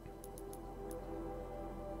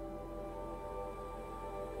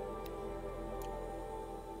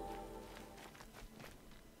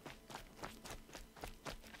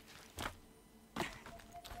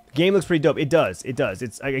 Game looks pretty dope. It does. It does.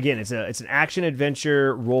 It's again, it's an action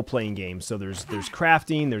adventure role playing game. So there's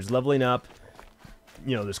crafting, there's leveling up,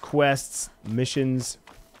 you know, there's quests, missions.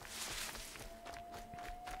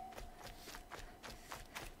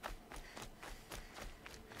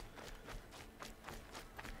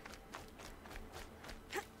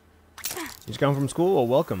 You just come from school? Oh,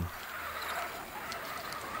 welcome.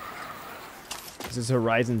 This is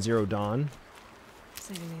Horizon Zero Dawn.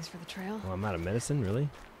 Saving these for the trail. Oh, I'm out of medicine, really?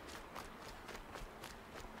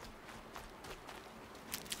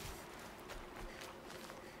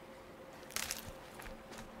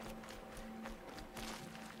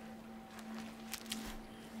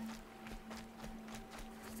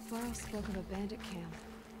 Varl spoke of a bandit camp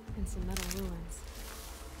and some metal ruins.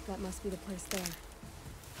 That must be the place there.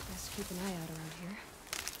 Best keep an eye out around here.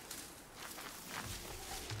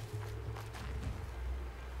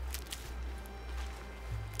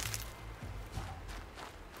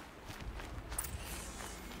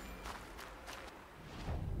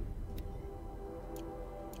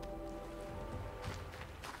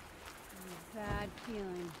 Bad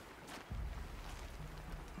feeling.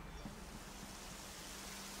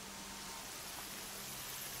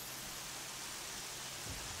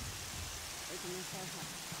 Taking this out.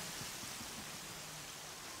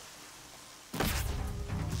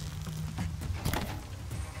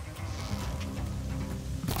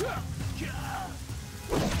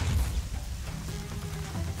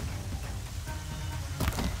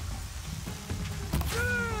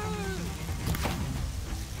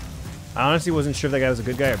 I honestly wasn't sure if that guy was a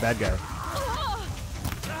good guy or a bad guy.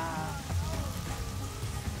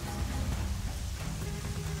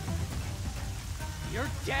 You're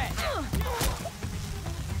dead.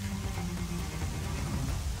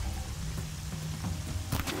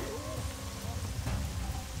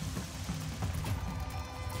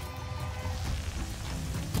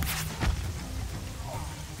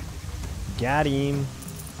 Got him.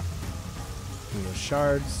 Those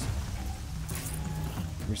shards.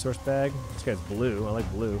 Resource bag. This guy's blue. I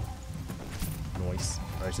like blue. Nice.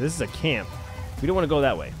 Alright, so this is a camp. We don't want to go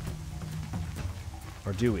that way.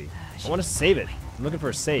 Or do we? I want to save it. I'm looking for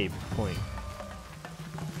a save point.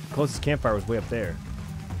 Closest campfire was way up there.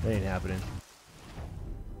 That ain't happening.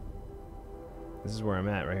 This is where I'm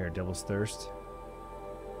at right here. Devil's Thirst.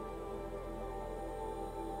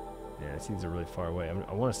 Yeah, it seems they're really far away.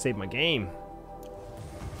 I want to save my game.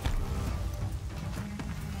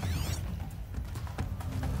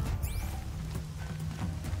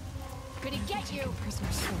 Gonna get you.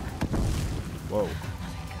 Whoa.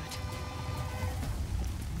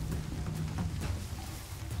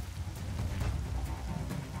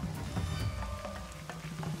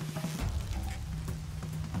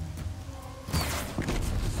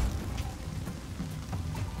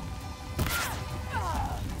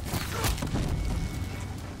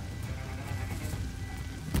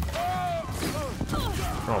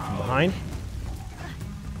 Oh, from behind?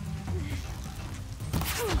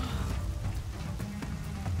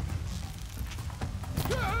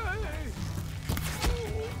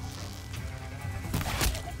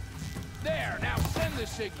 There, now send the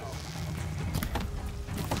signal.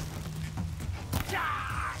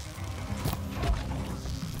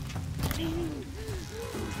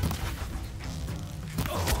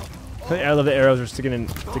 I love the arrows are sticking in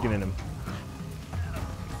him.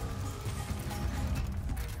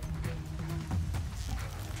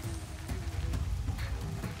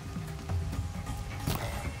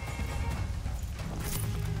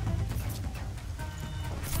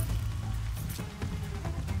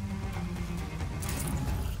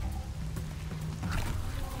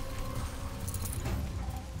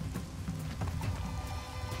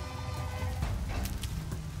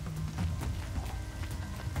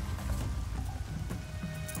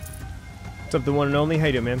 What's up, the one and only? How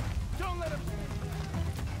you doing, man?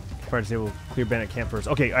 Fire disable, clear bandit camp first.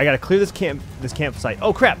 Okay, I gotta clear this campsite.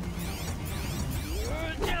 Oh crap!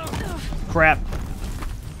 Crap!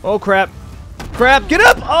 Oh crap! Crap! Get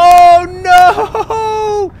up! Oh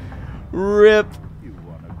no! Rip! You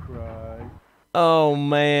wanna cry? Oh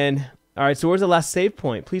man! All right, so where's the last save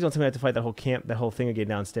point? Please don't tell me I have to fight that whole thing again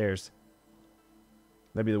downstairs.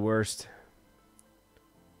 That'd be the worst.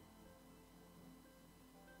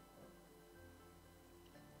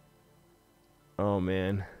 Oh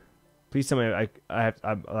man! Please tell me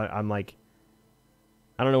I'm like,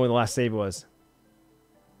 I don't know when the last save was.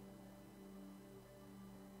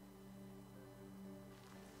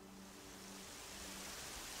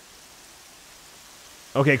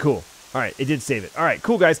 Okay, cool. All right, it did save it. All right,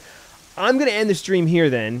 cool guys. I'm gonna end the stream here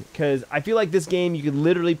then, because I feel like this game you could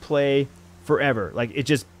literally play forever. Like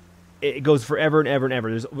it goes forever and ever and ever.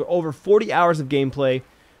 There's over 40 hours of gameplay,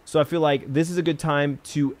 so I feel like this is a good time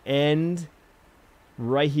to end.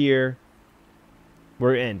 Right here,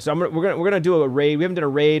 we're in. So we're gonna do a raid. We haven't done a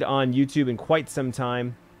raid on YouTube in quite some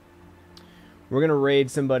time. We're gonna raid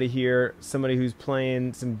somebody here, somebody who's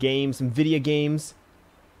playing some games, some video games.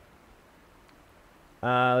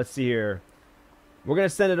 Let's see here. We're gonna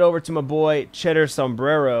send it over to my boy Cheddar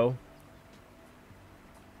Sombrero.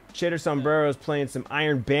 Cheddar Sombrero is playing some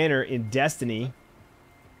Iron Banner in Destiny.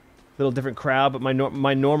 Little different crowd, but my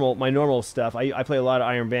normal stuff. I play a lot of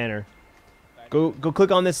Iron Banner. Go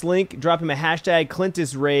click on this link, drop him a hashtag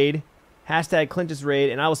Clintus raid,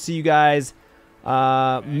 and I will see you guys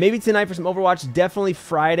maybe tonight for some Overwatch, definitely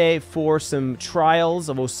Friday for some Trials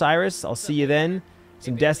of Osiris. I'll see you then.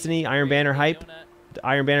 Some Destiny, Iron Banner hype,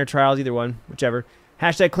 Iron Banner Trials, either one, whichever.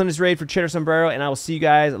 Hashtag Clintus raid for Cheddar Sombrero, and I will see you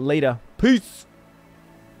guys later. Peace!